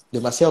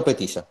 demasiado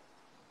petiza.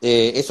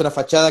 Es una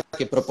fachada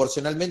que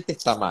proporcionalmente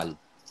está mal,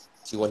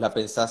 si vos la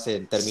pensás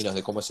en términos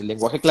de cómo es el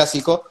lenguaje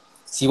clásico.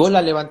 Si vos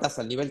la levantás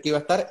al nivel que iba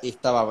a estar,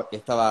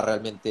 estaba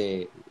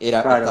realmente,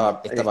 Claro,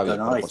 estaba esto, bien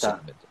 ¿no? Ahí está.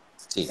 proporcionalmente.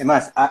 Sí, Es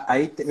más,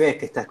 ahí ves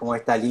que está como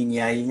esta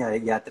línea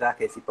ahí atrás,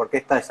 que decís, ¿por qué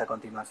está esa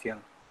continuación?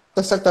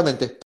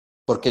 exactamente,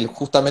 porque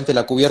justamente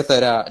la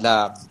cubierta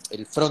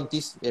el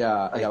frontis Ahí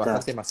era está.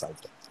 bastante más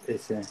alto.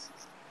 Ese.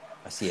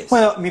 Así es.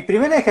 Bueno, mi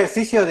primer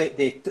ejercicio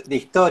de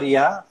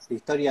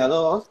historia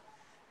 2,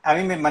 a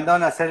mí me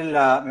mandaron a hacer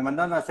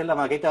la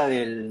maqueta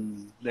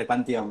del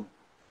Panteón.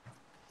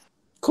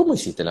 ¿Cómo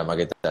hiciste la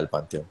maqueta del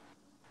panteón?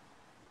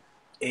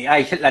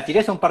 La tiré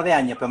hace un par de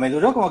años, pero me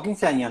duró como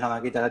 15 años la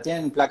maqueta, la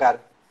tienen en placar.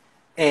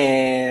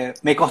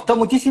 Me costó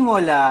muchísimo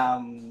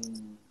la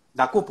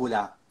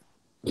cúpula,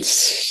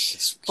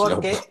 Es un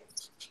quilombo. porque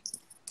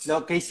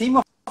lo que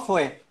hicimos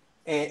fue,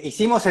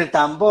 hicimos el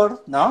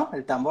tambor, ¿no?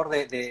 El tambor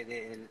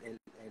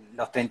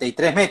los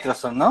 33 metros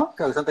son, ¿no?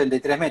 Creo que son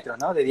 33 metros,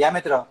 ¿no? De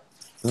diámetro.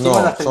 Hicimos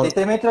No, los son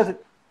 33 metros.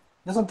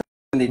 ¿No son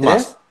 33?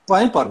 más. Bueno, no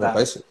Me importa.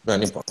 parece, no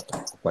importa.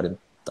 Bueno,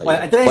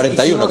 41. entonces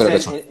 41 hicimos creo que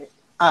son.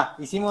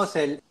 hicimos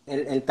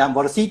el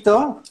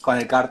tamborcito con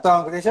el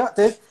cartón, creo yo.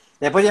 Entonces,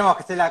 después teníamos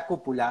que hacer la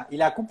cúpula. Y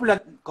la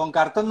cúpula con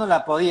cartón no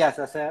la podías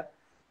hacer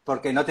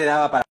porque no te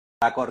daba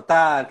para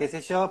cortar, qué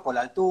sé yo, por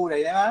la altura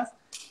y demás.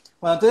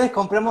 Bueno, entonces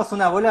compramos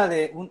una bola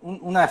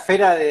una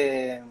esfera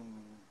de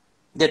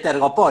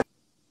tergopol,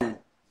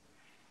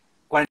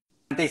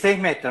 46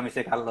 metros, me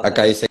dice Carlos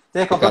Acá ahí. dice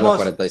Entonces Carlos compramos,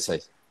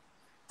 46.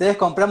 entonces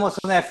compramos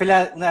una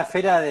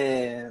esfera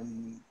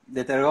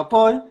de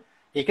tergopol,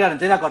 y claro,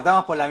 entonces la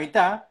cortamos por la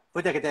mitad,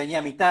 fuiste que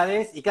tenía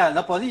mitades, y claro,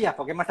 no podías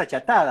porque es más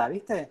achatada,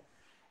 ¿viste?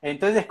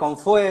 Entonces con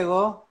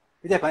fuego,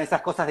 ¿viste? Con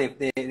esas cosas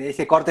de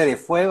ese corte de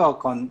fuego,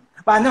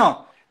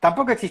 no,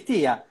 tampoco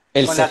existía.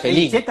 El Con la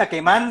cejelín. trincheta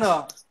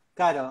quemando,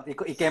 claro,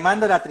 y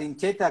quemando la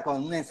trincheta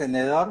con un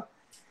encendedor,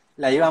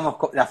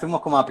 la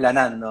fuimos como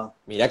aplanando.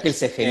 Mirá que el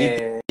cejelín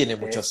Eh, tiene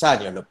muchos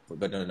años.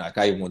 Bueno,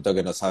 acá hay un montón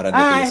que no sabrán de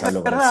qué Ah, les es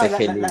hablo con el verdad,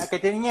 cejelín. la que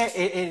tenía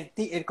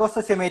el coso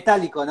ese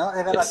metálico, ¿no?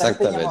 Es verdad, también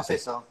teníamos Exactamente.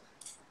 eso.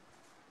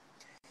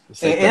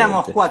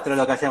 Éramos Exactamente. 4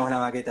 lo que hacíamos la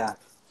maqueta.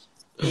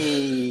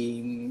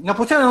 Y nos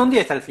pusieron un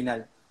 10 al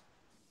final.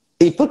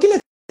 ¿Y por qué la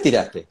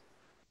tiraste?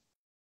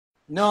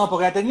 No,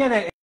 porque la tenían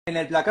en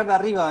el placar de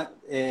arriba.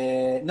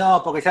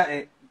 No, porque ya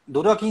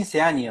duró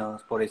 15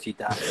 años,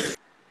 pobrecita.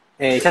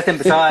 Ya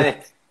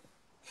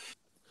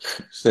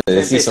Se se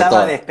deshizo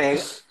empezaba a toda. despegar.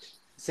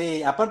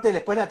 Sí, aparte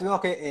después la tuvimos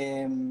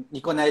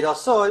y con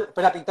aerosol,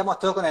 después la pintamos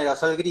todo con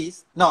aerosol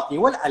gris. No,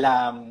 igual a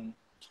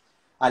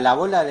la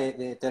bola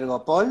de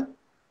Tergopol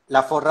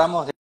la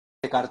forramos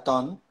de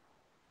cartón.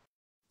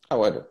 Ah,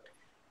 bueno.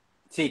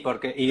 Sí,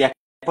 y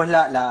después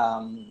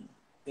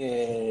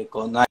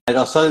con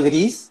aerosol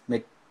gris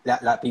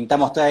la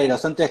pintamos toda de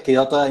aerosol, entonces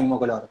quedó toda del mismo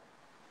color.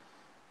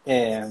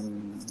 Eh,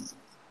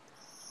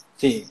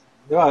 sí,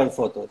 debe haber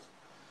fotos.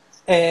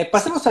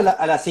 Pasemos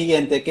a la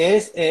siguiente, que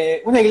es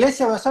una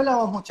iglesia. Nos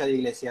hablamos mucho de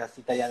iglesias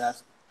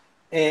italianas.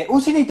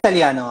 Un cine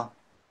italiano.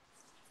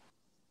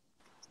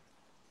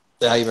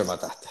 Ahí me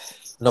mataste.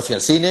 No fui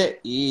al cine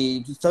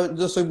y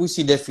yo soy muy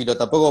cinéfilo,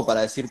 tampoco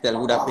para decirte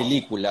alguna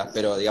película,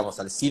 pero digamos,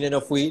 al cine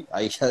no fui.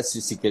 Ahí ya,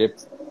 si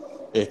querés,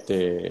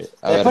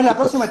 a ver, Después la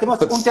próxima tenemos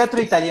un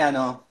teatro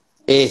italiano.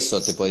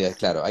 eso te podía,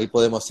 claro, ahí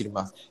podemos ir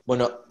más.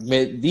 Bueno,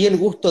 me di el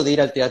gusto de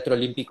ir al Teatro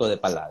Olímpico de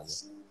Palladio,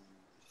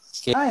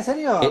 que Ah, ¿en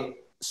serio?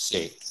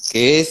 sí,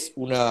 que es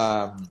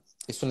una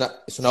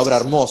obra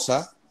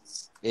hermosa.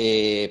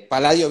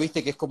 Palladio,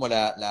 viste que es como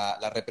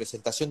la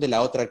representación de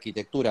la otra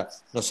arquitectura.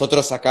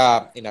 Nosotros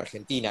acá en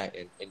Argentina,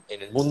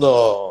 en el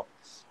mundo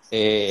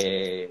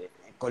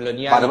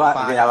colonial,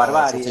 De la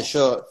hispano, qué sé barbarie.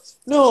 yo.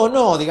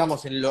 No,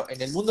 digamos,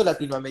 en el mundo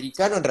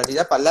latinoamericano en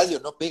realidad Palladio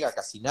no pega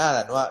casi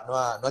nada, no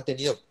ha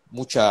tenido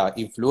mucha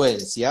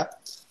influencia,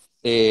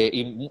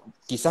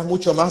 quizás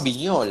mucho más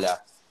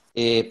Viñola.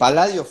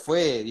 Palladio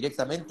fue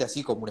directamente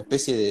así como una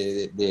especie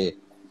de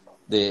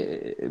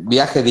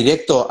viaje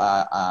directo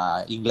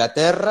a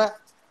Inglaterra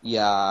y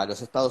a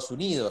los Estados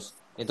Unidos.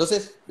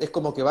 Entonces es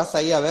como que vas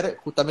ahí a ver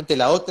justamente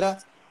la otra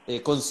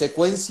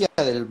consecuencia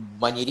del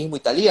manierismo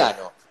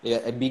italiano.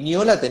 En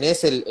Vignola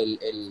tenés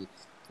el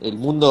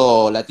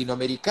mundo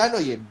latinoamericano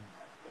y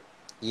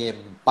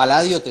en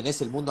Palladio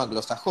tenés el mundo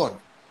anglosajón.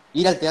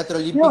 Ir al Teatro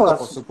Olímpico, por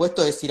Dios,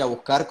 supuesto, es ir a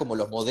buscar como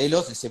los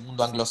modelos de ese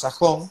mundo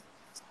anglosajón.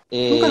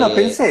 nunca lo Eh,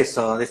 pensé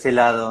eso de ese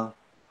lado.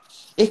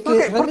 es ¿Por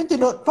que qué, realmente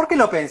no, por qué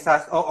lo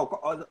pensás?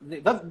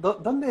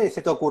 ¿Dónde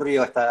se te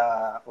ocurrió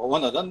o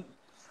bueno,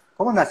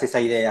 cómo nace esa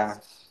idea?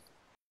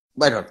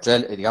 bueno, yo,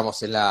 digamos,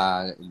 se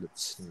la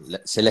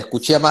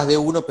escuché a más de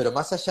uno, pero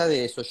más allá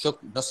de eso, yo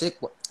no sé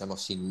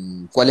digamos,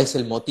 cuál es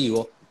el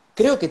motivo.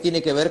 Creo que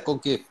tiene que ver con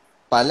que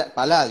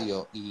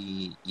Palladio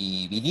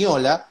y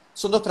Vignola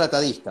son dos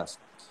tratadistas. Sí,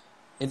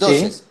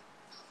 Entonces,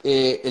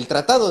 el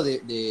tratado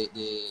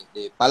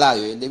de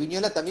Palladio y el de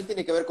Vignola también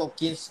tiene que ver con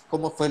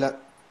cómo fue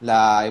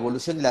la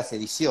evolución de las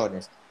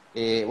ediciones.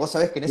 Vos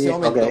sabés que en ese sí,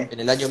 ok. momento, en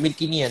el año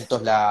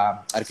 1500,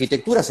 la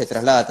arquitectura se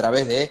traslada a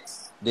través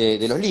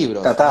de los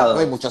libros. No hay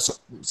Tratados.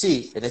 muchas.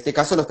 Sí, en este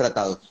caso los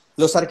tratados.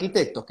 Los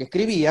arquitectos que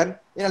escribían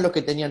eran los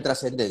que tenían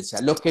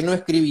trascendencia. Los que no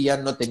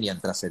escribían no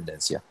tenían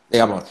trascendencia.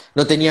 Digamos,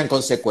 no tenían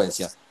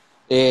consecuencias.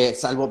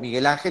 Salvo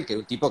Miguel Ángel, que era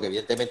un tipo que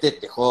evidentemente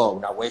dejó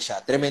una huella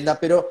tremenda,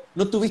 pero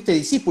no tuviste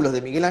discípulos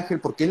de Miguel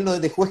Ángel porque él no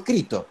dejó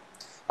escrito.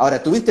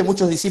 Ahora, tuviste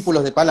muchos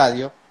discípulos de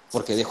Palladio,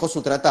 porque dejó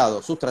sus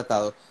tratados.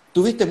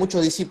 Tuviste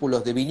muchos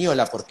discípulos de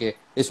Vignola, porque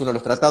es uno de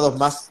los tratados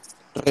más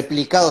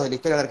replicados de la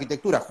historia de la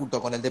arquitectura, junto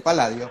con el de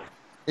Palladio.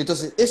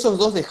 Entonces, esos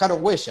dos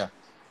dejaron huella.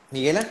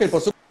 Miguel Ángel,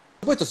 por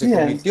supuesto, se Bien.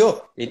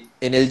 convirtió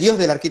en el dios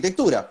de la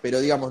arquitectura, pero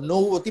digamos, no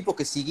hubo tipos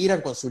que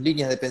siguieran con sus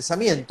líneas de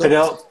pensamiento.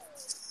 Pero,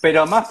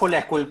 pero más por la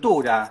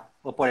escultura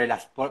o por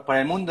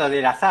el mundo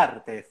de las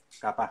artes,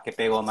 capaz que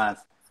pegó más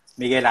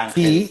Miguel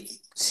Ángel.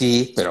 Sí,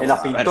 sí, En pero los,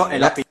 a ver,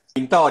 en los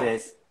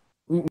pintores.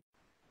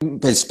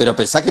 Pero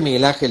pensá que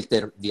Miguel Ángel,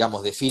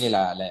 digamos, define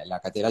la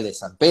Catedral de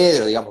San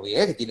Pedro, digamos,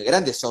 Miguel Ángel tiene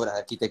grandes obras de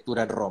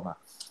arquitectura en Roma.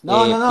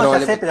 No, no, no, ya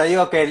sé, Probablemente, pero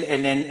digo que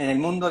en el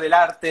mundo del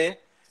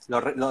arte,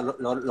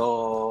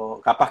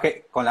 capaz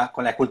que con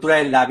la escultura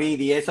del David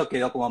y eso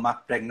quedó como más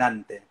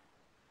pregnante.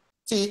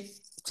 sí,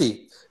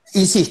 sí.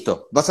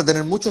 Insisto, vas a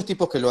tener muchos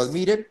tipos que lo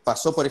admiren.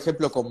 Pasó, por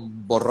ejemplo,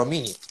 con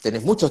Borromini.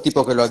 Tenés muchos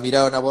tipos que lo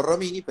admiraron a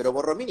Borromini, pero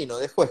Borromini no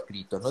dejó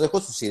escrito, no dejó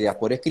sus ideas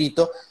por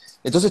escrito.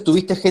 Entonces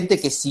tuviste gente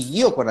que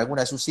siguió con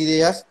algunas de sus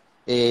ideas,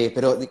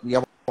 pero,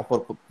 digamos,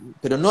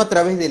 pero no a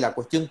través de la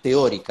cuestión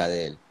teórica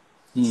de él.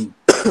 Mm.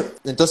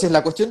 Entonces,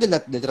 la cuestión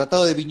del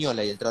Tratado de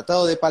Viñola y el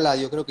Tratado de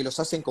Palladio creo que los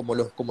hacen como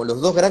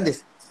los dos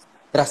grandes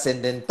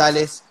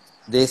trascendentales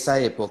de esa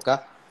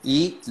época.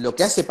 Y lo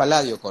que hace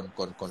Palladio con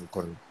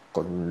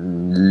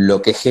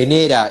lo que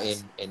genera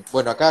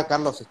bueno, acá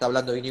Carlos está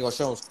hablando de Inigo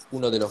Jones,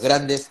 uno de los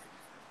grandes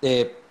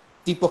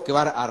tipos que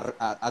van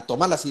a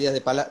tomar las ideas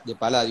de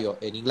Palladio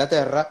en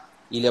Inglaterra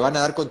y le van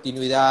a dar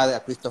continuidad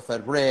a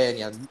Christopher Wren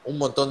y a un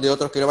montón de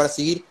otros que lo van a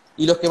seguir,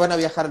 y los que van a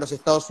viajar a los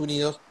Estados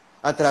Unidos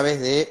a través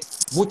de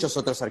muchos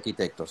otros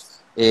arquitectos.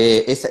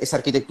 Esa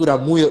arquitectura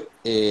muy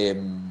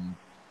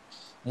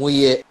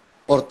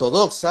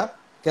ortodoxa,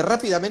 que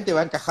rápidamente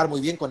va a encajar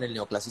muy bien con el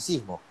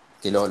neoclasicismo,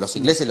 que los Mm.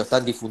 ingleses lo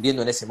están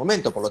difundiendo en ese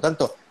momento. Por lo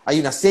tanto, hay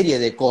una serie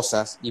de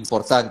cosas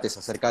importantes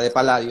acerca de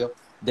Palladio,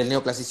 del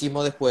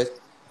neoclasicismo después,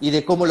 y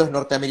de cómo los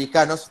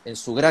norteamericanos, en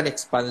su gran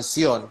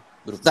expansión,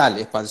 brutal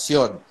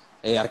expansión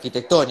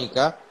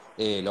arquitectónica,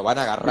 lo van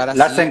a agarrar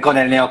Lo hacen así con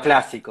el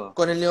neoclásico.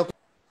 con el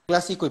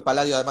neoclásico, y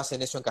Palladio además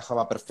en eso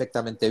encajaba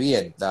perfectamente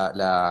bien.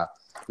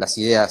 Las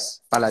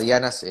ideas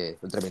palladianas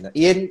son tremendas.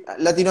 Y en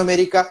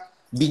Latinoamérica,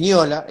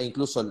 Viñola, e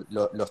incluso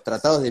los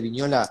tratados de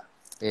Viñola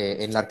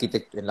en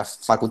la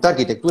Facultad de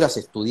Arquitectura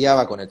se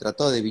estudiaba con el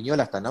tratado de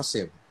Viñola hasta, no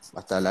sé,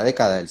 hasta la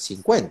década del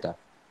 50.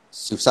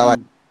 Se usaba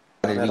Mm.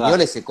 Es el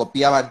Viñola y verdad. se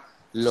copiaban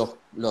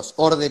los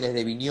órdenes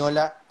de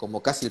Viñola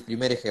como casi el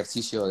primer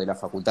ejercicio de la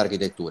Facultad de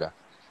Arquitectura.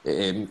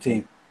 Eh,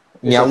 Sí,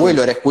 Mi eso sí.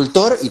 abuelo era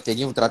escultor y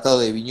tenía un tratado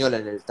de Viñola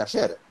en el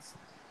taller.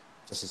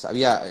 Entonces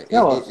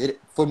Mirá vos.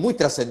 fue muy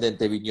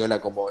trascendente Viñola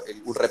como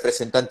un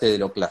representante de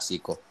lo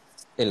clásico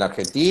en la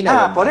Argentina o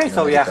Ah, en por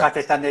eso Latinoamérica.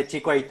 viajaste tan de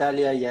chico a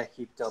Italia y a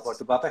Egipto, por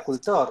tu papá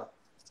escultor.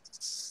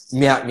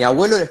 Mi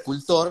abuelo era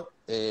escultor,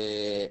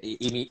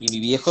 y mi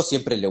viejo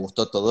siempre le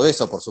gustó todo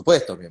eso, por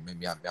supuesto.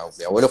 Mi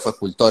abuelo fue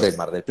escultor en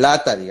Mar del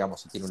Plata,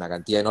 digamos, y tiene una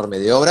cantidad enorme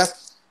de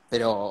obras,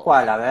 pero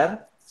 ¿Cuál? A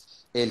ver.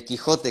 el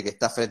Quijote que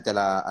está frente a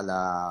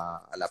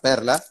la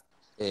Perla,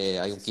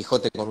 hay un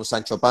Quijote con un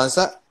Sancho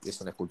Panza, que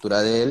es una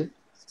escultura de él.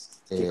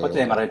 Quijote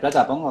de Eh, Mar del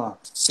Plata, pongo.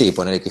 sí,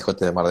 poner el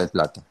Quijote de Mar del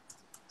Plata.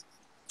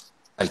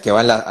 Al que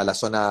va a la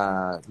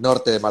zona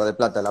norte de Mar del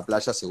Plata, a la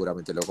playa,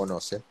 seguramente lo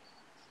conoce.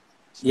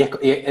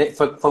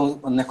 Fue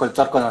un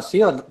escultor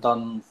conocido,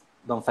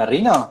 don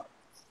Ferrino?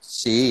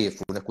 Sí,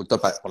 fue un escultor,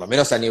 por lo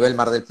menos a nivel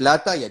Mar del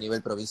Plata y a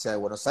nivel provincia de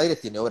Buenos Aires,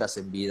 tiene obras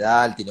en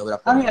Vidal, tiene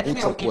obras Ah, por mira,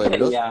 tiene muchos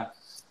pueblos. Wikipedia.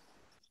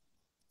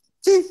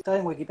 Sí, Está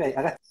en Wikipedia.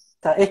 Acá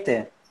está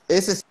este.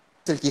 ese es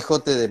el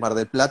Quijote de Mar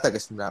del Plata, que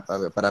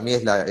para mí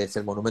es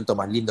el monumento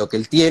más lindo que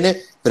él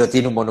tiene, pero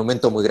tiene un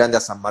monumento muy grande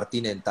a San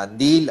Martín en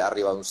Tandil,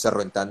 arriba de un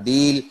cerro en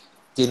Tandil,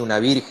 tiene una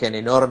virgen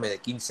enorme de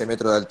 15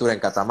 metros de altura en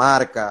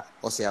Catamarca,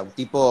 o sea, un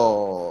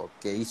tipo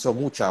que hizo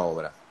mucha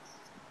obra.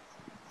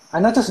 Ah,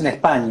 no, esto es en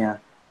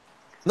España.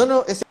 No,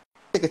 no, ese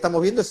que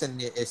estamos viendo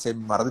es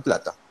en Mar del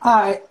Plata,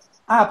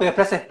 Ah, pero es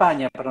Plaza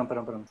España. Perdón,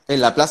 perdón, perdón.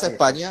 en la Plaza Ahí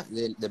está. España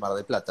de Mar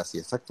del Plata, sí,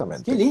 Qué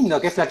exactamente. lindo,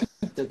 qué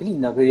flaquito, qué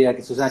lindo que diga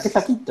que Susana, qué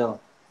flaquito.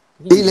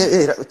 Qué Sí, lindo.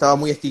 estaba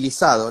muy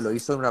estilizado, lo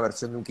hizo en una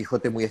versión de un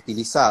Quijote muy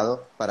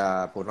estilizado,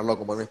 para ponerlo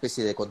como una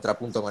especie de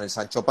contrapunto con el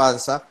Sancho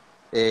Panza,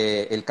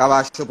 el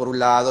caballo por un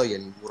lado y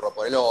el burro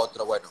por el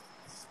otro. Bueno,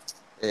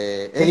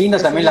 Qué lindo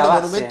es un también la lindo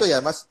monumento, base. y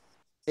además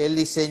él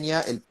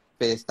diseña el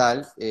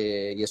pedestal,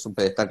 y es un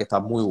pedestal que está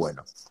muy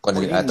bueno,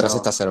 Muy atrás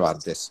está lindo.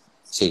 Cervantes.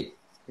 Sí,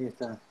 Ahí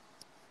está.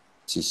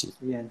 sí, sí.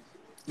 Bien.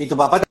 ¿Y tu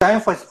papá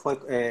también fue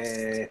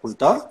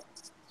escultor?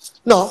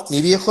 No,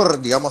 mi viejo,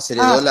 digamos,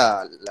 heredó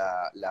Ah,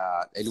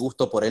 el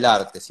gusto por el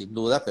arte, sin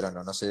duda, pero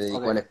no se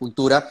dedicó a la ok.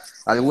 escultura.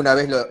 Alguna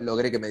vez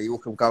logré que me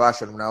dibuje un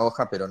caballo en una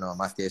hoja, pero no,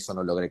 más que eso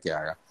no logré que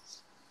haga.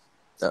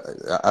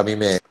 A mí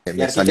 ¿Y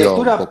me salió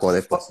un arquitectura? poco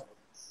después.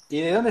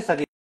 ¿Y de dónde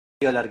salió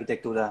la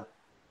arquitectura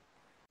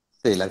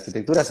Sí, la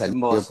arquitectura en salió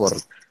vos? por...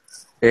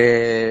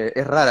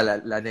 es rara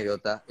la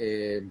anécdota.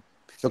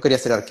 Yo quería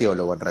ser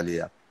arqueólogo en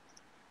realidad.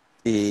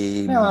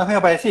 Bueno, Y es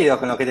medio parecido,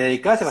 con lo que te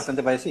dedicás es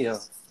bastante parecido.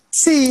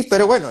 sí,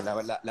 pero bueno,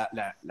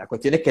 la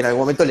cuestión es que en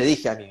algún momento le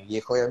dije a mi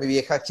viejo y a mi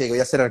vieja, che, voy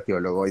a ser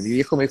arqueólogo. Y mi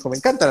viejo me dijo, me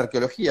encanta la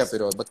arqueología,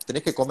 pero vos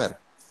tenés que comer.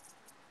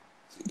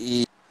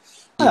 Y,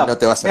 y no Bueno,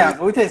 te va a mira, salir.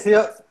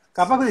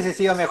 capaz que hubiese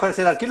sido mejor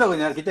ser arqueólogo que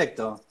un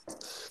arquitecto.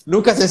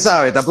 Nunca se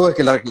sabe, tampoco es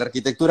que la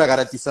arquitectura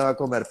garantizaba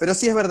comer, pero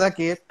sí es verdad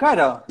que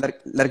Claro,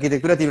 la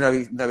arquitectura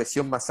tiene una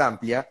visión más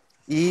amplia,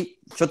 y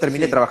yo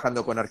terminé sí.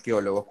 trabajando con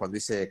arqueólogos cuando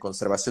hice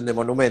conservación de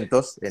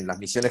monumentos en las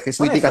misiones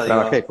Por eso jesuíticas,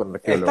 trabajé digo, con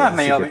arqueólogos, estás así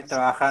medio que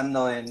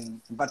trabajando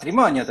en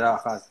patrimonio,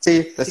 trabajas.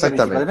 sí, Así que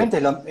exactamente. principalmente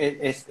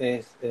es,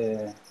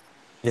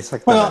 Bueno, ya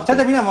Exactamente.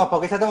 terminamos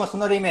porque ya estamos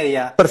 1 hora y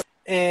media.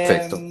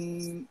 Perfecto.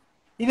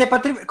 Y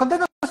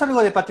contanos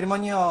algo de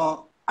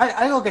patrimonio,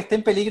 algo que esté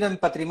en peligro en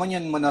patrimonio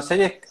en Buenos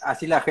Aires,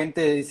 así la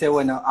gente dice,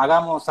 bueno,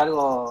 hagamos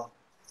algo,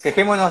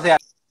 quejémonos de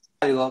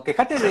algo,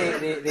 quejate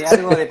de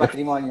algo de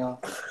patrimonio,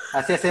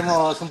 así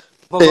hacemos un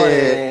poco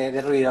Eh,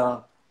 de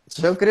ruido.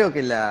 yo creo que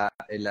en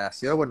la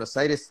ciudad de Buenos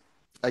Aires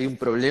hay un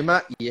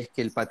problema y es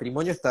que el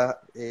patrimonio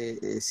está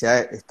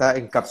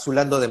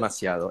encapsulando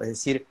demasiado. Es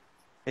decir,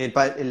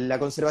 la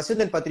conservación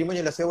del patrimonio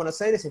en la ciudad de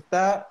Buenos Aires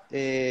está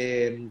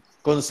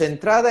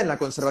concentrada en la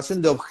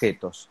conservación de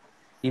objetos.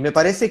 Y me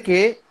parece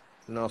que,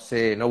 no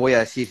sé, no voy a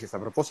decir si es a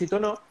propósito o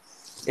no,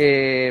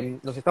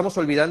 nos estamos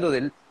olvidando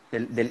del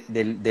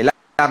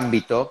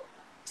ámbito.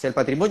 O sea, el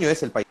patrimonio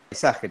es el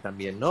paisaje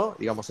también, ¿no?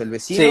 Digamos, el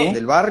vecino Sí,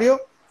 del barrio,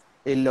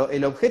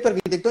 el objeto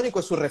arquitectónico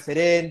es su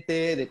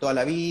referente de toda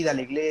la vida,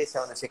 la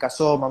iglesia donde se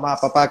casó, mamá,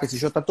 papá, qué sé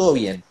yo, está todo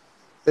bien.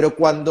 Pero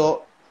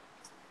cuando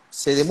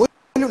se demuele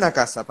una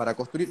casa para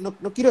construir,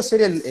 no quiero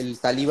ser el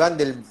talibán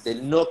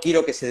del no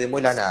quiero que se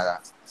demuela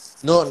nada.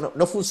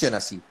 No funciona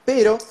así.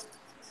 Pero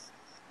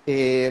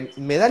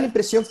me da la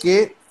impresión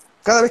que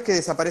cada vez que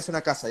desaparece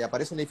una casa y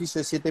aparece un edificio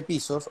de 7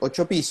 pisos,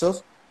 8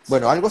 pisos,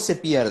 bueno, algo se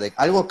pierde,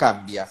 algo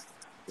cambia.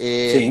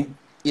 Eh, sí.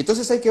 y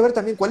entonces hay que ver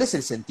también cuál es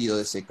el sentido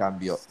de ese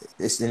cambio.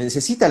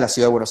 ¿Necesita la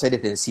ciudad de Buenos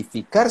Aires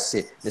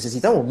densificarse?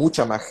 ¿Necesitamos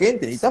mucha más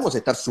gente? ¿Necesitamos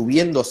estar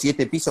subiendo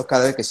 7 pisos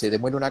cada vez que se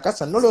demuele una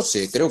casa? No lo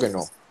sé, creo que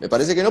no. Me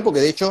parece que no,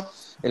 porque de hecho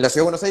en la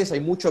ciudad de Buenos Aires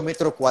hay mucho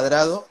metro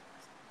cuadrado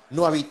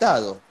no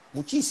habitado,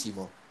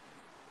 muchísimo.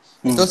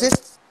 Mm. Entonces,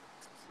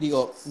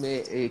 digo,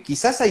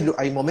 quizás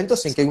hay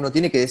momentos en que uno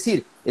tiene que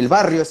decir, el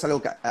barrio es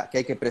algo que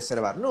hay que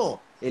preservar. No,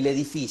 el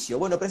edificio.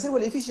 Bueno, preservo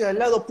el edificio de al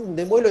lado, pum,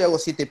 demuelo y hago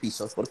 7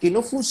 pisos, porque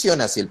no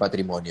funciona así el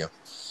patrimonio.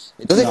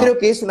 Entonces No. creo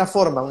que es una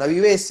forma, una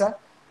viveza,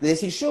 de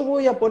decir, yo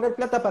voy a poner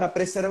plata para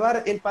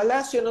preservar el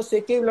palacio, no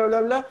sé qué, bla,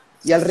 bla, bla,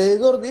 y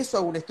alrededor de eso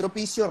hago un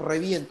estropicio,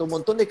 reviento un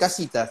montón de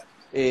casitas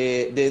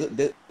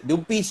de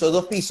 1 piso,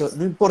 2 pisos,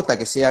 no importa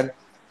que sean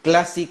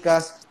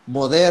clásicas,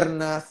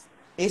 modernas,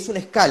 es una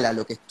escala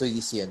lo que estoy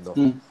diciendo.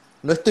 Mm.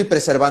 No estoy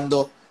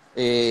preservando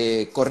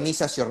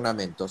cornisas y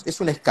ornamentos, es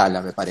una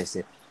escala, me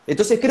parece.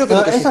 Entonces creo que lo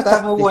No, que se eso está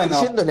está muy bueno,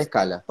 destruyendo es la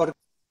escala. porque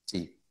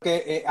Sí.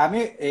 a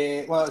mí,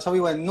 bueno, yo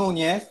vivo en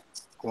Núñez,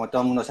 como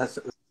todo el mundo ya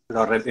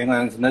vengo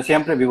diciendo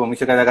siempre, vivo muy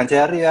cerca de la cancha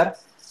de River.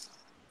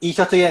 Y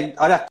yo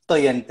ahora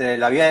estoy entre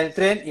la vía del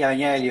tren y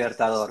Avenida del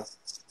Libertador.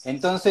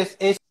 Entonces,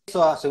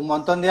 eso hace un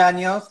montón de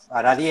años,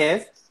 ahora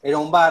 10, era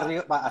un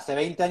barrio, hace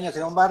 20 años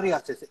era un barrio,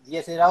 hace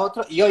 10 era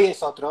otro, y hoy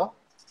es otro.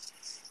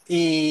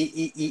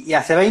 Y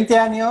hace 20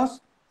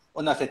 años,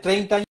 o no, hace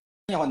 30 años,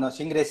 cuando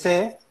yo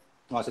ingresé,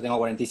 no, yo tengo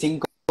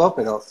 45,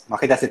 pero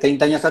imagínate, hace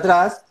 30 años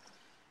atrás,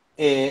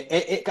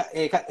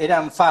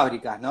 eran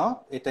fábricas,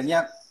 ¿no?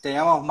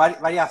 Teníamos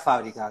varias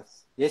fábricas.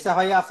 Y esas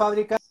varias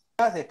fábricas,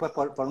 después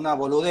por una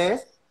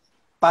boludez,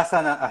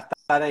 pasan a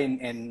estar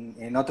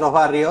en otros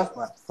barrios,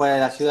 bueno, fuera de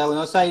la ciudad de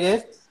Buenos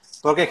Aires,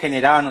 porque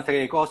generaban no sé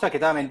qué cosas, que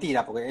estaba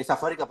mentira, porque esas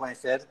fábricas pueden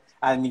ser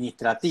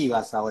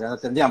administrativas ahora, no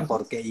tendrían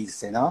por qué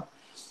irse, ¿no?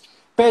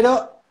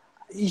 Pero,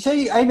 y yo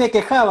ahí me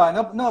quejaba,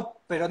 no,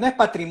 pero no es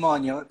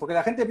patrimonio, porque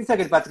la gente piensa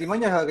que el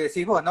patrimonio es lo que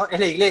decís vos, ¿no? Es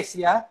la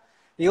iglesia.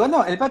 Digo,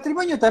 no, el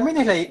patrimonio también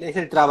es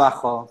el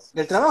trabajo.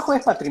 El trabajo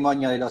es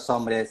patrimonio de los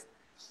hombres.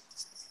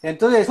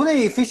 Entonces, un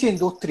edificio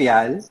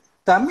industrial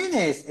también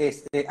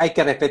hay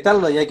que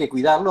respetarlo y hay que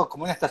cuidarlo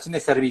como una estación de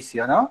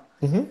servicio, ¿no?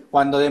 Ujú.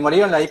 Cuando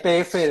demolieron la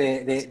YPF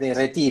de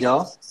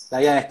Retiro,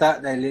 la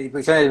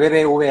edificación del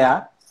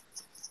BBVA,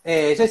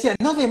 yo decía,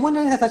 no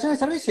demuelen esa estación de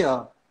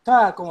servicio.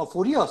 Estaba como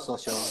furioso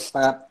yo. Es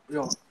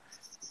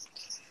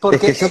Porque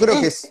que yo creo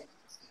que es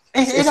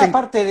era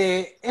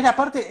parte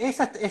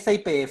esa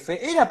YPF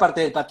era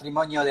parte del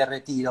patrimonio de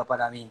Retiro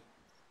para mí.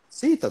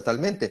 sí,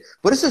 totalmente.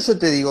 Por eso yo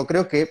te digo,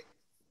 creo que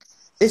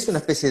es una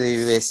especie de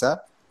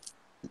viveza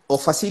o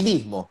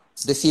facilismo.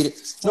 Decir,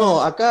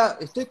 no, Mm, acá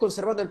estoy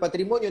conservando el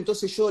patrimonio,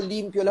 entonces yo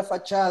limpio la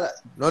fachada.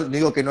 No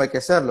digo que no hay que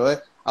hacerlo, ¿eh?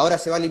 Ahora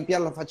se va a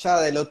limpiar la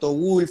fachada del Otto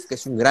Wolf, que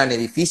es un gran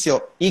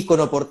edificio,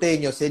 ícono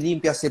porteño, se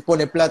limpia, se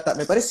pone plata.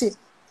 Me parece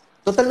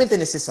totalmente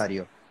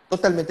necesario,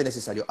 totalmente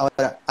necesario.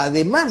 Ahora,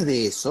 además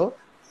de eso,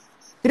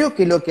 creo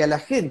que lo que a la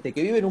gente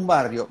que vive en un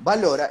barrio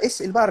valora es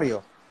el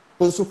barrio,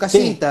 con sus sí,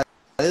 casitas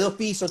de 2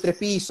 pisos, 3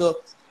 pisos,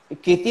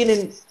 que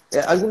tienen,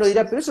 alguno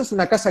dirá, pero eso es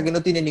una casa que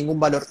no tiene ningún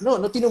valor. No,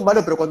 no tiene un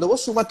valor, pero cuando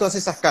vos sumás todas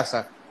esas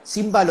casas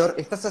sin valor,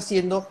 estás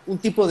haciendo un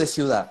tipo de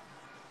ciudad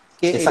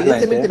que evidentemente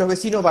exactamente. los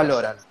vecinos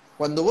valoran.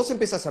 Cuando vos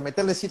empezás a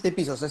meterle 7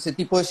 pisos a ese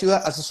tipo de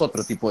ciudad, haces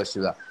otro tipo de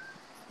ciudad.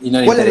 Y no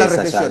le ¿Cuál es la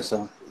interesa ya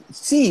reflexión? eso.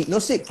 Sí, no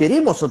sé,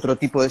 queremos otro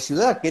tipo de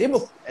ciudad,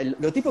 queremos,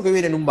 los tipos que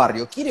viven en un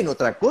barrio, ¿quieren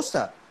otra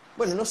cosa?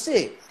 Bueno, no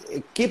sé,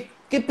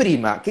 ¿qué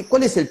prima?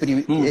 ¿Cuál es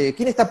Mm,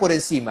 quién está por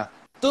encima?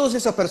 Todas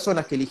esas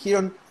personas que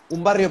eligieron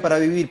un barrio para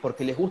vivir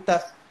porque les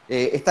gusta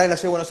estar en la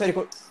ciudad de Buenos Aires,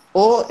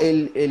 o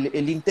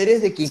el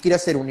interés de quien quiere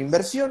hacer una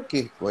inversión,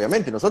 que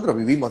obviamente nosotros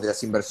vivimos de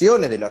las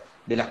inversiones,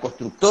 de las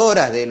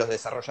constructoras, de los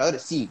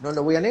desarrolladores, sí, no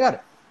lo voy a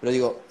negar, pero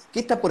digo,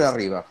 ¿qué está por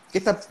arriba?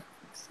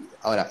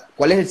 Ahora,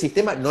 ¿cuál es el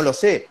sistema? No lo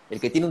sé. El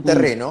que tiene un Mm,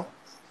 terreno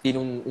tiene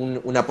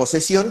una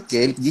posesión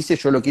que él dice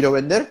yo lo quiero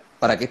vender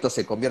para que esto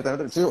se convierta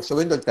en otro. Yo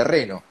vendo el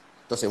terreno.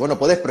 Entonces, vos no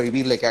podés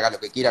prohibirle que haga lo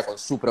que quiera con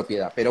su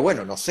propiedad. Pero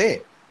bueno, no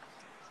sé.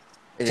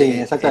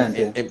 sí,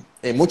 exactamente.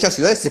 En muchas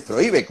ciudades se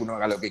prohíbe que uno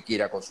haga lo que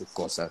quiera con sus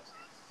cosas.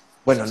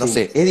 Bueno, no Sí.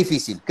 sé, es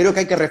difícil. Creo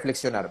que hay que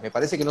reflexionar. Me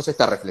parece que no se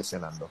está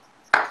reflexionando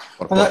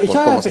Bueno, y por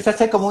yo cómo se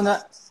empecé a está.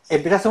 hacer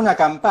empecé a hacer una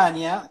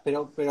campaña,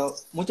 pero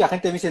mucha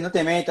gente me dice, no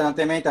te metas, no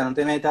te metas, no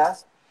te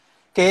metas,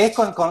 que es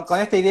con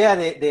esta idea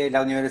de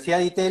la Universidad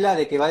de Itela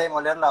de que va a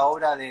demoler la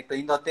obra de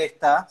Clodindo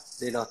Testa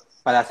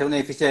para hacer un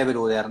edificio de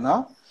Bruder,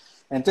 ¿no?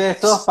 Entonces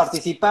todos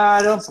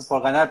participaron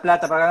por ganar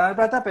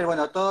plata, pero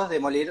bueno, todos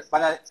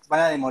van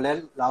a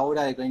demoler la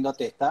obra de Clodindo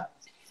Testa.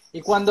 Y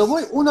cuando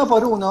voy uno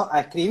por uno a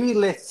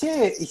escribirles,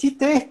 che,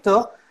 hiciste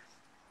esto,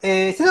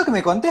 ¿sabes lo que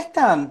me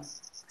contestan?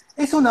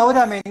 Es una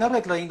obra menor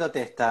de Clodindo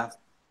Testa.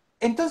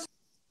 Entonces,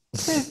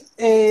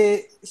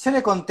 yo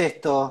le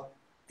contesto,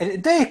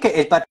 entonces que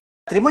el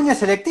patrimonio es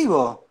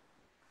selectivo.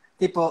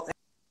 Tipo,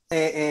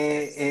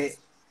 me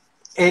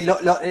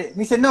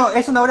dicen, no,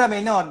 es una obra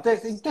menor.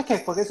 Entonces ¿qué?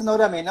 Porque es una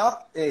obra menor,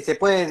 se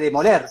puede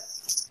demoler.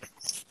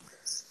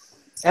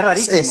 Es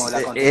rarísimo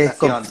la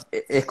contestación.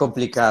 Es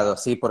complicado,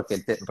 sí, porque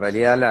en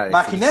realidad la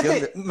definición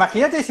de...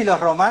 Imagínate si los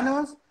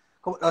romanos,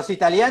 los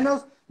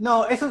italianos,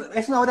 no, es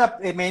una obra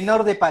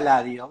menor de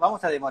Palladio,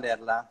 vamos a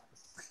demolerla.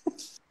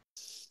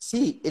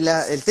 Sí,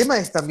 el tema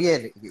es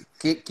también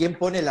quién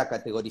pone la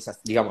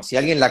categorización, digamos, si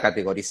alguien la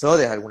categorizó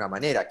de alguna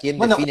manera, quién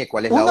Bueno, define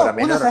cuál es la obra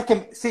menor. sabes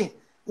que, sí,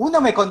 uno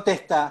me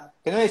contesta,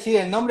 que no voy a decir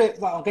el nombre,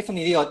 bueno, aunque es un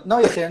idiota, no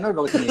voy a decir el nombre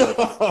porque es un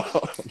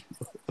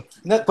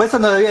idiota. Por eso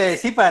no lo voy a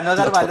decir para no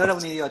dar valor a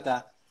un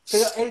idiota.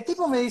 Pero el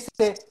tipo me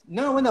dice,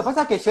 no, bueno,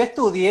 pasa que yo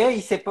estudié,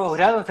 hice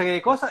posgrado, no sé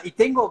qué cosa, y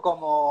tengo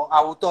como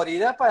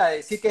autoridad para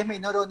decir que es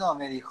menor o no,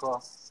 me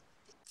dijo.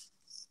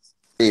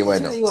 Y Y yo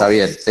bueno, le está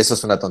digo, bien, eso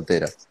es una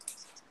tontera.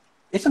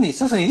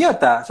 sos un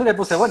idiota. Yo le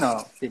puse,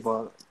 bueno,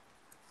 tipo,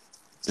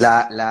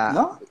 La, la,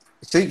 ¿no?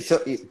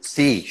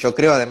 sí, yo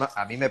creo además,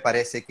 a mí me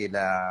parece que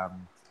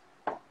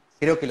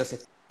creo que los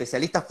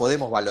especialistas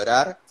podemos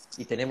valorar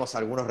y tenemos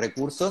algunos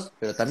recursos,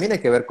 pero también hay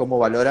que ver cómo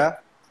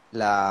valora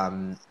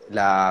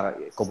la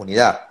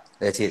comunidad.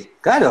 Es decir,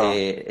 Claro.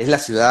 es la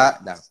ciudad,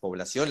 la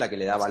población la que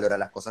le da valor a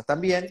las cosas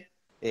también.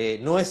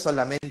 No es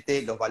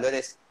solamente los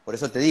valores, por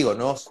eso te digo,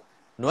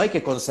 no hay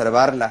que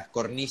conservar las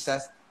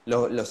cornisas,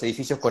 los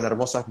edificios con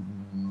hermosas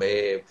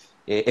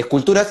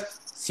esculturas,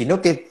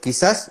 sino que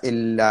quizás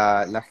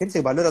la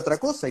gente valora otra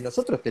cosa y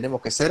nosotros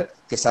tenemos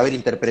que saber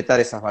interpretar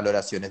esas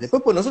valoraciones.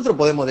 Después, pues nosotros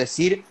podemos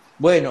decir,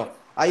 bueno,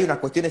 hay unas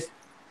cuestiones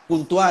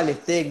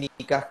puntuales,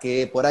 técnicas,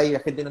 que por ahí la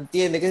gente no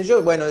entiende, qué sé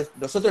yo, bueno,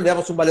 nosotros le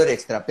damos un valor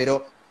extra,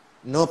 pero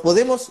no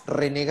podemos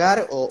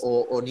renegar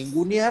o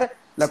ningunear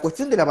la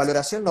cuestión de la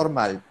valoración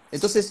normal.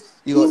 Entonces,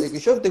 digo, de que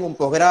yo tengo un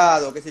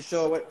posgrado, qué sé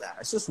yo, bueno,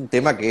 eso es un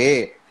tema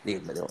que,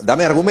 digo,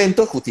 dame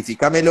argumentos,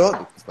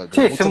 justifícamelo,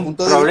 Sí, desde muchos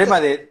puntos de vista.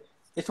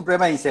 es un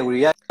problema de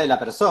inseguridad de la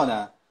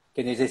persona,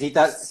 que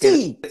necesita, que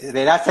Sí,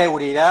 le da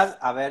seguridad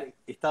haber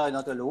estado en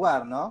otro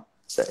lugar, ¿no?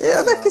 Pero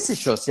además, qué bueno, sé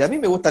yo, si a mí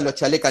me gustan los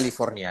chalés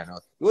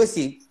californianos, y vos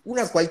decís,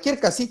 cualquier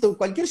casito,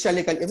 cualquier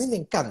chalet a mí me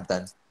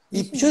encantan. y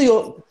Y yo sí,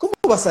 digo, ¿cómo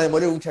vas a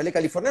demoler un chalet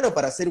californiano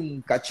para hacer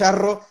un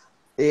cacharro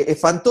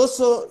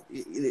espantoso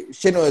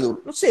lleno de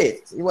duro? No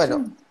sé, y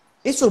bueno, sí.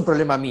 eso es un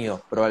problema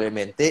mío,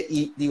 probablemente,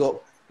 y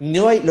digo,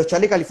 los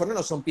chalés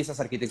californianos son piezas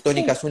Sí.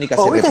 arquitectónicas únicas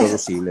y O, ¿viste?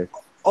 reproducibles.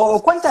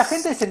 O cuánta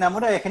gente se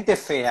enamora de gente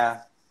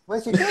fea.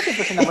 Vos decís, ¿cómo te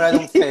puedes enamorar de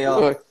un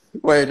feo?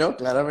 Bueno,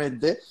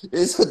 claramente,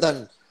 eso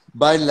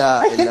va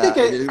Hay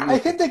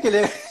gente que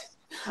le,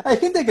 hay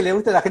gente que le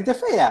gusta la gente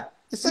fea.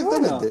 Y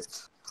exactamente. bueno,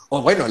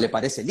 O bueno, le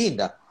parece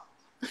linda,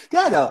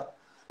 claro,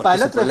 porque para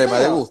es el un otro es problema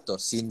de feo. gusto,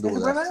 sin Es un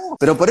duda. problema de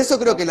Pero por eso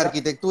creo gusto. que la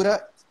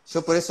arquitectura,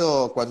 yo por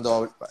eso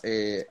cuando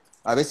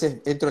a veces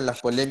entro en las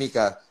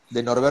polémicas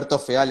de Norberto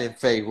Feal en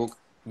Facebook,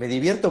 me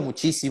divierto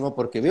muchísimo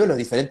porque veo los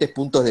diferentes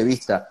puntos de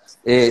vista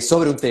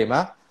sobre un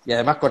tema y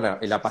además con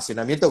el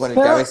apasionamiento con el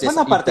que a Pero vos veces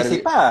no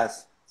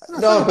participás. Vos no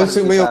sos No, de pero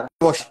soy participar.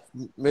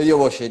 medio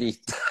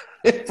boyerista.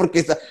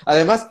 Porque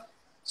además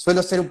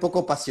suelo ser un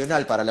poco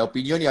pasional para la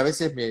opinión y a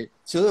veces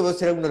yo debo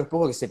ser uno de los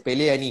pocos que se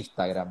pelea en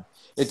Instagram.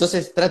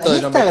 Entonces trato En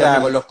de no meterme con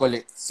Instagram. los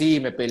colegas. Sí,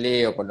 me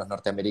peleo con los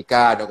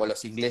norteamericanos, con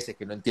los ingleses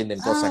que no entienden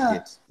cosas que.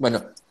 Ah,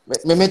 Bueno,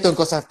 me meto en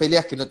cosas,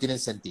 peleas que no tienen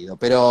sentido.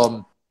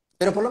 Pero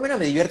por lo menos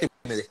me divierto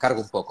y me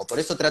descargo un poco. Por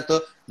eso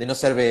trato de no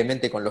ser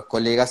vehemente con los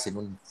colegas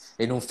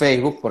en un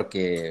Facebook,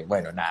 porque,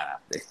 bueno,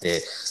 nada.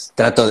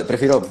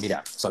 Prefiero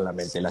mirar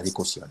solamente las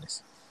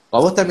discusiones.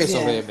 O vos también sos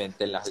bien.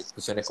 vehemente en las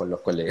discusiones con los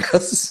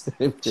colegas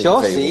en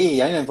Yo Facebook.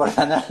 sí, a mí no me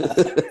importa nada.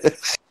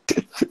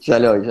 Ya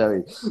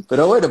vi.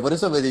 Pero bueno, por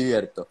eso me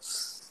divierto.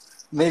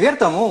 Me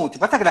divierto mucho.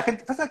 Pasa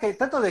que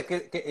trato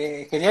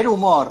de generar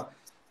humor.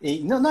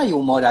 Y no hay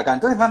humor acá,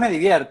 entonces más me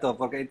divierto,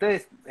 porque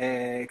entonces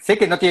sé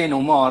que no tienen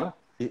humor.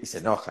 Y se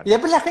enojan. Y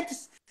después la gente,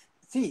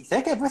 sí,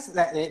 ¿sabes que después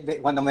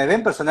cuando me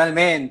ven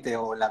personalmente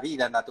o la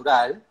vida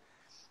natural,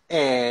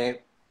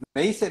 eh,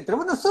 me dicen, pero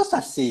vos no sos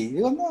así.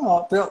 Digo,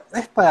 no, pero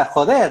es para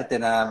joderte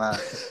nada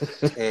más.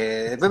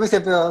 Después me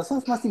dicen, pero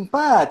sos más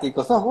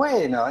simpático, sos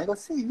bueno. Digo,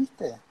 sí,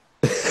 ¿viste?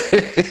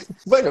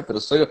 Bueno, pero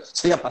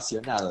soy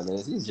apasionado, le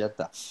decís, ya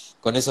está.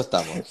 Con eso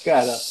estamos.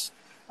 Claro.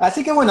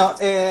 Así que bueno,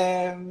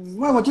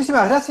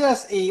 muchísimas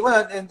gracias. Y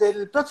bueno,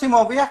 del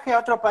próximo viaje a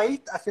otro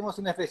país, hacemos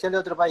un especial de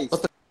otro país.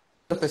 Otro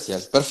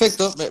especial.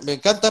 Perfecto, me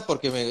encanta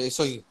porque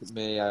eso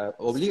me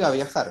obliga a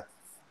viajar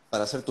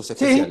para hacer tus Sí,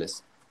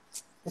 especiales.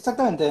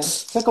 exactamente.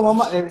 Sos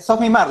como, sos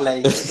mi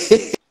Marley.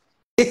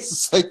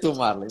 Soy tu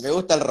Marley. Me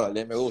gusta el rol,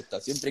 me gusta.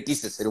 Siempre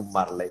quise ser un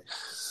Marley.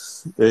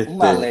 Un Este,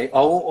 Marley.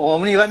 O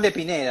un Iván de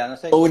Pineda, no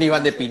sé. o un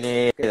Iván No de sé.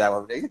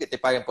 Pineda, que te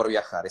paguen por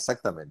viajar,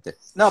 exactamente.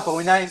 No,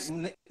 porque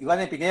un Iván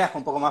de Pineda es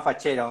un poco más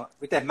fachero.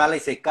 Viste, Marley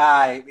se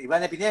cae.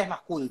 Iván de Pineda es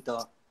más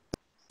culto.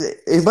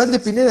 Iván de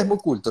Pineda es muy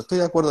culto, estoy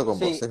de acuerdo con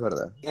vos, Sí, es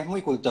verdad. es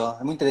muy culto,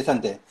 es muy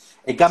interesante.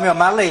 En cambio,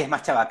 Marley es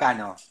más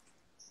chabacano.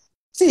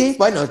 Sí,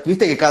 bueno,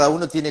 viste que cada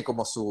uno tiene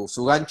como su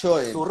gancho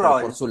Su por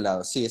rol, su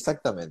lado. Sí,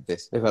 exactamente,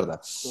 es verdad.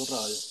 su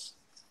rol.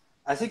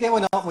 Así que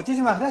bueno,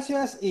 muchísimas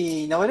gracias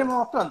y nos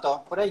veremos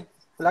pronto, por ahí,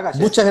 por la calle.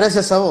 Muchas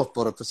gracias a vos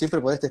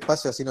siempre por este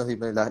espacio, así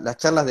las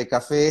charlas de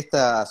café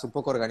estas un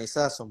poco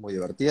organizadas son muy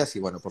divertidas y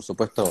bueno, por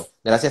supuesto,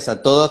 gracias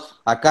a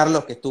todos, a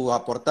Carlos que estuvo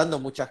aportando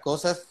muchas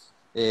cosas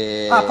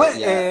y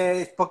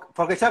a...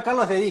 Porque ya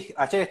Carlos le dije,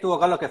 ayer estuvo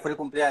Carlos que fue el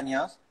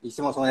cumpleaños,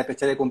 hicimos un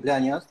especial de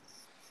cumpleaños,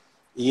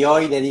 y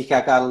hoy le dije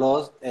a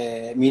Carlos,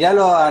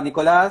 miralo a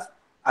Nicolás,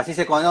 así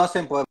se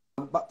conocen,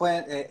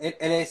 él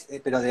es,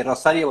 pero de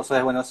Rosario, vos sos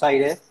de Buenos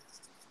Aires,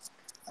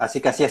 así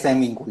que así hacen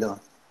vínculo,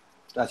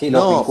 así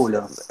los No,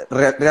 vinculo.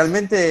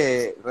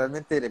 realmente,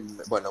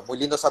 bueno, muy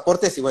lindos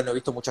aportes y bueno, he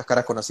visto muchas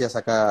caras conocidas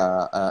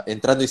acá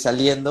entrando y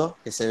saliendo,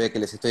 que se ve que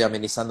les estoy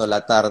amenizando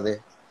la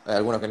tarde,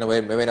 algunos que no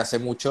me ven hace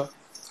mucho,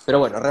 pero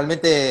bueno,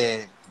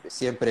 realmente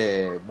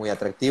siempre muy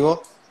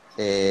atractivo.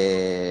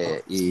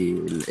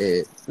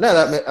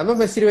 Nada, a mí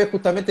me sirve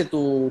justamente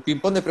tu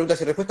ping-pong de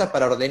preguntas y respuestas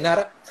para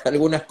ordenar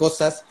algunas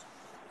cosas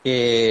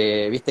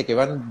que, viste, que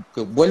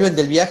vuelven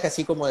del viaje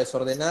así como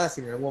desordenadas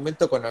y en algún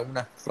momento con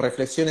algunas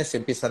reflexiones se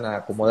empiezan a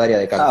acomodar y a A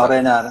decantar.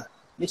 ordenar,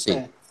 Sí.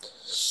 ¿viste?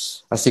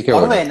 Así que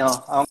bueno,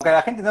 Ordeno, aunque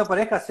la gente no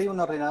parezca, soy un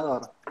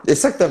ordenador.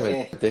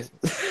 exactamente.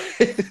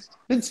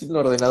 Es un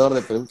ordenador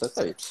de preguntas,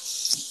 está bien.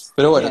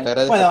 Pero bueno, te Bien,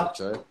 agradezco bueno,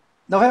 mucho, ¿eh?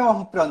 nos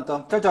vemos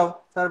pronto. Chau, chau,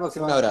 hasta la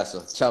Un próxima.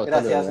 abrazo. Chao, hasta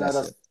luego, Gracias, un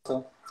gracias.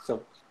 abrazo.